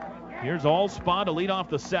 Here's Allspaw to lead off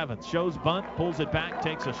the 7th. Shows bunt, pulls it back,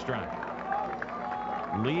 takes a strike.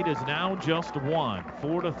 Lead is now just 1,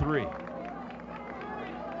 4-3.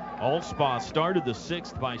 Allspaw started the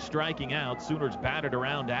 6th by striking out. Sooners batted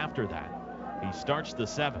around after that. He starts the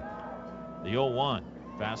 7th. The 0-1.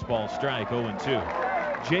 Fastball strike, 0-2.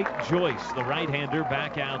 Jake Joyce, the right-hander,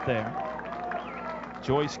 back out there.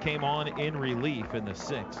 Joyce came on in relief in the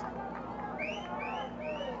 6th.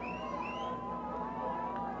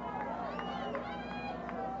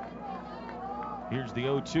 Here's the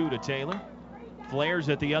 0-2 to Taylor. Flares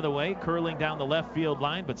it the other way, curling down the left field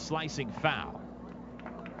line, but slicing foul.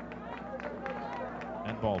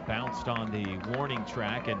 That ball bounced on the warning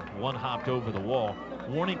track and one hopped over the wall.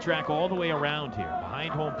 Warning track all the way around here,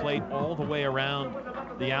 behind home plate, all the way around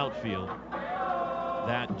the outfield.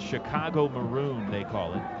 That Chicago maroon, they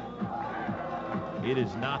call it. It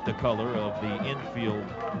is not the color of the infield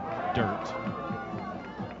dirt.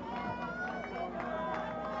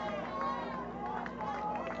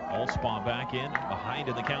 Allspaw back in, behind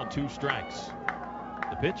in the count, 2 strikes.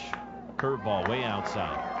 The pitch, curveball way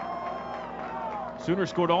outside. Sooners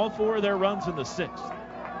scored all 4 of their runs in the 6th.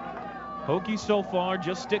 Hokies so far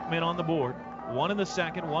just stickmen on the board. 1 in the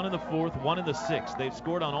 2nd, 1 in the 4th, 1 in the 6th. They've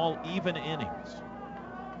scored on all even innings.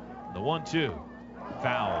 The 1-2,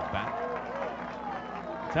 fouled back.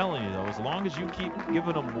 I'm telling you though, as long as you keep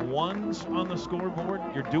giving them 1s on the scoreboard,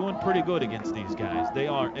 you're doing pretty good against these guys. They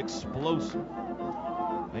are explosive.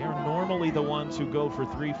 They are normally the ones who go for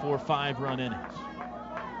 3, 4, 5 run innings.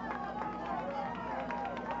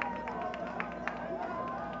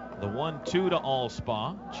 The 1-2 to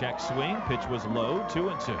Allspaw. Check swing. Pitch was low.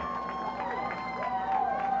 2-2.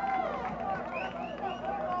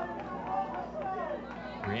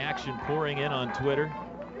 Reaction pouring in on Twitter.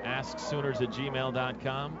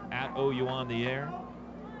 AskSooners@gmail.com. @OU on the air.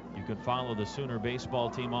 You can follow the Sooner baseball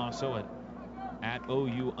team also at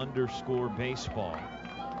 @OU_baseball.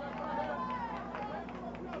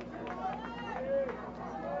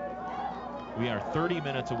 We are 30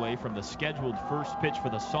 minutes away from the scheduled first pitch for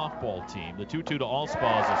the softball team. The 2-2 to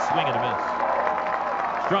Allspaw is a swing and a miss.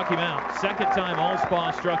 Struck him out. 2nd time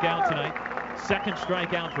Allspaw struck out tonight. 2nd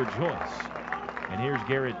strikeout for Joyce. And here's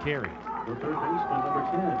Garrett Carey. The third baseman, number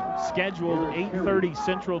 10. Scheduled 8:30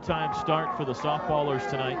 Central Time start for the softballers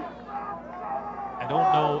tonight. I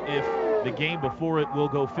don't know if the game before it will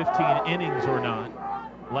go 15 innings or not,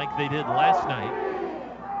 like they did last night.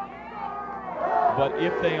 But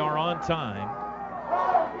if they are on time,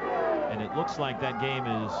 and it looks like that game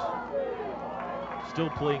is still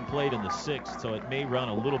being played in the 6th, so it may run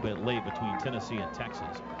a little bit late between Tennessee and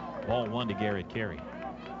Texas. Ball 1 to Garrett Carey.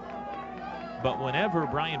 But whenever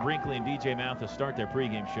Brian Brinkley and DJ Mathis start their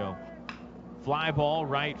pregame show, fly ball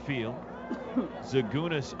right field.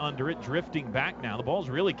 Zagunis under it, drifting back now. The ball's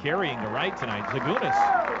really carrying to right tonight. Zagunis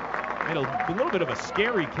made a little bit of a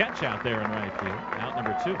scary catch out there in right field. Out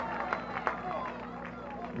number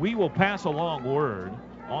 2. We will pass along word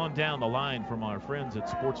on down the line from our friends at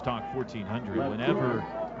Sports Talk 1400. Whenever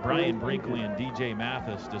Brian Brinkley and DJ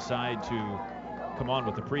Mathis decide to come on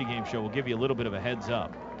with the pregame show, we'll give you a little bit of a heads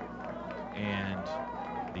up. And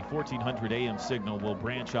the 1400 AM signal will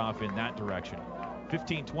branch off in that direction.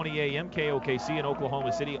 15:20 a.m. KOKC in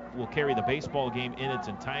Oklahoma City will carry the baseball game in its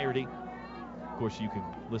entirety. Of course, you can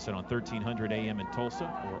listen on 1300 a.m. in Tulsa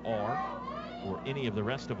or any of the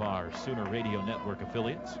rest of our Sooner Radio Network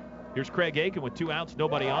affiliates. Here's Craig Aiken with 2 outs,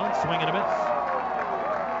 nobody on, swing and a miss.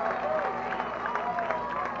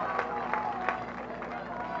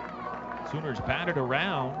 Sooners batted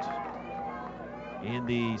around in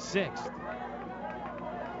the 6th.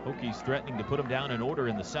 Hokies threatening to put them down in order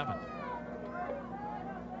in the 7th.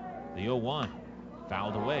 The 0-1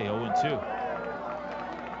 fouled away, 0-2.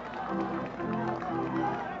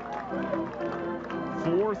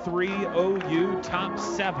 4-3 OU, top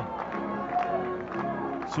 7.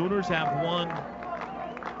 Sooners have won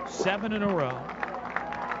 7 in a row.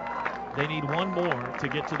 They need one more to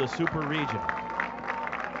get to the Super Regional.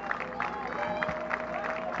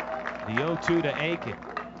 The 0-2 to Aiken.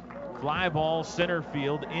 Fly ball center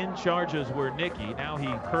field. In charges were Nicky. Now he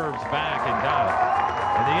curves back and got it.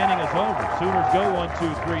 And the inning is over. Sooners go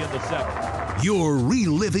 1-2-3 in the 7th. You're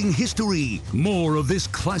reliving history. More of this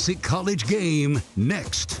classic college game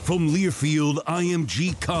next from Learfield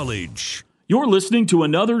IMG College. You're listening to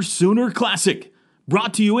another Sooner Classic,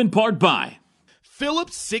 brought to you in part by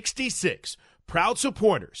Phillips 66, proud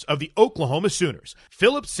supporters of the Oklahoma Sooners.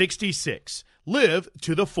 Phillips 66, live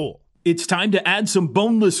to the full. It's time to add some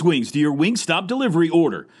boneless wings to your Wingstop delivery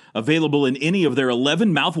order, available in any of their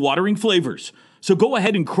 11 mouth-watering flavors. So go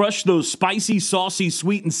ahead and crush those spicy, saucy,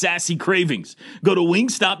 sweet, and sassy cravings. Go to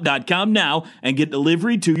wingstop.com now and get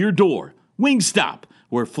delivery to your door. Wingstop,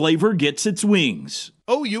 where flavor gets its wings.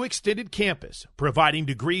 OU Extended Campus, providing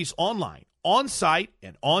degrees online, on-site,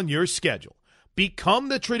 and on your schedule. Become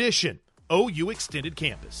the tradition. OU Extended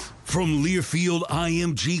Campus. From Learfield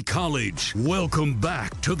IMG College, welcome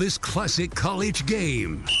back to this classic college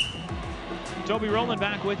game. Toby Rowland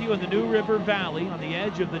back with you in the New River Valley on the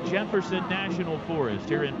edge of the Jefferson National Forest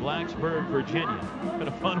here in Blacksburg, Virginia. Been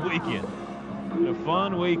a fun weekend.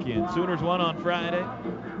 Sooners won on Friday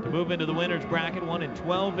to move into the winner's bracket. Won in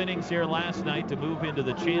 12 innings here last night to move into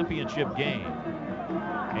the championship game.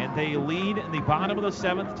 And they lead in the bottom of the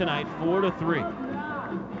 7th tonight, 4-3.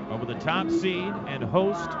 Over the top seed and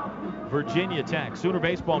host Virginia Tech. Sooner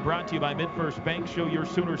Baseball brought to you by MidFirst Bank. Show your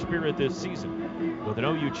Sooner spirit this season with an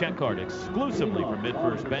OU check card exclusively from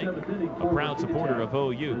MidFirst Bank, a proud supporter of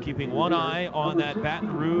OU, keeping one eye on that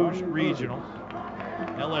Baton Rouge Regional.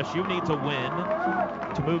 LSU needs a win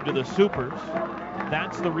to move to the Supers.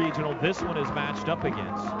 That's the regional this one is matched up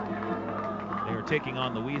against. They are taking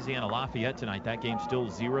on Louisiana Lafayette tonight. That game still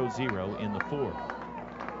 0-0 in the 4th.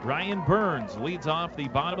 Ryan Burns leads off the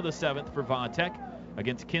bottom of the 7th for Va Tech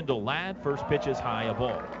against Kendall Ladd. First pitch is high, a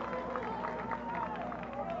ball.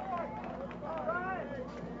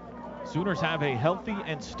 Sooners have a healthy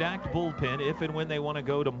and stacked bullpen if and when they want to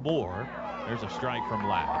go to more. There's a strike from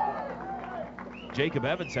Ladd. Jacob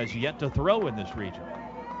Evans has yet to throw in this region.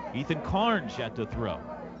 Ethan Carnes yet to throw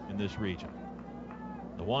in this region.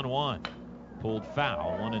 The 1-1 pulled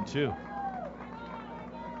foul, 1-2.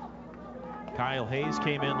 Kyle Hayes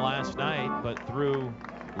came in last night, but threw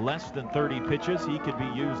less than 30 pitches. He could be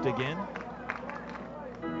used again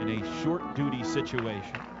in a short duty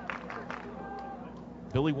situation.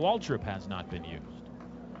 Billy Waltrip has not been used.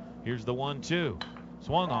 Here's the 1-2.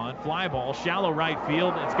 Swung on, fly ball, shallow right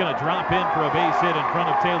field. It's going to drop in for a base hit in front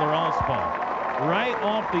of Taylor Allspaw. Right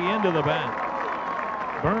off the end of the bat.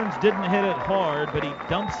 Burns didn't hit it hard, but he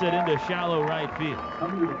dumps it into shallow right field.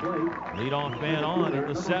 Leadoff man on in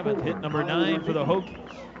the 7th. Hit number 9 for the Hokies.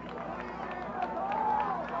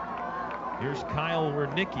 Here's Kyle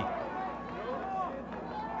Wernicke.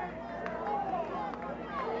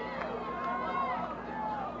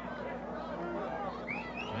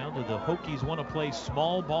 Well, do the Hokies want to play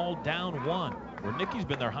small ball down 1? Wernicke's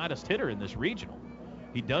been their hottest hitter in this regional.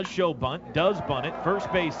 He does show bunt, does bunt it,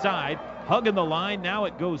 first base side, hugging the line, now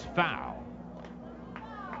it goes foul.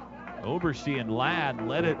 Obersee and Ladd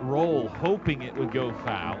let it roll, hoping it would go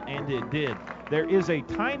foul, and it did. There is a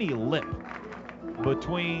tiny lip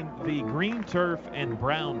between the green turf and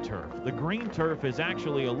brown turf. The green turf is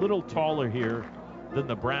actually a little taller here than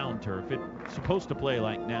the brown turf. It's supposed to play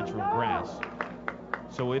like natural grass.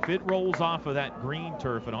 So if it rolls off of that green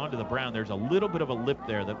turf and onto the brown, there's a little bit of a lip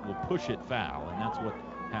there that will push it foul, and that's what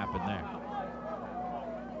happened there.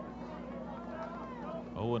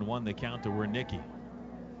 0-1 the count to Wernicke.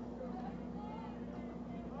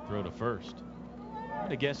 Throw to first.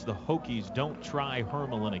 I guess the Hokies don't try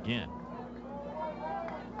Hermelin again.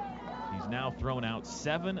 He's now thrown out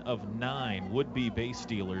 7 of 9 would-be base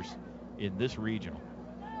stealers in this regional.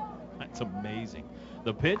 That's amazing.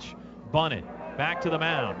 The pitch, bunted. Back to the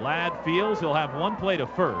mound. Ladd feels he'll have one play to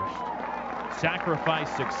first. Sacrifice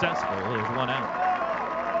successful. There's one out.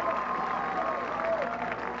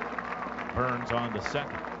 Burns on the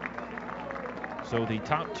second. So the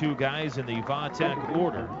top 2 guys in the Vatek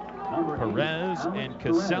order, Perez and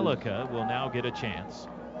Kaselika, will now get a chance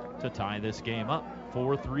to tie this game up.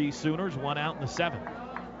 4-3 Sooners, 1 out in the 7th.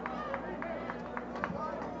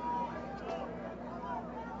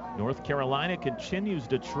 North Carolina continues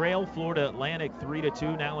to trail Florida Atlantic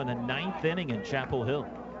 3-2 now in the 9th inning in Chapel Hill.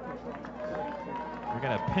 We're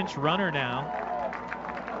going to pinch runner now.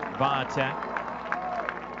 Vatek.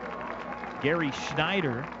 Gary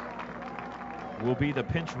Schneider will be the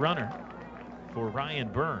pinch runner for Ryan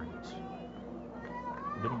Burns.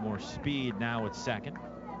 A little more speed now at second,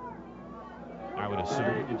 I would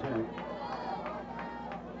assume.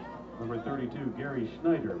 Number 32, Gary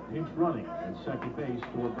Schneider, pinch running at second base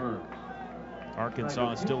for Burns.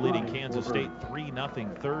 Arkansas is still leading Kansas State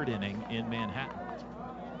 3-0 third inning in Manhattan.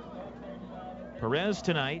 Perez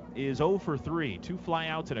tonight is 0 for 3, 2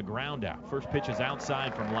 flyouts and a ground out. First pitch is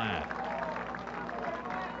outside from Ladd.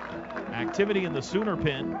 Activity in the Sooner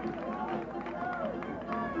pen.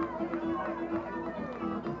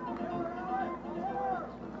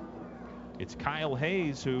 It's Kyle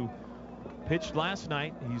Hayes who pitched last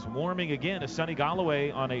night. He's warming again as Sonny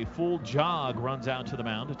Galloway on a full jog runs out to the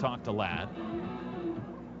mound to talk to Ladd.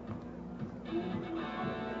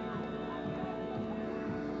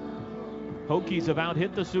 Hokies have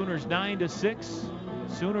out-hit the Sooners 9-6.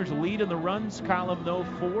 Sooners lead in the runs column though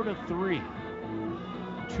 4-3.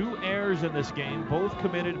 2 errors in this game, both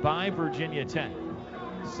committed by Virginia Tech.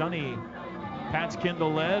 Sonny pats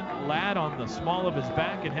Kendall Ladd on the small of his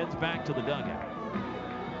back and heads back to the dugout.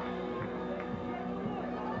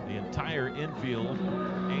 The entire infield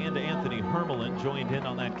and Anthony Hermelin joined in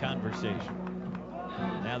on that conversation.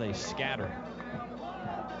 Now they scatter.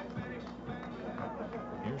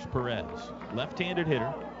 Here's Perez, left-handed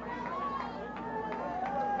hitter.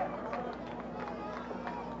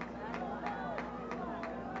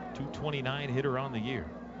 .229 hitter on the year.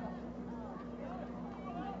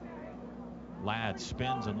 Ladd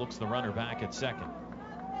spins and looks the runner back at second.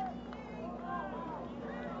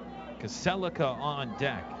 Kaselika on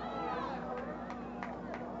deck.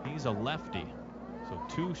 He's a lefty, so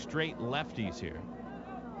 2 straight lefties here.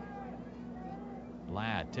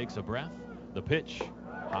 Ladd takes a breath. The pitch,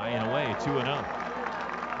 high and away, 2-0.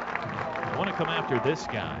 I want to come after this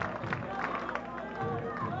guy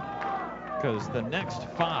because the next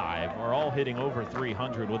 5 are all hitting over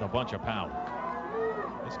 300 with a bunch of power.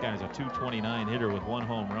 This guy's a .229 hitter with 1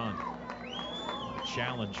 home run.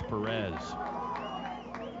 Challenge Perez.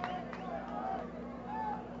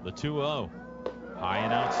 The 2-0. High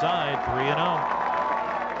and outside,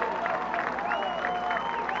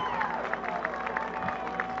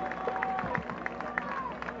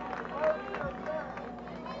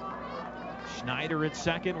 3-0. Schneider at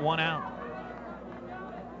second, 1 out.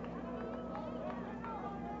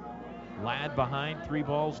 Ladd behind, 3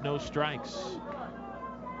 balls, no strikes.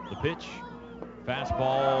 The pitch,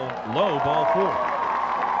 fastball, low, ball 4.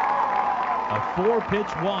 A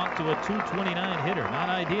 4-pitch walk to a .229 hitter, not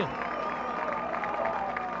ideal.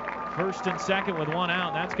 First and second with 1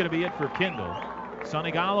 out, and that's going to be it for Kendall.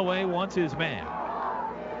 Sonny Galloway wants his man.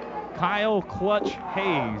 Kyle Clutch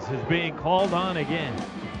Hayes is being called on again.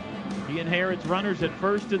 He inherits runners at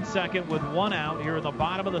first and second with 1 out here in the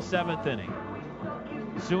bottom of the 7th inning.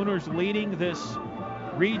 Sooners leading this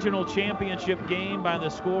regional championship game by the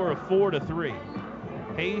score of 4-3.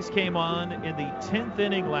 Hayes came on in the 10th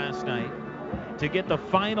inning last night to get the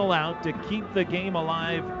final out to keep the game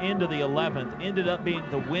alive into the 11th. Ended up being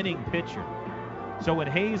the winning pitcher. So in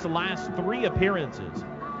Hayes' last 3 appearances,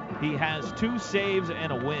 he has 2 saves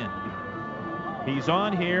and a win. He's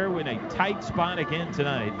on here in a tight spot again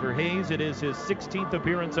tonight. For Hayes, it is his 16th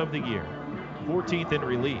appearance of the year, 14th in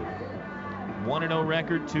relief. 1-0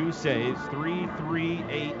 record, 2 saves,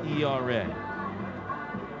 3.38 ERA.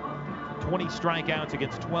 20 strikeouts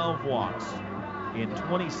against 12 walks in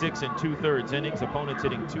 26 and 2/3 innings. Opponents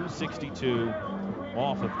hitting .262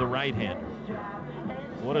 off of the right-hander.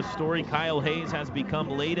 What a story Kyle Hayes has become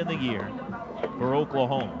late in the year for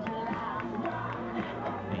Oklahoma.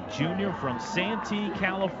 junior from Santee,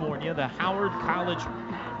 California, the Howard College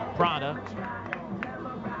product,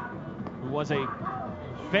 who was a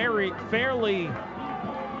fairly, I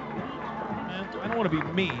don't want to be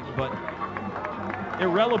mean, but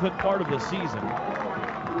irrelevant part of the season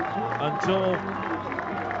until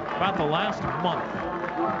about the last month.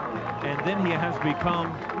 And then he has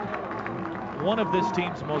become one of this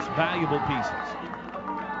team's most valuable pieces.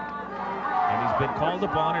 And he's been called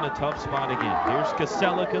upon in a tough spot again. Here's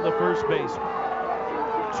Kaselika, the first baseman.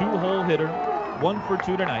 2-hole hitter, 1 for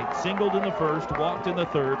 2 tonight. Singled in the first, walked in the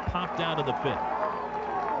third, popped out in the fifth.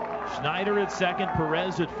 Schneider at second,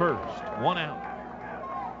 Perez at first. 1 out.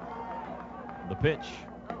 The pitch,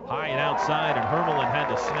 high and outside, and Hermelin had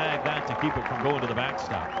to snag that to keep it from going to the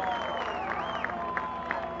backstop.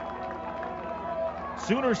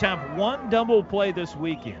 Sooners have 1 double play this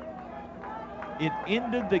weekend. It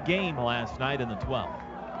ended the game last night in the 12th.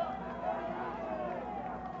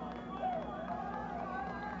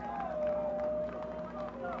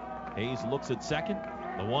 Hayes looks at second.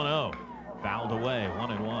 The 1-0. Fouled away,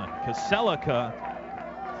 1-1. Kaselika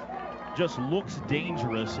just looks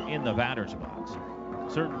dangerous in the batter's box.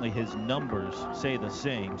 Certainly his numbers say the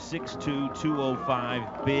same. 6'2",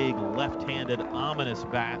 205, big, left-handed, ominous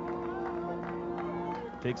bat.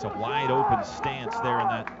 Takes a wide open stance there in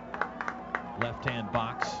that left-hand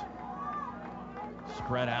box.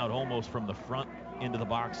 Spread out almost from the front into the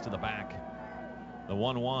box to the back. The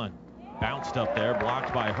 1-1. Bounced up there,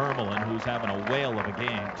 blocked by Hermelin, who's having a whale of a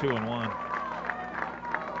game. 2-1.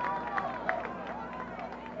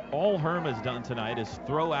 All Herm has done tonight is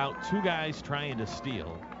throw out 2 guys trying to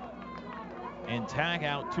steal and tag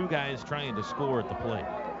out 2 guys trying to score at the plate.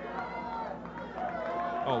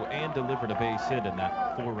 Oh, and delivered a base hit in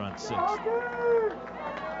that 4-run 6th.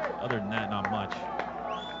 Other than that, not much.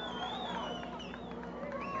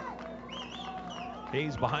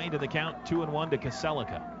 Hayes behind in the count, 2-1 to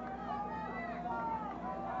Kaselika.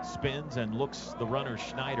 Spins and looks the runner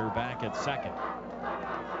Schneider back at second.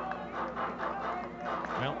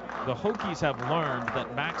 Well, the Hokies have learned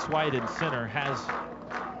that Max White in center has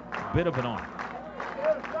a bit of an arm.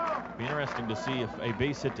 Be interesting to see if a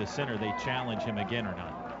base hit to center they challenge him again or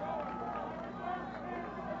not.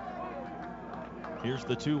 Here's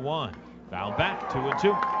the 2-1. Foul back,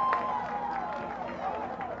 2-2.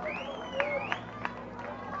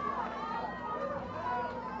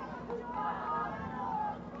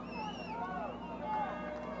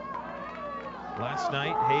 Last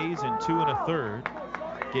night, Hayes in 2 1/3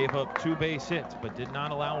 gave up 2 base hits, but did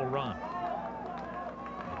not allow a run.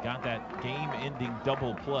 He got that game-ending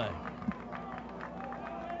double play.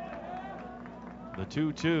 The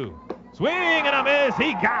 2-2. Swing and a miss.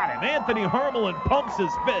 He got him. Anthony Hermelin pumps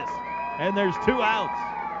his fist, and there's 2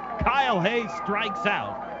 outs. Kyle Hayes strikes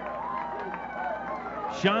out.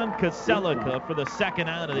 Sean Kaselika for the 2nd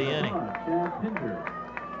out of the inning.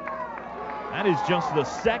 That is just the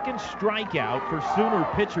 2nd strikeout for Sooner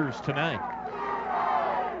pitchers tonight.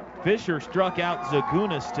 Fisher struck out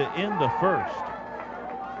Zagunis to end the first.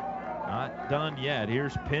 Not done yet.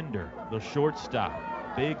 Here's Pinder, the shortstop.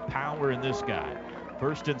 Big power in this guy.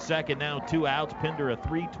 1st and 2nd now, 2 outs. Pinder, a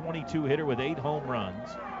 .322 hitter with 8 home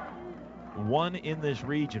runs. 1 in this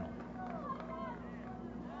regional.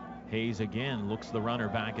 Hayes again looks the runner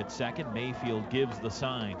back at second. Mayfield gives the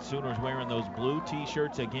sign. Sooners wearing those blue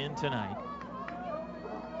T-shirts again tonight.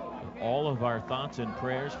 All of our thoughts and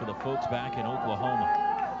prayers for the folks back in Oklahoma.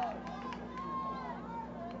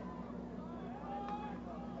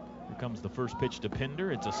 Here comes the first pitch to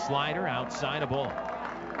Pinder. It's a slider outside a ball.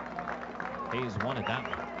 Hayes wanted that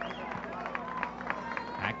one.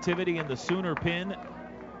 Activity in the Sooner pen.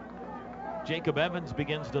 Jacob Evans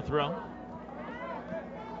begins to throw.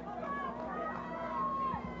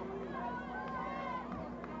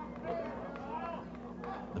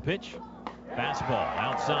 The pitch. Fastball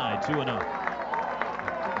outside, 2-0.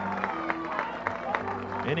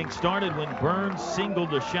 Inning started when Burns singled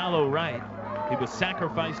to shallow right. He was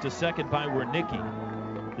sacrificed to second by Wernicke.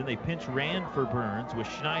 Then they pinch ran for Burns with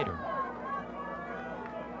Schneider.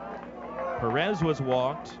 Perez was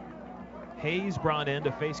walked. Hayes brought in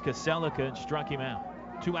to face Kaselika and struck him out.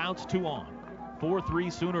 2 outs, 2 on. 4-3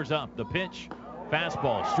 Sooners up. The pitch,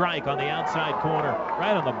 fastball, strike on the outside corner,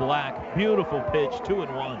 right on the black. Beautiful pitch,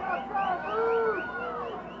 2-1.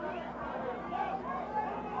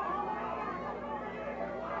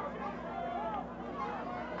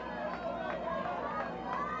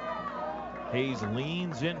 Hayes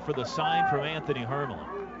leans in for the sign from Anthony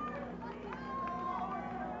Hermelin.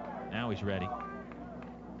 Now he's ready.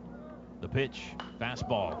 The pitch,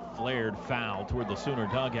 fastball, flared foul toward the Sooner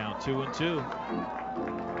dugout, 2-2.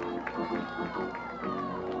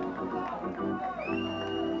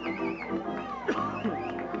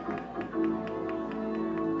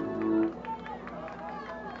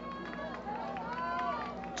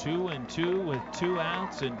 2-2 with 2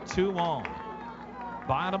 outs and 2 on.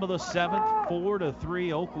 Bottom of the 7th,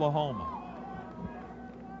 4-3 Oklahoma.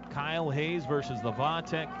 Kyle Hayes versus the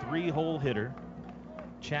Vatek 3-hole hitter,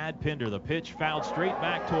 Chad Pinder. The pitch fouled straight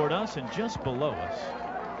back toward us and just below us.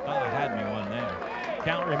 Thought I had me one there.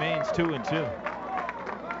 Count remains 2-2.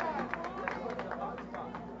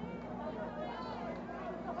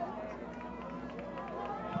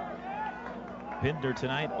 Pinder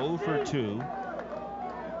tonight 0 for 2.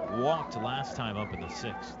 Walked last time up in the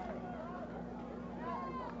 6th.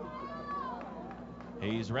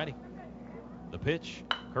 Hayes ready. The pitch.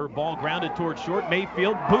 Curve ball grounded towards short.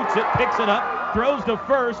 Mayfield boots it, picks it up, throws to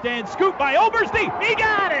first, and scooped by Oberste. He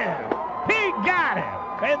got him! He got him!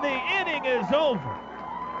 And the inning is over.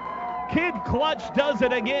 Kid Clutch does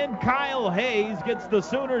it again. Kyle Hayes gets the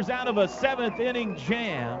Sooners out of a 7th inning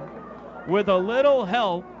jam with a little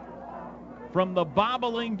help from the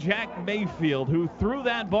bobbling Jack Mayfield, who threw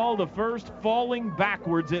that ball to first, falling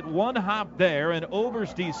backwards at one hop there, and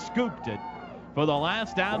Oberste scooped it for the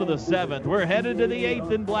last out of the 7th. We're headed to the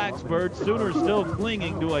 8th in Blacksburg. Sooners still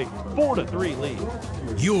clinging to a 4-3 lead.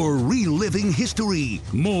 You're reliving history.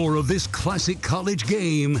 More of this classic college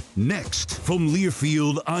game next from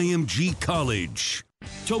Learfield IMG College.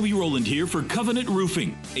 Toby Rowland here for Covenant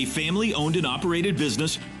Roofing, a family-owned and operated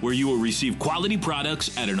business where you will receive quality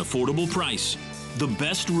products at an affordable price. The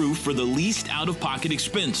best roof for the least out-of-pocket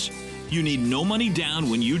expense. You need no money down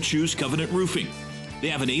when you choose Covenant Roofing. They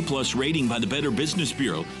have an A+ rating by the Better Business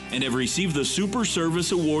Bureau and have received the Super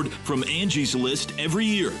Service Award from Angie's List every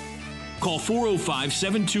year. Call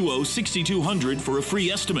 405-720-6200 for a free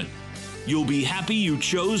estimate. You'll be happy you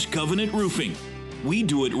chose Covenant Roofing. We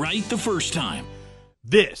do it right the first time.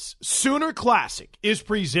 This Sooner Classic is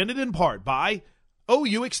presented in part by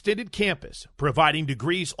OU Extended Campus, providing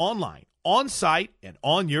degrees online, on-site, and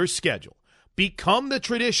on your schedule. Become the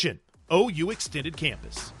tradition. OU Extended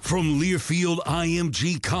Campus. From Learfield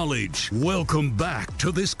IMG College, welcome back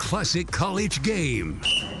to this classic college game.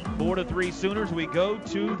 4-3 Sooners. We go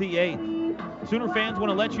to the 8th. Sooner fans want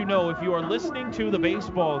to let you know, if you are listening to the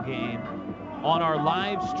baseball game on our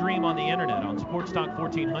live stream on the internet on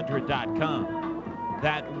sportstalk1400.com,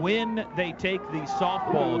 that when they take the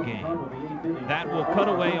softball game, that will cut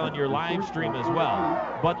away on your live stream as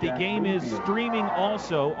well. But the game is streaming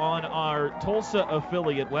also on our Tulsa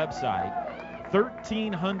affiliate website,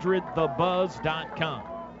 1300thebuzz.com.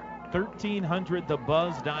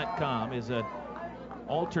 1300thebuzz.com is an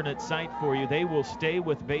alternate site for you. They will stay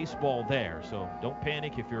with baseball there, so don't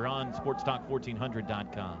panic if you're on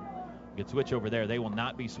sportstalk1400.com. You can switch over there. They will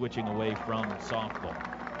not be switching away from softball.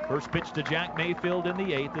 First pitch to Jack Mayfield in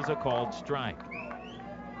the 8th is a called strike.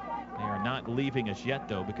 They are not leaving us yet,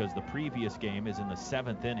 though, because the previous game is in the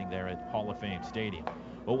 7th inning there at Hall of Fame Stadium.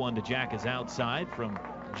 0-1 to Jack is outside from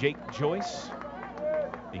Jake Joyce.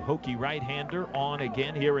 The Hokie right-hander on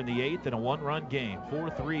again here in the 8th in a 1-run game.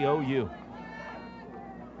 4-3 OU.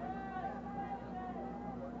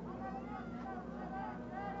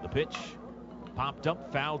 The pitch popped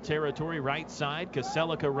up, foul territory, right side.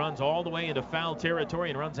 Kaselika runs all the way into foul territory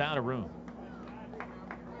and runs out of room.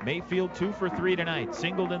 Mayfield 2 for 3 tonight.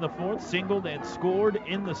 Singled in the 4th, singled and scored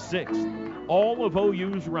in the 6th. All of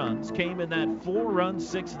OU's runs came in that 4-run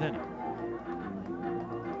 6th inning.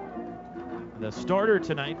 The starter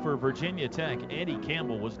tonight for Virginia Tech, Eddie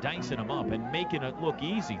Campbell, was dicing him up and making it look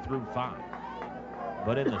easy through 5.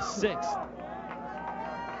 But in the 6th,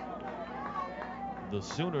 the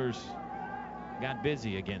Sooners got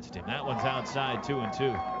busy against him. That one's outside,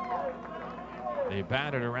 2-2. They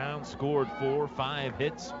batted around, scored 4, 5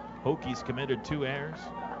 hits. Hokies committed 2 errors.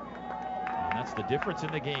 And that's the difference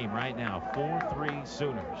in the game right now. 4-3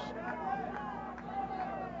 Sooners.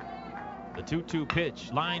 The 2-2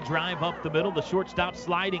 pitch. Line drive up the middle. The shortstop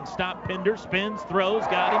sliding stop. Pinder spins, throws,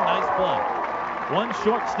 got him. Nice play. One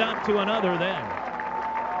shortstop to another there.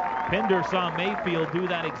 Pinder saw Mayfield do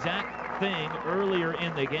that exact thing earlier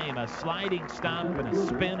in the game. A sliding stop and a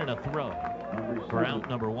spin and a throw for out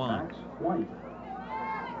number 1.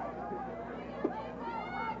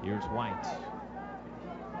 Here's White.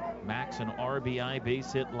 Max an RBI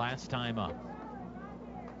base hit last time up.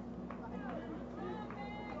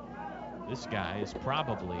 This guy is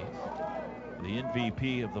probably the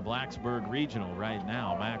MVP of the Blacksburg Regional right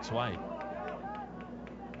now, Max White.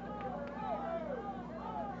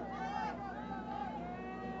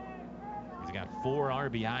 He's got 4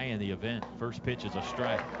 RBI in the event. First pitch is a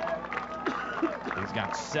strike. He's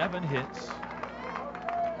got 7 hits.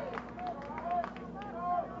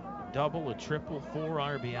 Double, a triple, 4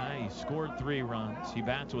 RBI. He scored 3 runs. He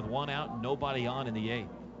bats with 1 out and nobody on in the 8th.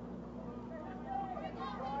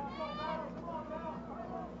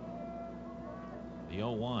 The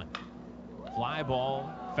 0-1. Fly ball,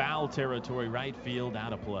 foul territory, right field,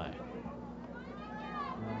 out of play.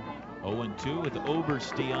 0-2 with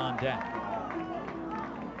Oberste on deck.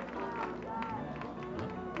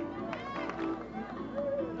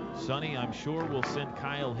 Sonny, I'm sure, will send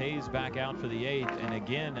Kyle Hayes back out for the 8th, and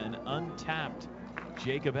again an untapped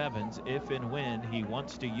Jacob Evans if and when he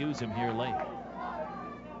wants to use him here late.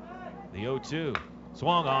 The 0-2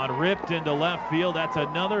 swung on, ripped into left field. That's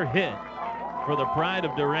another hit for the pride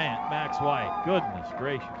of Durant, Max White. Goodness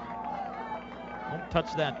gracious. Don't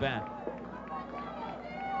touch that bat.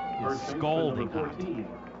 He's scalding hot.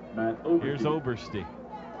 Here's Oberste.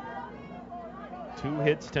 2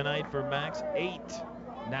 hits tonight for Max. 8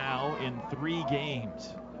 now in 3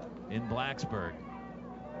 games in Blacksburg.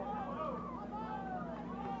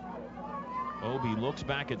 Obi looks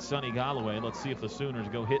back at Sonny Galloway. Let's see if the Sooners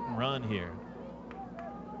go hit and run here.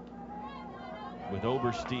 With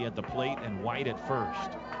Oberste at the plate and White at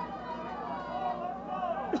first.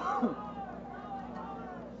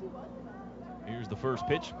 Here's the first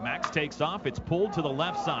pitch. Max takes off. It's pulled to the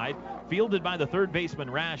left side. Fielded by the third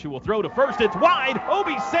baseman, Rash, who will throw to first. It's wide.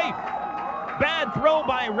 Obi's safe. Bad throw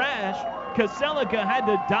by Rash. Kaselika had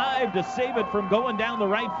to dive to save it from going down the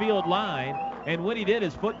right field line. And when he did,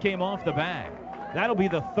 his foot came off the bag. That'll be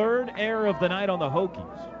the 3rd error of the night on the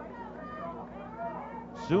Hokies.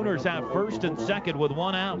 Sooners have first and second with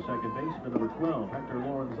 1 out. Second baseman, number 12, Hector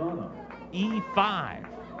Lorenzana. E5.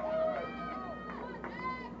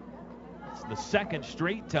 It's the 2nd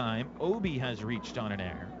straight time Obi has reached on an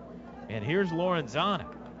error. And here's Lorenzana.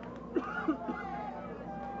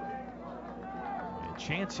 A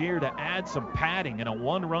chance here to add some padding in a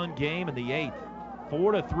 1-run game in the 8th.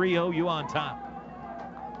 4-3 OU on top.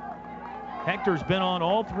 Hector's been on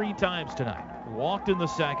all 3 times tonight. Walked in the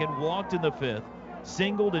 2nd, walked in the 5th,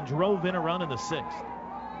 singled and drove in a run in the 6th.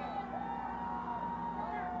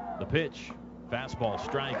 The pitch, fastball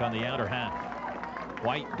strike on the outer half.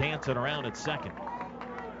 White dancing around at second.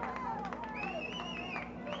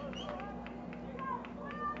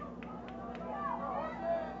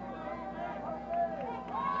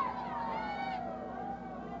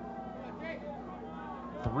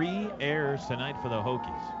 Three errors tonight for the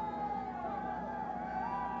Hokies.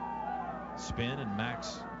 Spin, and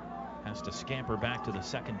Max has to scamper back to the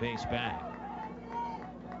second base bag.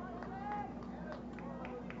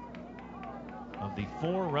 Of the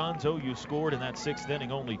 4 runs OU scored in that 6th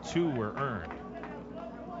inning, only 2 were earned.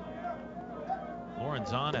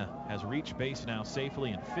 Lorenzana has reached base now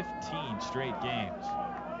safely in 15 straight games.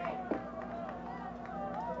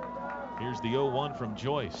 Here's the 0-1 from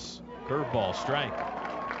Joyce. Curveball strike.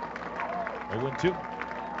 0-2.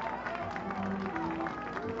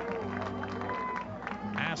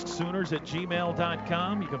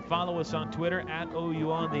 AskSooners@gmail.com. You can follow us on Twitter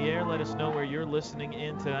 @OUOnTheAir. Let us know where you're listening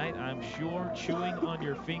in tonight. I'm sure chewing on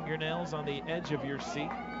your fingernails on the edge of your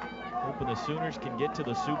seat. Hoping the Sooners can get to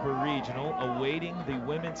the Super Regional, awaiting the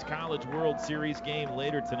Women's College World Series game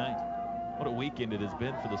later tonight. What a weekend it has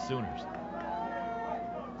been for the Sooners.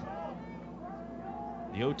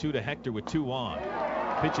 The 0-2 to Hector with 2 on.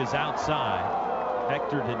 Pitches outside.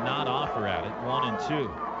 Hector did not offer at it.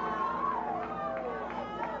 1-2.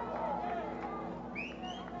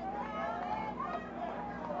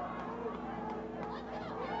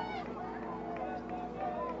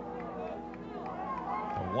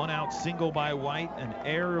 A 1-out single by White, an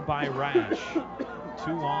error by Rash.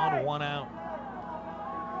 2 on, 1 out.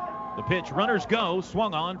 The pitch, runners go,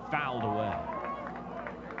 swung on, fouled away.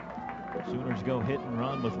 Sooners go hit and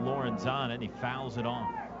run with Lorenzana, and he fouls it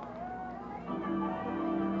off.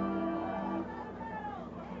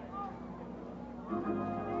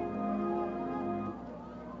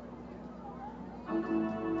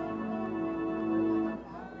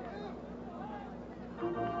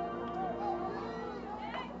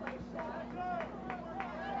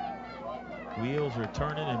 Wheels are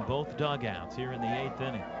turning in both dugouts here in the 8th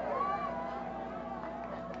inning.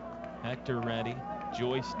 Hector ready.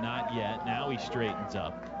 Joyce not yet. Now he straightens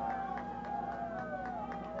up.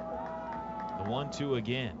 The 1-2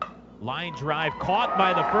 again. Line drive caught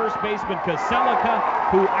by the first baseman Kaselika,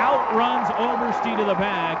 who outruns Oberste to the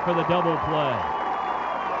bag for the double play.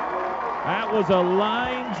 That was a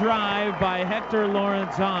line drive by Hector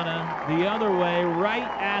Lorenzana the other way, right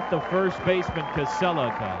at the first baseman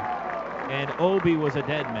Kaselika. And Obi was a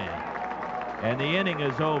dead man. And the inning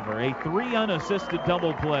is over. A 3 unassisted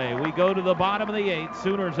double play. We go to the bottom of the 8th.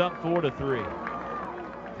 Sooners up 4-3.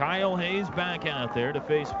 Kyle Hayes back out there to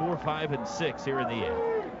face 4, 5, and 6 here in the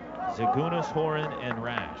 8th. Zagunas, Horan, and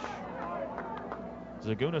Rash.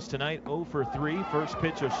 Zagunas tonight 0 for 3. First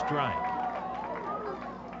pitch a strike.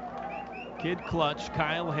 Kid clutch.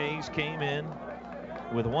 Kyle Hayes came in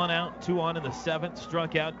with 1 out, 2 on in the 7th.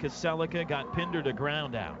 Struck out Kaselica, got Pinder to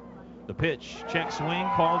ground out. The pitch, check swing,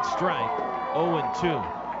 called strike. 0-2.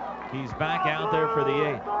 He's back out there for the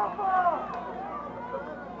 8th.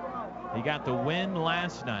 He got the win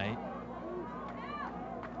last night.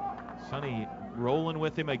 Sonny rolling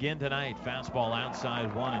with him again tonight. Fastball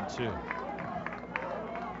outside, 1-2.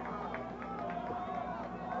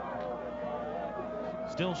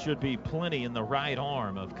 Still should be plenty in the right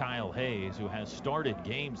arm of Kyle Hayes, who has started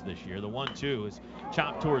games this year. The 1-2 is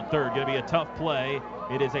chopped toward third. Going to be a tough play.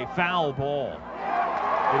 It is a foul ball.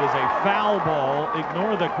 It is a foul ball.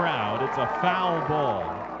 Ignore the crowd. It's a foul ball.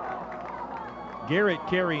 Garrett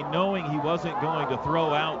Carey, knowing he wasn't going to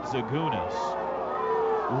throw out Zagunis,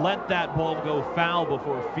 let that ball go foul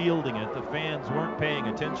before fielding it. The fans weren't paying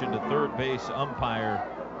attention to third base umpire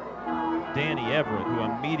Danny Everett, who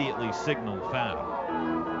immediately signaled foul.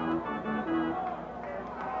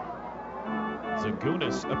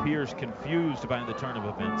 Zagunis appears confused by the turn of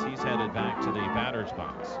events. He's headed back to the batter's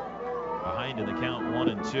box. Behind in the count,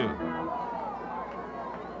 1-2.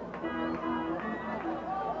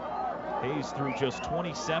 Hayes threw just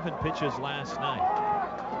 27 pitches last night.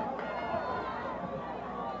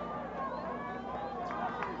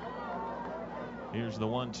 Here's the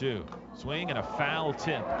 1-2. Swing and a foul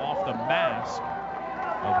tip off the mask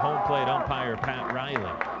of home plate umpire Pat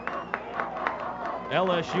Riley.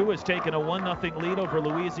 LSU has taken a 1-0 lead over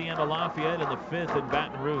Louisiana Lafayette in the 5th in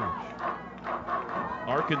Baton Rouge.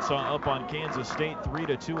 Arkansas up on Kansas State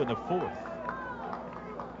 3-2 in the 4th.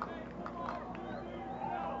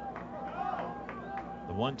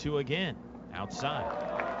 The 1-2 again, outside.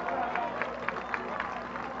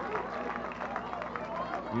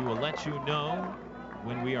 We will let you know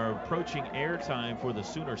when we are approaching airtime for the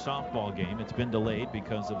Sooner softball game. It's been delayed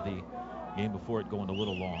because of the game before it going a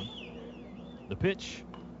little long. The pitch,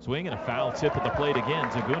 swing and a foul tip at the plate again.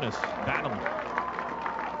 Zagunis battling.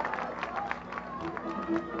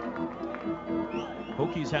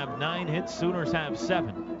 Hokies have 9 hits, Sooners have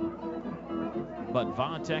 7. But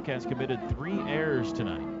Vontek has committed 3 errors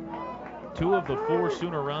tonight. 2 of the 4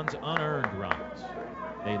 Sooner runs unearned runs.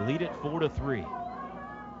 They lead it 4-3.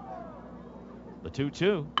 The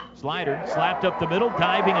 2-2, slider, slapped up the middle,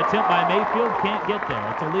 diving attempt by Mayfield, can't get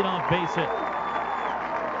there. It's a leadoff base hit.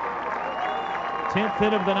 10th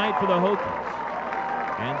hit of the night for the Hokies.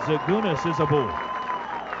 And Zagunis is aboard.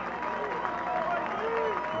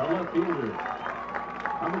 The left fielder,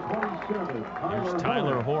 number 27, Here's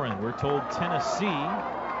Tyler Horan. We're told Tennessee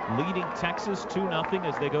leading Texas 2-0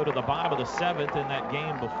 as they go to the bottom of the 7th in that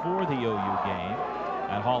game before the OU game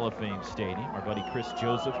at Hall of Fame Stadium. Our buddy Chris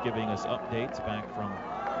Joseph giving us updates back from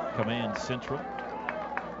Command Central.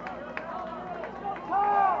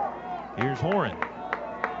 Here's Horan.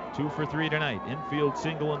 2 for 3 tonight. Infield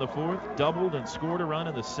single in the 4th, doubled and scored a run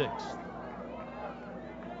in the 6th.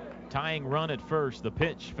 Tying run at first. The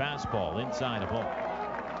pitch, fastball inside a ball.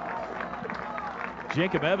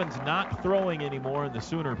 Jacob Evans not throwing anymore in the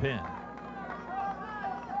Sooner pen.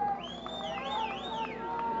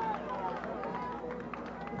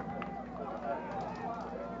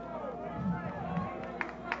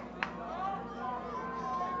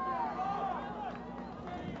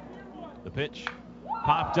 The pitch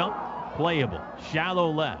popped up, playable, shallow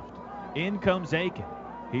left. In comes Aiken.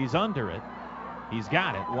 He's under it. He's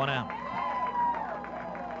got it, 1 out.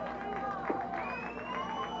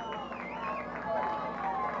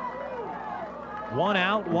 One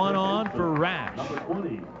out, 1 on for Rash. Number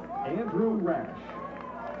 20, Andrew Rash.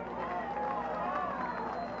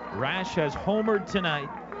 Rash has homered tonight.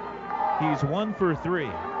 He's 1 for 3.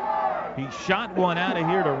 He shot one out of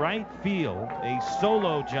here to right field. A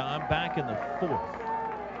solo job back in the 4th.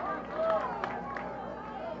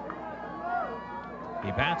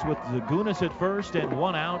 He bats with Zagunis at first and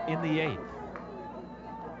 1 out in the 8th.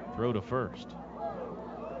 Throw to first.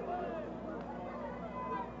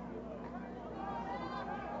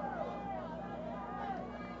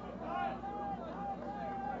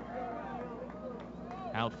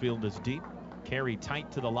 Outfield is deep. Carry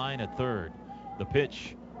tight to the line at third. The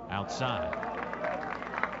pitch outside.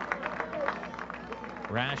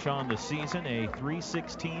 Rash on the season, a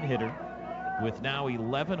 .316 hitter with now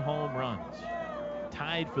 11 home runs.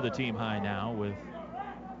 Tied for the team high now with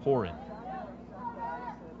Horan.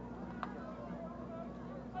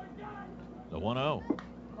 The 1-0.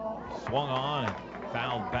 Swung on and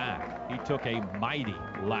fouled back. He took a mighty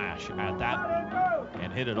lash at that one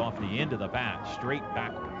and hit it off the end of the bat, straight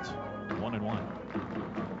backwards. 1-1.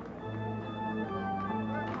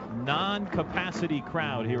 Non-capacity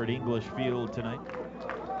crowd here at English Field tonight.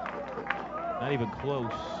 Not even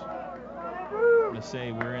close. I'm going to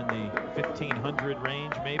say we're in the 1,500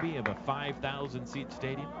 range maybe of a 5,000 seat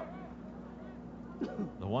stadium.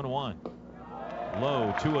 The 1-1.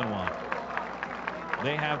 Low 2-1.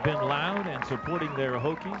 They have been loud and supporting their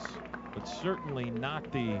Hokies, but certainly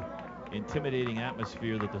not the intimidating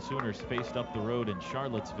atmosphere that the Sooners faced up the road in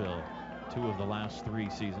Charlottesville 2 of the last 3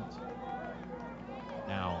 seasons.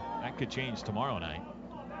 Now, that could change tomorrow night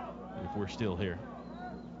if we're still here.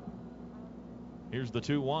 Here's the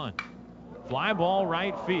 2-1. Fly ball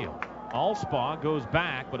right field. Allspaw goes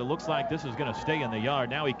back, but it looks like this is going to stay in the yard.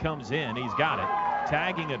 Now he comes in. He's got it.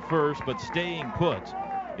 Tagging at first, but staying put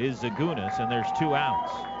is Zagunis, and there's 2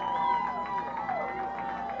 outs.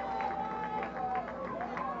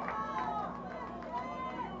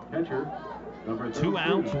 Catcher, number 2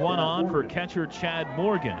 outs, 1 on for catcher Chad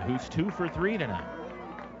Morgan, who's 2 for 3 tonight.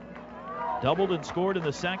 Doubled and scored in the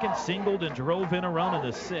 2nd, singled and drove in a run in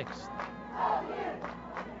the 6th.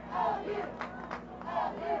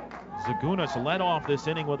 Zagunis led off this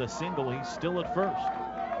inning with a single. He's still at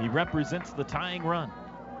first. He represents the tying run.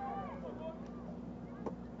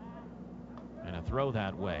 And a throw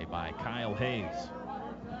that way by Kyle Hayes.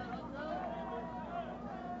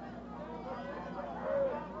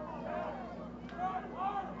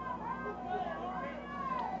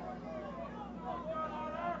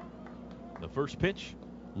 The first pitch,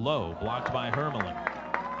 low, blocked by Hermelin.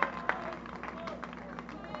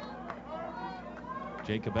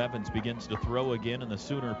 Jacob Evans begins to throw again in the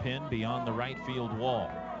Sooner pin beyond the right field wall.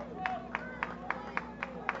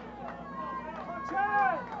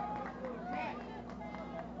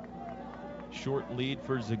 Short lead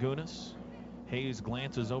for Zagunis. Hayes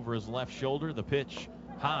glances over his left shoulder. The pitch,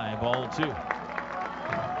 high, ball 2.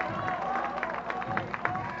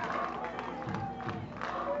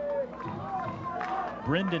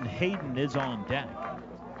 Brendan Hayden is on deck.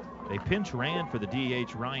 They pinch ran for the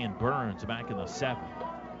DH Ryan Burns back in the 7th.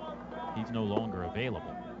 He's no longer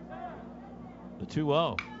available. The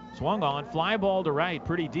 2-0. Swung on, fly ball to right,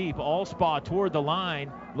 pretty deep. Allspaw toward the line.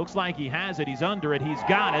 Looks like he has it. He's under it. He's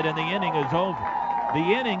got it, and the inning is over. The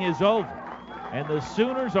inning is over. And the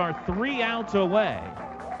Sooners are 3 outs away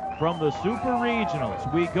from the Super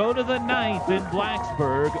Regionals. We go to the 9th in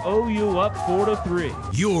Blacksburg. OU up 4-3.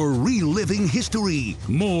 You're reliving history.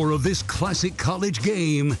 More of this classic college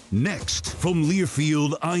game next from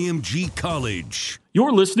Learfield IMG College.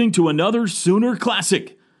 You're listening to another Sooner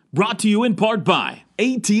Classic, brought to you in part by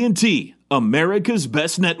AT&T, America's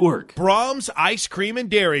best network. Brahms Ice Cream and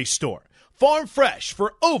Dairy Store. Farm fresh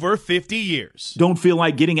for over 50 years. Don't feel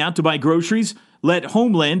like getting out to buy groceries? Let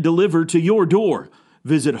Homeland deliver to your door.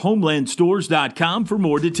 Visit homelandstores.com for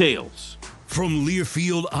more details. From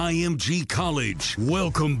Learfield IMG College,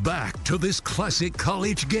 welcome back to this classic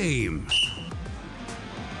college game.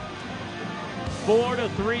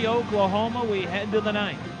 4-3 Oklahoma. We head to the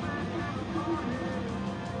 9th.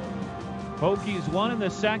 Hokies 1 in the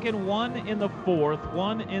 2nd, 1 in the 4th,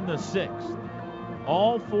 1 in the 6th.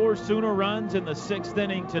 All 4 Sooner runs in the 6th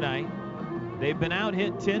inning tonight. They've been out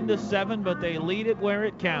hit 10-7, but they lead it where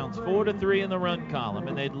it counts, 4-3 in the run column,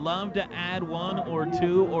 and they'd love to add 1 or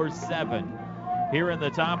 2 or 7 here in the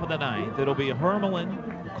top of the 9th. It'll be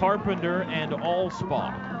Hermelin, Carpenter, and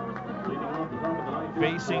Allspaw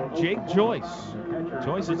facing Jake Joyce.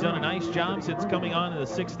 Joyce has done a nice job since coming on in the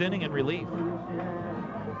 6th inning in relief.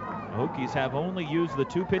 The Hokies have only used the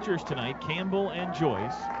 2 pitchers tonight, Campbell and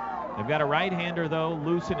Joyce. They've got a right-hander, though,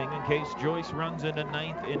 loosening in case Joyce runs into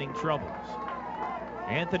 9th inning troubles.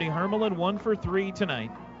 Anthony Hermelin 1 for 3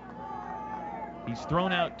 tonight. He's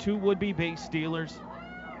thrown out 2 would-be base stealers.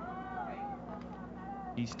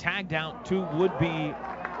 He's tagged out 2 would-be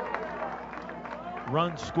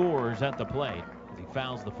run scorers at the plate as he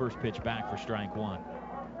fouls the first pitch back for strike 1.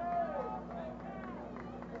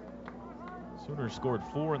 Sooners scored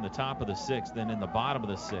 4 in the top of the 6th, then in the bottom of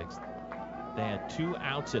the 6th. They had 2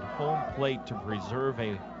 outs at home plate to preserve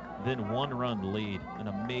a then 1-run lead. An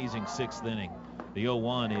amazing 6th inning. The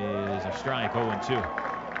 0-1 is a strike, 0-2.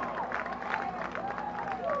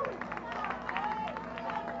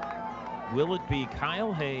 Will it be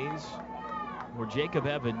Kyle Hayes or Jacob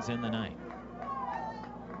Evans in the 9th?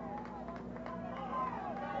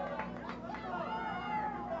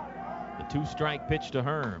 The 2-strike pitch to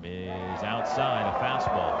Herm is outside, a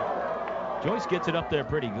fastball. Joyce gets it up there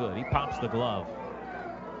pretty good. He pops the glove.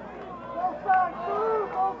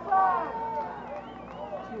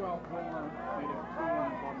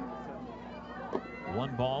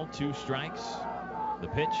 One ball, 2 strikes. The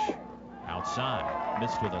pitch outside.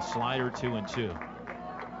 Missed with a slider, 2-2.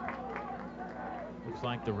 Looks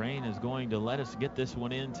like the rain is going to let us get this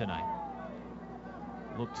one in tonight.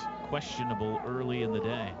 Looked questionable early in the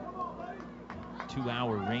day.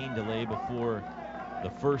 2-hour rain delay before the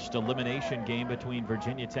first elimination game between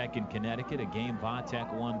Virginia Tech and Connecticut, a game Va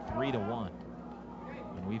Tech won 3-1.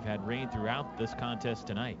 And we've had rain throughout this contest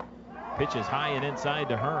tonight. Pitch is high and inside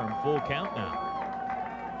to Herm. Full count now.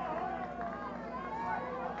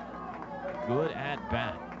 Good at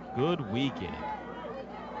bat. Good week inning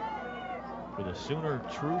for the Sooner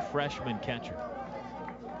true freshman catcher.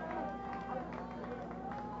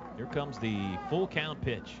 Here comes the full count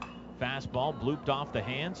pitch. Fastball blooped off the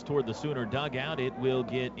hands toward the Sooner dugout. It will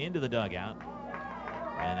get into the dugout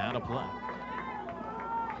and out of play.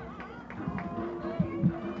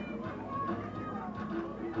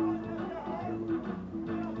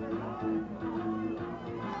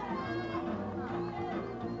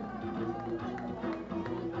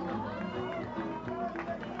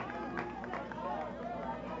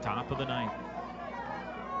 Top of the ninth.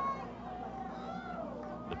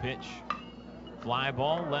 The pitch. Fly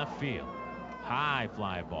ball left field. High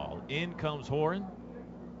fly ball. In comes Horan.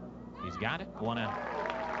 He's got it. 1 out.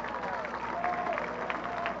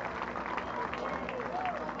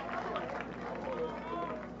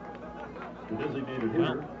 The designated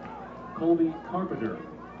hitter, Colby Carpenter.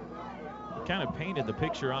 Kind of painted the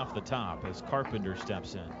picture off the top as Carpenter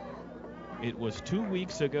steps in. It was 2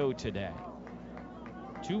 weeks ago today.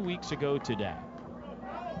 2 weeks ago today,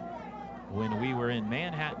 when we were in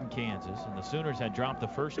Manhattan, Kansas, and the Sooners had dropped the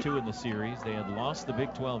first 2 in the series. They had lost the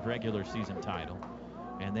Big 12 regular season title,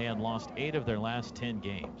 and they had lost 8 of their last 10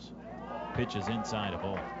 games. Pitches inside a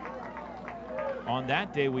ball. On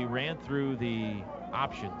that day, we ran through the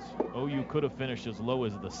options. OU could have finished as low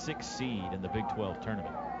as the 6th seed in the Big 12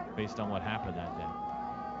 tournament, based on what happened that day.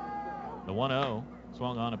 The 1-0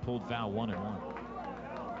 swung on and pulled foul 1-1.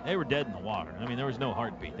 They were dead in the water. I mean, there was no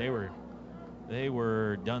heartbeat. They were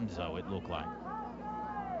donezo, it looked like.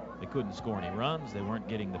 They couldn't score any runs. They weren't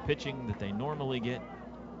getting the pitching that they normally get.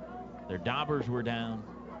 Their daubers were down.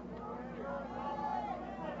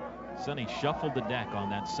 Sonny shuffled the deck on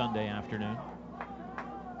that Sunday afternoon.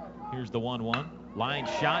 Here's the 1-1. Line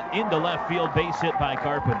shot into left field, base hit by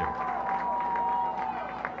Carpenter.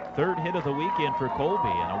 3rd hit of the weekend for Colby,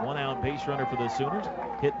 and a 1-out base runner for the Sooners.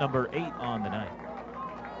 Hit number 8 on the night.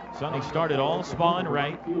 Sonny started Allspaw in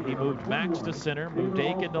right. He moved Max to center, moved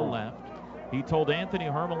Aiken to left. He told Anthony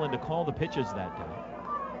Hermelin to call the pitches that day.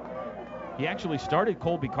 He actually started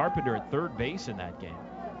Colby Carpenter at 3rd base in that game.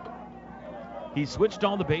 He switched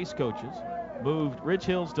all the base coaches, moved Rich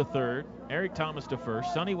Hills to 3rd, Eric Thomas to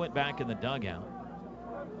 1st. Sonny went back in the dugout,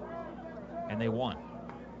 and they won.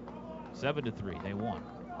 7-3, they won.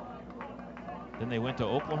 Then they went to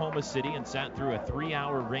Oklahoma City and sat through a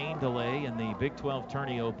 3-hour rain delay in the Big 12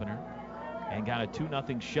 tourney opener and got a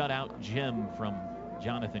 2-0 shutout gem from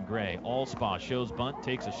Jonathan Gray. Allspaw shows bunt,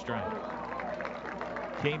 takes a strike.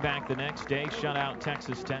 Came back the next day, shut out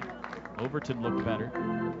Texas Tech. Overton looked better.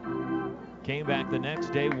 Came back the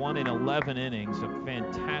next day, won in 11 innings. A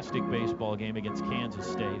fantastic baseball game against Kansas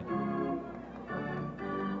State.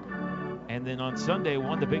 And then on Sunday,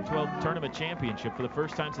 won the Big 12 Tournament Championship for the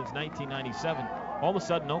first time since 1997. All of a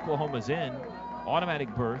sudden, Oklahoma's in.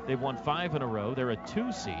 Automatic berth. They've won 5 in a row. They're a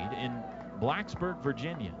 2 seed in Blacksburg,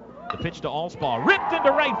 Virginia. The pitch to Allspaw. Ripped into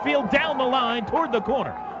right field, down the line, toward the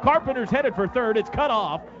corner. Carpenter's headed for 3rd. It's cut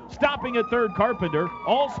off. Stopping at 3rd, Carpenter.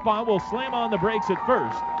 Allspaw will slam on the brakes at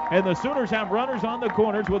 1st. And the Sooners have runners on the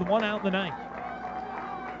corners with 1 out in the ninth.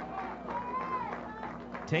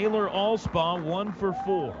 Taylor Allspaw 1 for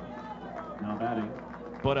 4. Now batting.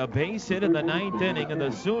 But a base hit in the 9th inning, and the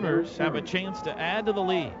Sooners have a chance to add to the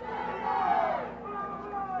lead.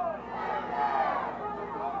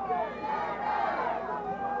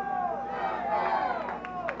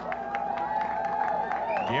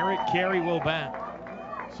 Garrett Carey will bat.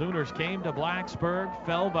 Sooners came to Blacksburg,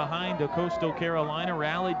 fell behind to Coastal Carolina,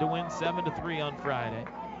 rallied to win 7-3 on Friday.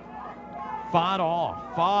 Fought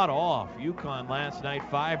off UConn last night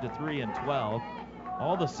 5-3 and 12.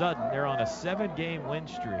 All of a sudden, they're on a 7-game win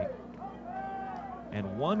streak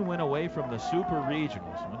and 1 win away from the Super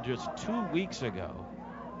Regionals. When just 2 weeks ago,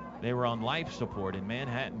 they were on life support in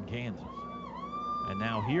Manhattan, Kansas. And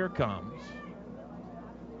now here comes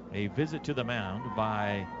a visit to the mound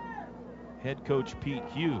by head coach Pete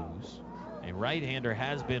Hughes. A right-hander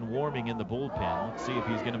has been warming in the bullpen. Let's see if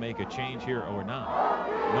he's going to make a change here or not.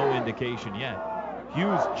 No indication yet.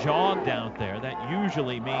 Hughes jogged out there. That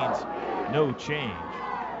usually means no change.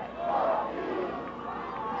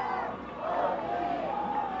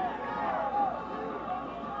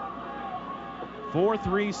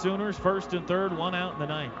 (4-3) Sooners, 1st and 3rd, 1 out in the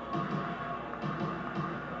ninth.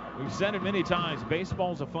 We've said it many times,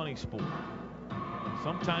 baseball's a funny sport.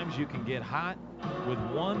 Sometimes you can get hot with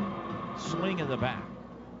one swing in the bat.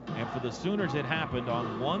 And for the Sooners, it happened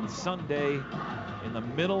on one Sunday in the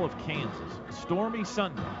middle of Kansas. Stormy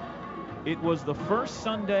Sunday. It was the first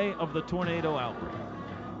Sunday of the tornado outbreak.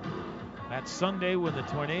 That Sunday when the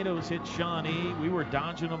tornadoes hit Shawnee, we were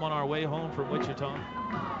dodging them on our way home from Wichita.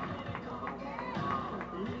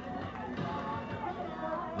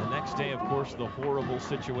 The next day, of course, the horrible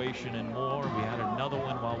situation in Moore. We had another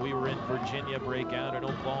one while we were in Virginia break out in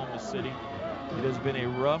Oklahoma City. It has been a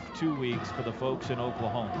rough 2 weeks for the folks in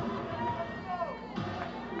Oklahoma.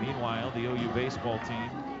 Meanwhile, the OU baseball team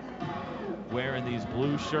wearing these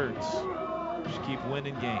blue shirts just keep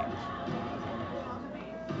winning games.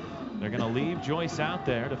 They're going to leave Joyce out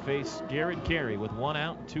there to face Garrett Carey with 1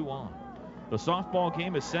 out and 2 on. The softball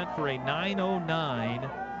game is set for a 9:09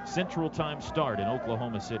 Central Time start in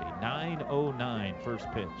Oklahoma City. 9:09 first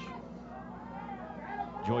pitch.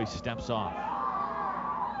 Joyce steps off.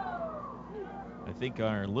 I think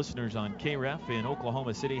our listeners on KREF in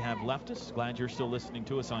Oklahoma City have left us. Glad you're still listening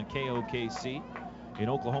to us on KOKC in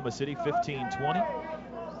Oklahoma City, 1520.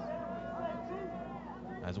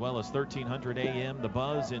 As well as 1300 AM, The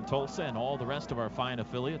Buzz in Tulsa, and all the rest of our fine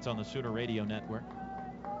affiliates on the Sooner Radio Network.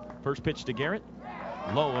 First pitch to Garrett.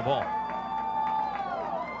 Low, a ball.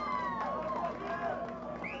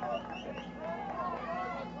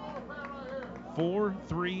 Four,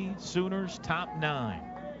 3 Sooners, top 9.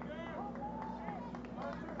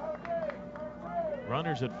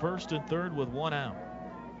 Runners at first and third with 1 out.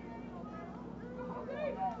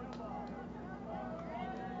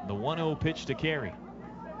 The 1-0 pitch to Carey.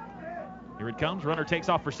 Here it comes. Runner takes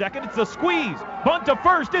off for second. It's a squeeze. Bunt to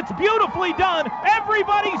first. It's beautifully done.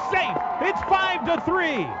 Everybody's safe. It's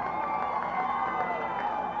 5-3.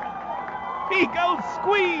 He goes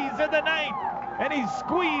squeeze in the ninth, and he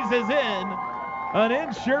squeezes in an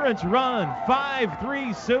insurance run.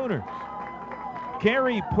 5-3 Sooners.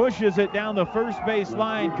 Carey pushes it down the first base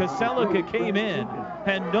line. Kaselika came in,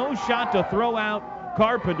 had no shot to throw out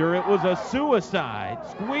Carpenter. It was a suicide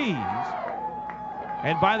squeeze.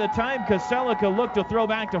 And by the time Kaselika looked to throw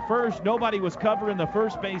back to first, nobody was covering the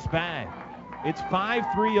first base bag. It's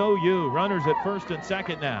 5-3 OU. Runners at first and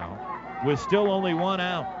second now, with still only 1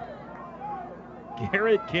 out.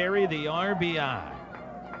 Garrett Carey, the RBI.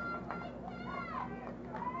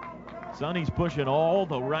 Sonny's pushing all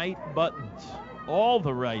the right buttons. All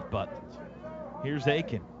the right buttons. Here's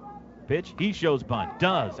Aiken. Pitch. He shows bunt.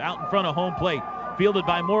 Does. Out in front of home plate. Fielded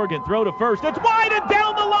by Morgan. Throw to first. It's wide and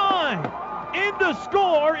down the line. In to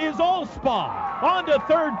score is Allspaw. On to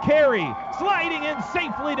third, Carey. Sliding in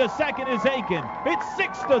safely to second is Aiken. It's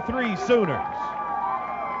 6-3 Sooners.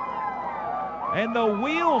 And the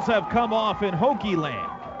wheels have come off in Hokie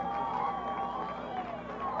Land.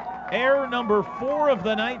 Error number 4 of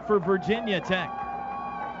the night for Virginia Tech.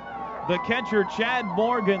 The catcher, Chad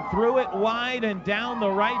Morgan, threw it wide and down the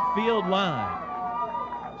right field line.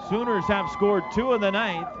 Sooners have scored 2 in the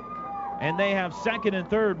ninth, and they have second and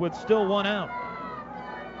third with still 1 out.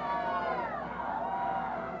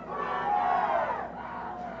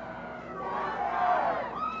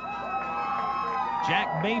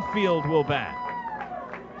 Jack Mayfield will bat.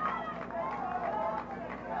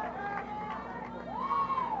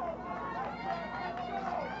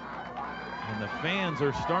 And the fans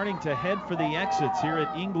are starting to head for the exits here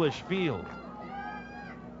at English Field.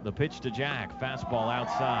 The pitch to Jack, fastball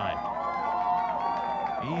outside.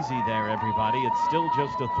 Easy there, everybody. It's still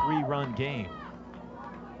just a 3-run game.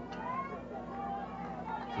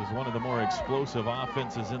 This is one of the more explosive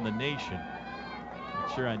offenses in the nation.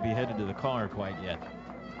 Not sure I'd be headed to the car quite yet.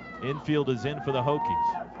 Infield is in for the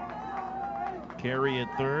Hokies. Carey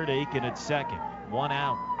at third, Aiken at second. 1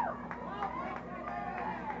 out.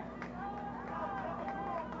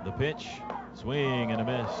 The pitch, swing and a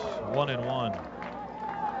miss. 1-1.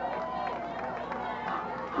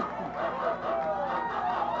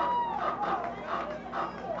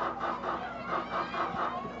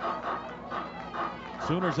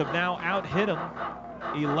 Sooners have now out-hit them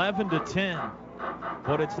 11-10,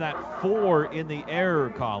 but it's that 4 in the error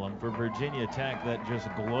column for Virginia Tech that just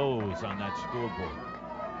glows on that scoreboard.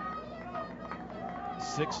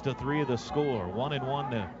 6-3 the score, 1-1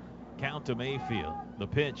 to count to Mayfield. The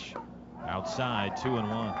pitch outside,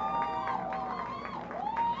 2-1.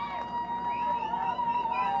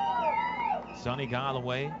 Sonny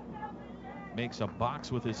Galloway makes a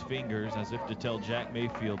box with his fingers as if to tell Jack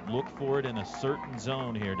Mayfield, look for it in a certain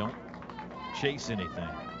zone here. Don't chase anything.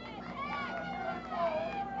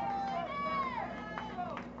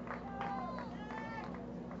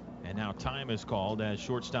 And now time is called as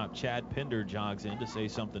shortstop Chad Pinder jogs in to say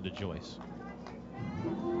something to Joyce.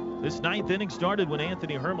 This 9th inning started when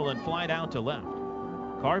Anthony Hermelin flied out to left.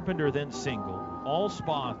 Carpenter then single.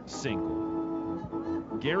 Allspaw single.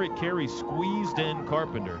 Garrett Carey squeezed in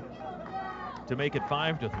Carpenter to make it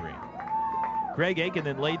 5-3. Craig Aiken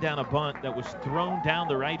then laid down a bunt that was thrown down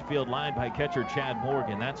the right field line by catcher Chad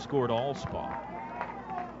Morgan. That scored Allspaw.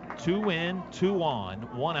 2 in, 2 on,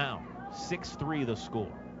 1 out. 6-3 the score.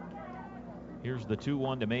 Here's the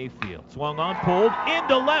 2-1 to Mayfield. Swung on, pulled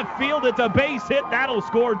into left field. It's a base hit. That'll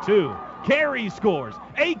score 2. Carey scores.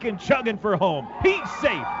 Aiken chugging for home. He's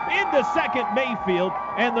safe. Into second, Mayfield.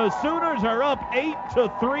 And the Sooners are up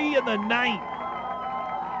 8-3 in the ninth.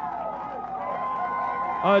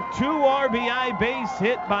 A 2 RBI base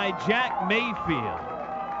hit by Jack Mayfield.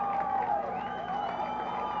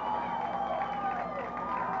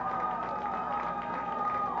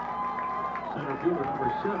 Center fielder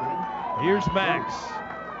number 7. Here's Max.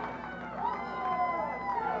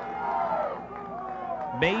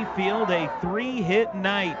 Mayfield, a 3-hit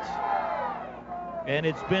night. And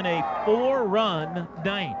it's been a 4-run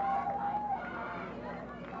ninth.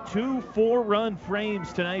 2 4-run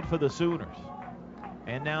frames tonight for the Sooners.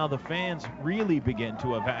 And now the fans really begin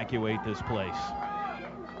to evacuate this place.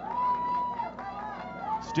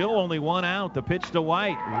 Still only 1 out. The pitch to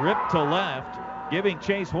White. Ripped to left. Giving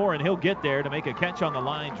Chase Horan. He'll get there to make a catch on the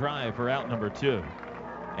line drive for out number 2.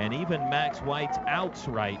 And even Max White's outs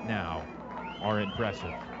right now are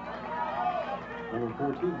impressive. Number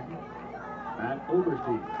 14, Matt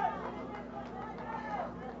Oberste.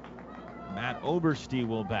 Matt Oberste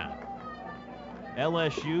will bat.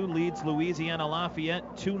 LSU leads Louisiana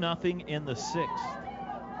Lafayette 2-0 in the 6th.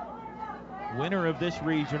 Winner of this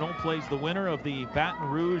regional plays the winner of the Baton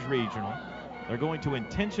Rouge regional. They're going to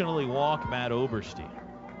intentionally walk Matt Oberste.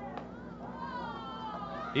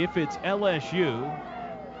 If it's LSU,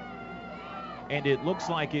 and it looks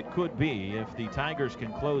like it could be if the Tigers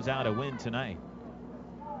can close out a win tonight,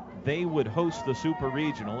 they would host the Super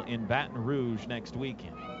Regional in Baton Rouge next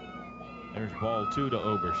weekend. There's ball 2 to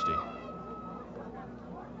Oberste.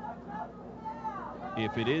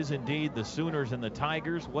 If it is indeed the Sooners and the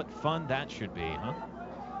Tigers, what fun that should be, huh?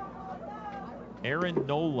 Aaron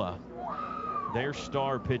Nola, their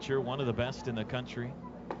star pitcher, one of the best in the country.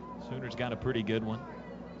 Sooners got a pretty good one.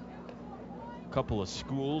 A couple of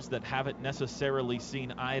schools that haven't necessarily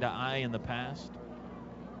seen eye to eye in the past.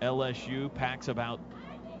 LSU packs about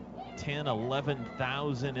 10,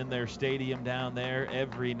 11,000 in their stadium down there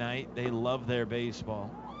every night. They love their baseball.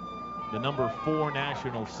 The number 4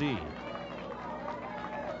 national seed.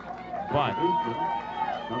 But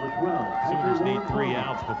Sooners need 3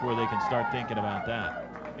 outs before they can start thinking about that.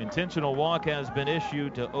 Intentional walk has been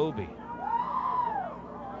issued to Obi.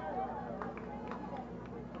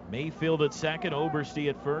 Mayfield at second, Oberste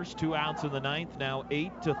at first. 2 outs in the ninth. Now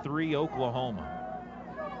 8-3 Oklahoma.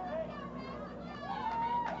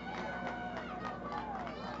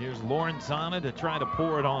 Here's Lorenzana to try to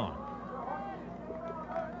pour it on.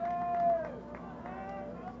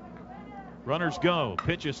 Runners go.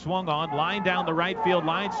 Pitch is swung on. Line down the right field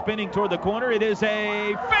line. Spinning toward the corner. It is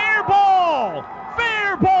a fair ball.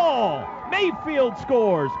 Fair ball. Mayfield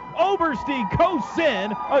scores. Oberste coasts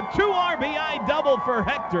in. A 2 RBI double for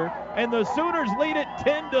Hector. And the Sooners lead it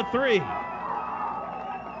 10-3.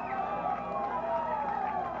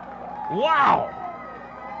 Wow.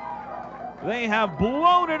 They have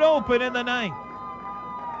blown it open in the ninth.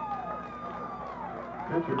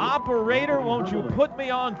 Operator, won't you put me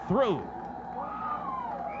on through?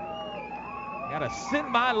 Gotta send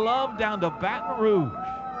my love down to Baton Rouge.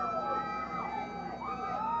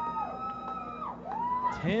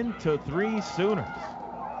 10-3 Sooners.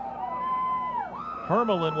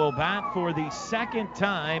 Hermelin will bat for the second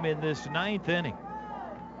time in this ninth inning.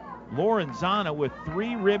 Lorenzana with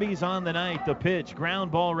 3 ribbies on the night. The pitch, ground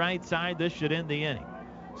ball right side. This should end the inning.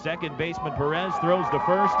 Second baseman Perez throws the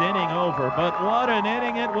first inning over, but what an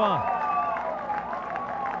inning it was.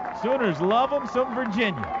 Sooners love them some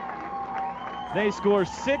Virginia. They score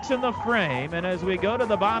 6 in the frame, and as we go to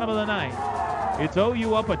the bottom of the ninth, it's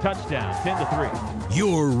OU up a touchdown, 10-3.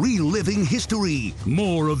 You're reliving history.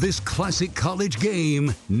 More of this classic college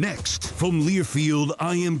game next from Learfield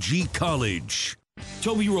IMG College.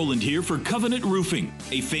 Toby Rowland here for Covenant Roofing,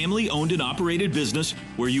 a family-owned and operated business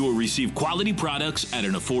where you will receive quality products at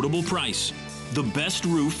an affordable price. The best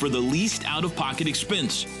roof for the least out-of-pocket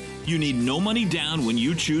expense. You need no money down when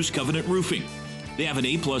you choose Covenant Roofing. They have an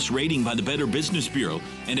A+ rating by the Better Business Bureau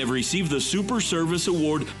and have received the Super Service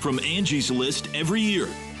Award from Angie's List every year.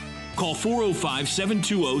 Call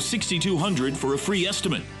 405-720-6200 for a free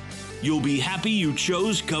estimate. You'll be happy you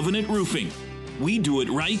chose Covenant Roofing. We do it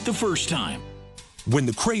right the first time. When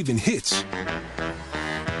the craving hits,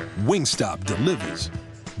 Wingstop delivers.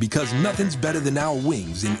 Because nothing's better than our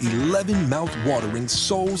wings in 11 mouth-watering,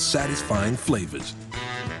 soul-satisfying flavors.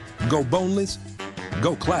 Go boneless,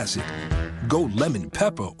 go classic, go lemon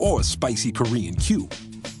pepper or spicy Korean cube.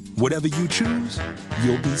 Whatever you choose,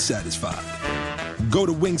 you'll be satisfied. Go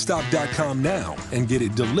to Wingstop.com now and get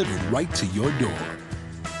it delivered right to your door.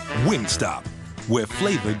 Wingstop, where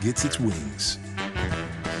flavor gets its wings.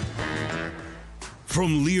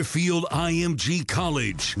 From Learfield IMG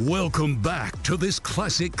College, welcome back to this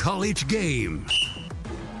classic college game.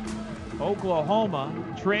 Oklahoma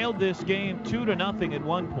trailed this game 2-0 at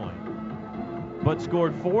one point, but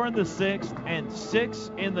scored 4 in the 6th and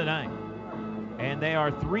 6 in the 9th. And they are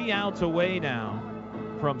 3 outs away now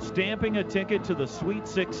from stamping a ticket to the Sweet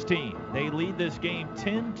 16. They lead this game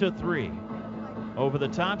 10-3 over the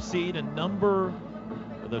top seed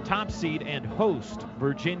and host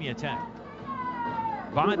Virginia Tech.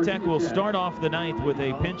 Vodtech will start off the 9th with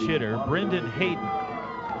a pinch hitter, Brendan Hayden.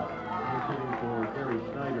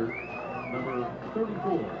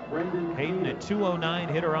 Hayden, a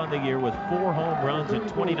 .209 hitter on the year with 4 home runs and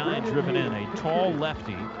 29 driven in, a tall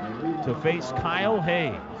lefty to face Kyle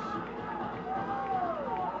Hayes.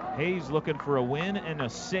 Hayes looking for a win and a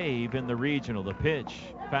save in the regional. The pitch,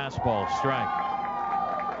 fastball, strike.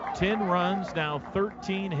 10 runs, now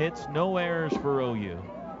 13 hits, no errors for OU.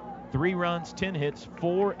 3 runs, 10 hits,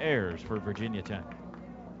 4 errors for Virginia Tech.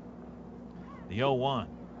 The 0-1,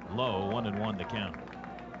 low, 1-1 to count.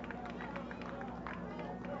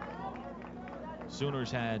 Sooners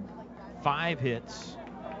had 5 hits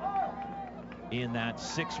in that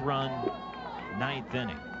 6-run 9th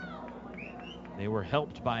inning. They were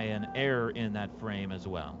helped by an error in that frame as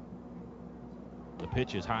well. The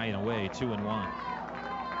pitch is high and away, 2-1.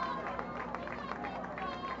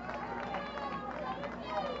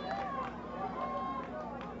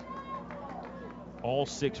 All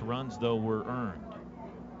 6 runs, though, were earned.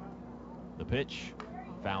 The pitch,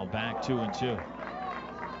 foul back, 2-2.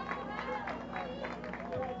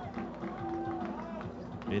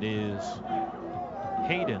 It is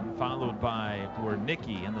Hayden, followed by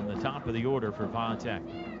Wernicki, and then the top of the order for Vodtech.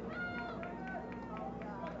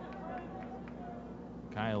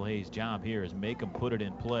 Kyle Hayes' job here is make him put it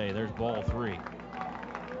in play. There's ball 3.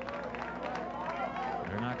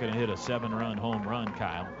 They're not going to hit a 7-run home run,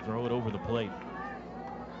 Kyle. Throw it over the plate.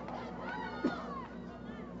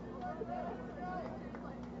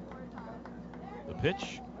 The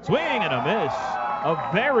pitch, swing and a miss. A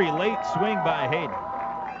very late swing by Hayden.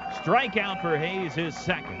 Strikeout for Hayes, his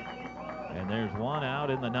second. And there's 1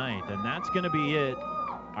 out in the 9th, and that's going to be it,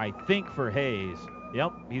 I think, for Hayes.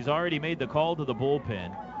 Yep, he's already made the call to the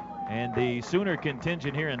bullpen, and the Sooner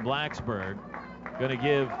contingent here in Blacksburg going to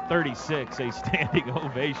give 36 a standing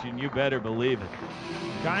ovation. You better believe it.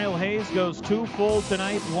 Kyle Hayes goes 2 full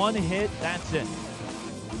tonight, 1 hit, that's it.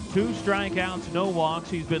 2 strikeouts, no walks.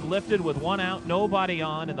 He's been lifted with 1 out, nobody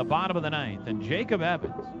on in the bottom of the 9th. And Jacob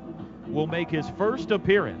Evans will make his first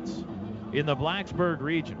appearance in the Blacksburg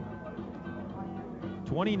Regional.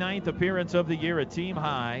 29th appearance of the year, a team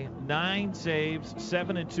high, 9 saves,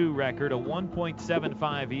 7-2 record, a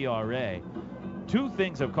 1.75 ERA. 2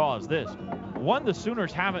 things have caused this. 1, the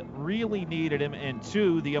Sooners haven't really needed him, and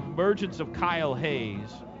 2, the emergence of Kyle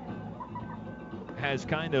Hayes has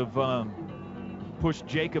kind of pushed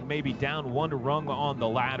Jacob maybe down 1 rung on the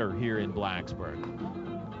ladder here in Blacksburg.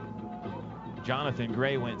 Jonathan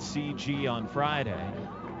Gray went CG on Friday.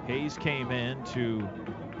 Hayes came in to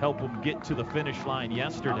help him get to the finish line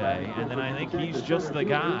yesterday, and then I think he's just the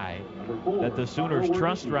guy that the Sooners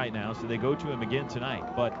trust right now, so they go to him again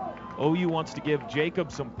tonight. But OU wants to give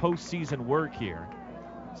Jacob some postseason work here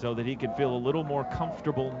so that he can feel a little more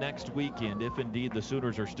comfortable next weekend if indeed the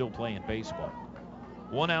Sooners are still playing baseball.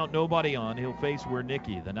 1 out, nobody on. He'll face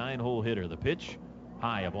Wernicki, the 9-hole hitter. The pitch,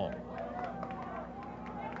 high, a ball.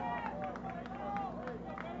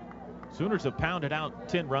 Sooners have pounded out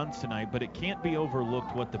 10 runs tonight, but it can't be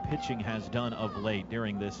overlooked what the pitching has done of late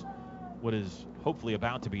during this, what is hopefully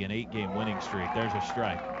about to be an 8-game winning streak. There's a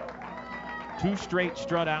strike. 2 straight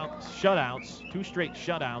shutouts, 2 straight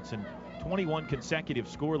shutouts, and 21 consecutive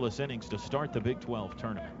scoreless innings to start the Big 12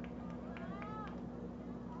 tournament.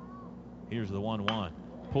 Here's the 1-1.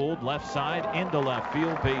 Pulled left side into left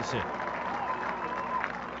field, base hit.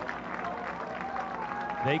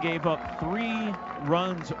 They gave up 3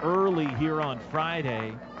 runs early here on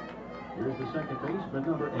Friday. Here's the second baseman,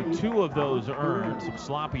 number 8. 2 of those earned, some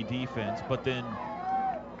sloppy defense, but then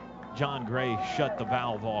John Gray shut the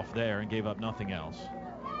valve off there and gave up nothing else.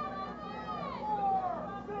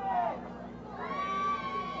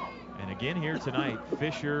 And again here tonight,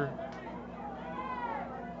 Fisher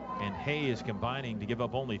and Hayes combining to give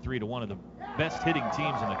up only 3 to 1 of the best hitting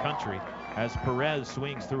teams in the country as Perez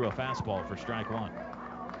swings through a fastball for strike one.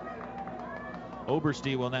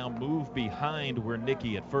 Oberste will now move behind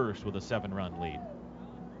Wernicke at first with a 7-run lead.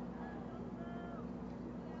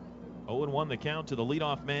 0-1 the count to the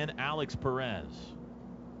leadoff man, Alex Perez.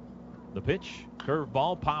 The pitch,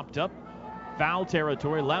 curveball popped up. Foul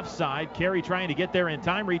territory, left side. Carey trying to get there in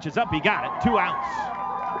time, reaches up. He got it. 2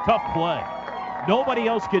 outs. Tough play. Nobody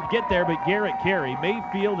else could get there but Garrett Carey.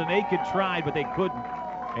 Mayfield and Aiken tried, but they couldn't.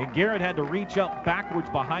 And Garrett had to reach up backwards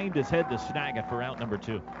behind his head to snag it for out number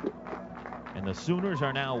 2. And the Sooners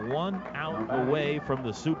are now 1 out away from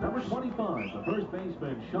the Supers. Number 25, the first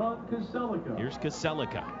baseman, Sean Kaselica. Here's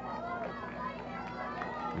Kaselica.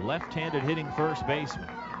 Left-handed hitting first baseman.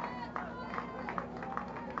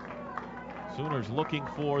 Sooners looking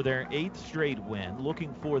for their 8th straight win,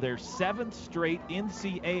 looking for their 7th straight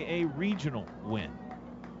NCAA regional win.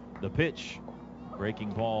 The pitch,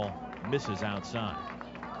 breaking ball, misses outside.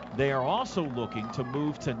 They are also looking to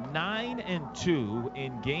move to 9-2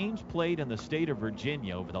 in games played in the state of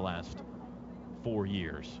Virginia over the last 4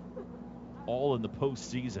 years. All in the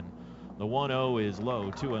postseason. The 1-0 is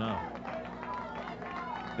low, 2-0.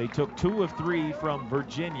 They took 2 of 3 from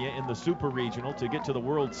Virginia in the Super Regional to get to the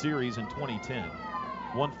World Series in 2010.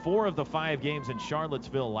 Won 4 of the 5 games in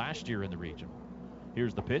Charlottesville last year in the region.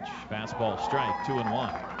 Here's the pitch, fastball strike,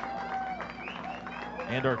 2-1.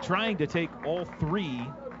 And are trying to take all 3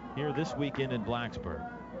 here this weekend in Blacksburg.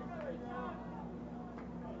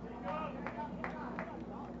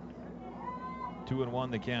 Two and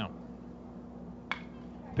 1 the count.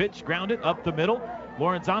 Pitch grounded up the middle.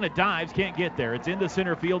 Lorenzana dives, can't get there. It's into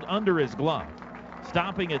center field under his glove.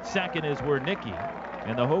 Stopping at second is Wernicke,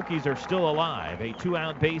 and the Hokies are still alive. A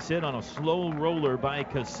 2-out base hit on a slow roller by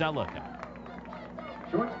Kaselica.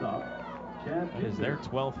 Shortstop, Chad That is their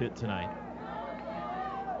 12th hit tonight.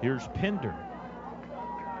 Here's Pinder.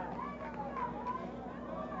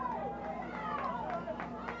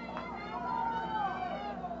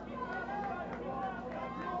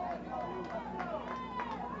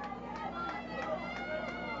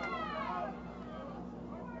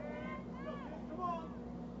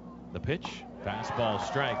 The pitch, fastball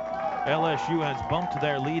strike. LSU has bumped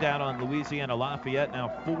their lead out on Louisiana Lafayette, now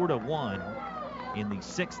 4-1 in the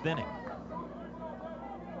 6th inning.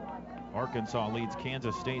 Arkansas leads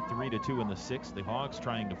Kansas State 3-2 in the 6th. The Hogs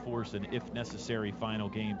trying to force an if necessary final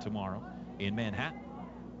game tomorrow in Manhattan.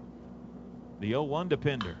 The 0-1 to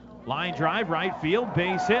Pinder. Line drive, right field,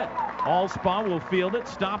 base hit. Allspaw will field it.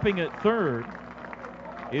 Stopping at third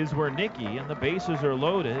is Wernicke, and the bases are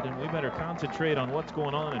loaded, and we better concentrate on what's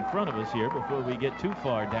going on in front of us here before we get too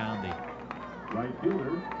far down the right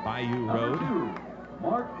fielder, Bayou Road. 2,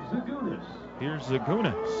 Mark Zagunis. Here's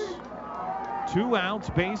Zagunis. 2 outs,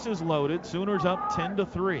 bases loaded. Sooners up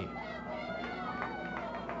 10-3.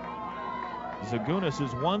 Zagunis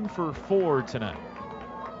is 1 for 4 tonight.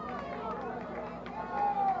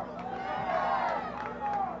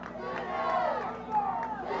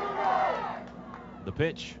 The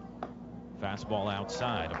pitch, fastball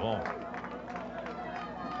outside, a ball.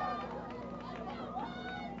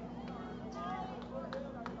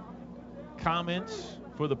 Comments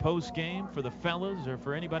for the post game, for the fellas, or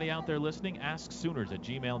for anybody out there listening,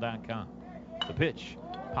 asksooners@gmail.com. The pitch,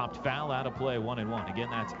 popped foul, out of play, 1-1. Again,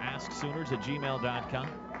 that's asksooners@gmail.com.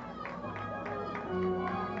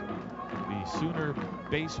 The Sooner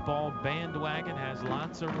baseball bandwagon has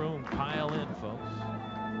lots of room. Pile in, folks.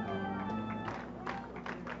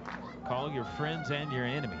 Call your friends and your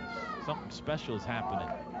enemies. Something special is happening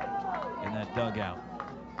in that dugout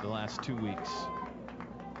the last 2 weeks.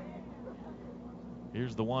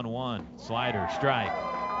 Here's the 1-1. Slider, strike.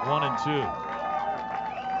 1-2.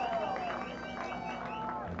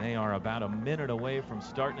 And they are about a minute away from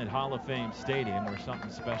starting at Hall of Fame Stadium, where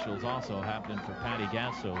something special is also happening for Patty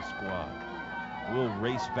Gasso's squad. We'll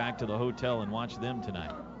race back to the hotel and watch them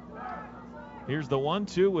tonight. Here's the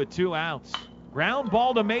 1-2 with 2 outs. Ground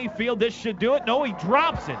ball to Mayfield. This should do it. No, he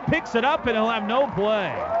drops it. Picks it up, and he'll have no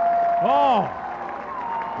play. Oh!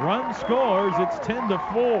 Run scores. It's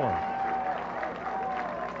 10-4.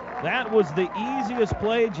 That was the easiest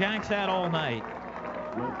play Jack's had all night.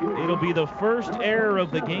 It'll be the first error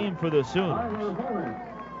of the game for the Sooners.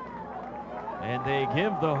 And they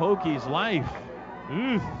give the Hokies life.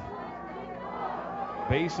 Oof.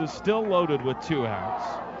 Base is still loaded with 2 outs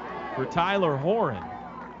for Tyler Horan.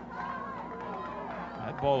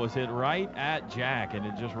 That ball was hit right at Jack, and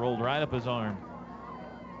it just rolled right up his arm.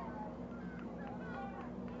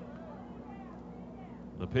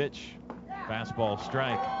 The pitch, fastball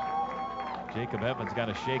strike. Jacob Evans got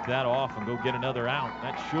to shake that off and go get another out.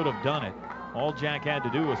 That should have done it. All Jack had to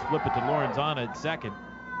do was flip it to Lorenzana at second.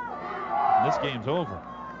 And this game's over.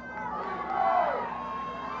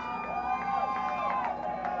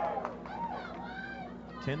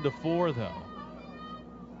 (10-4) though.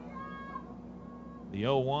 The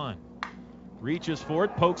 0-1. Reaches for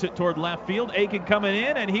it, pokes it toward left field. Aiken coming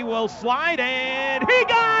in, and he will slide, and he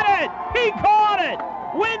got it! He caught it!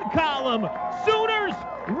 Win column, Sooners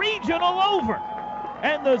regional over.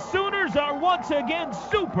 And the Sooners are once again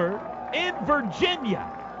super in Virginia.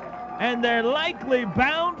 And they're likely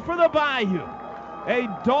bound for the Bayou. A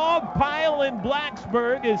dog pile in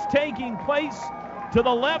Blacksburg is taking place to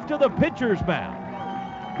the left of the pitcher's mound.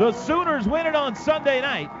 The Sooners win it on Sunday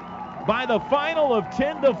night by the final of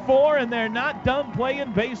 10-4, and they're not done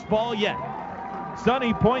playing baseball yet.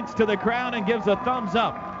 Sonny points to the crowd and gives a thumbs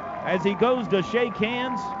up as he goes to shake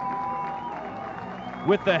hands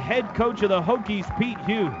with the head coach of the Hokies, Pete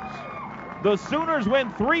Hughes. The Sooners win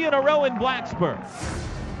 3 in a row in Blacksburg.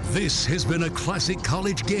 This has been a classic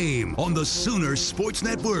college game on the Sooner Sports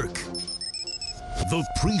Network. The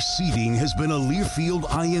preceding has been a Learfield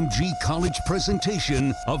IMG College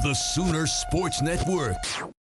presentation of the Sooner Sports Network.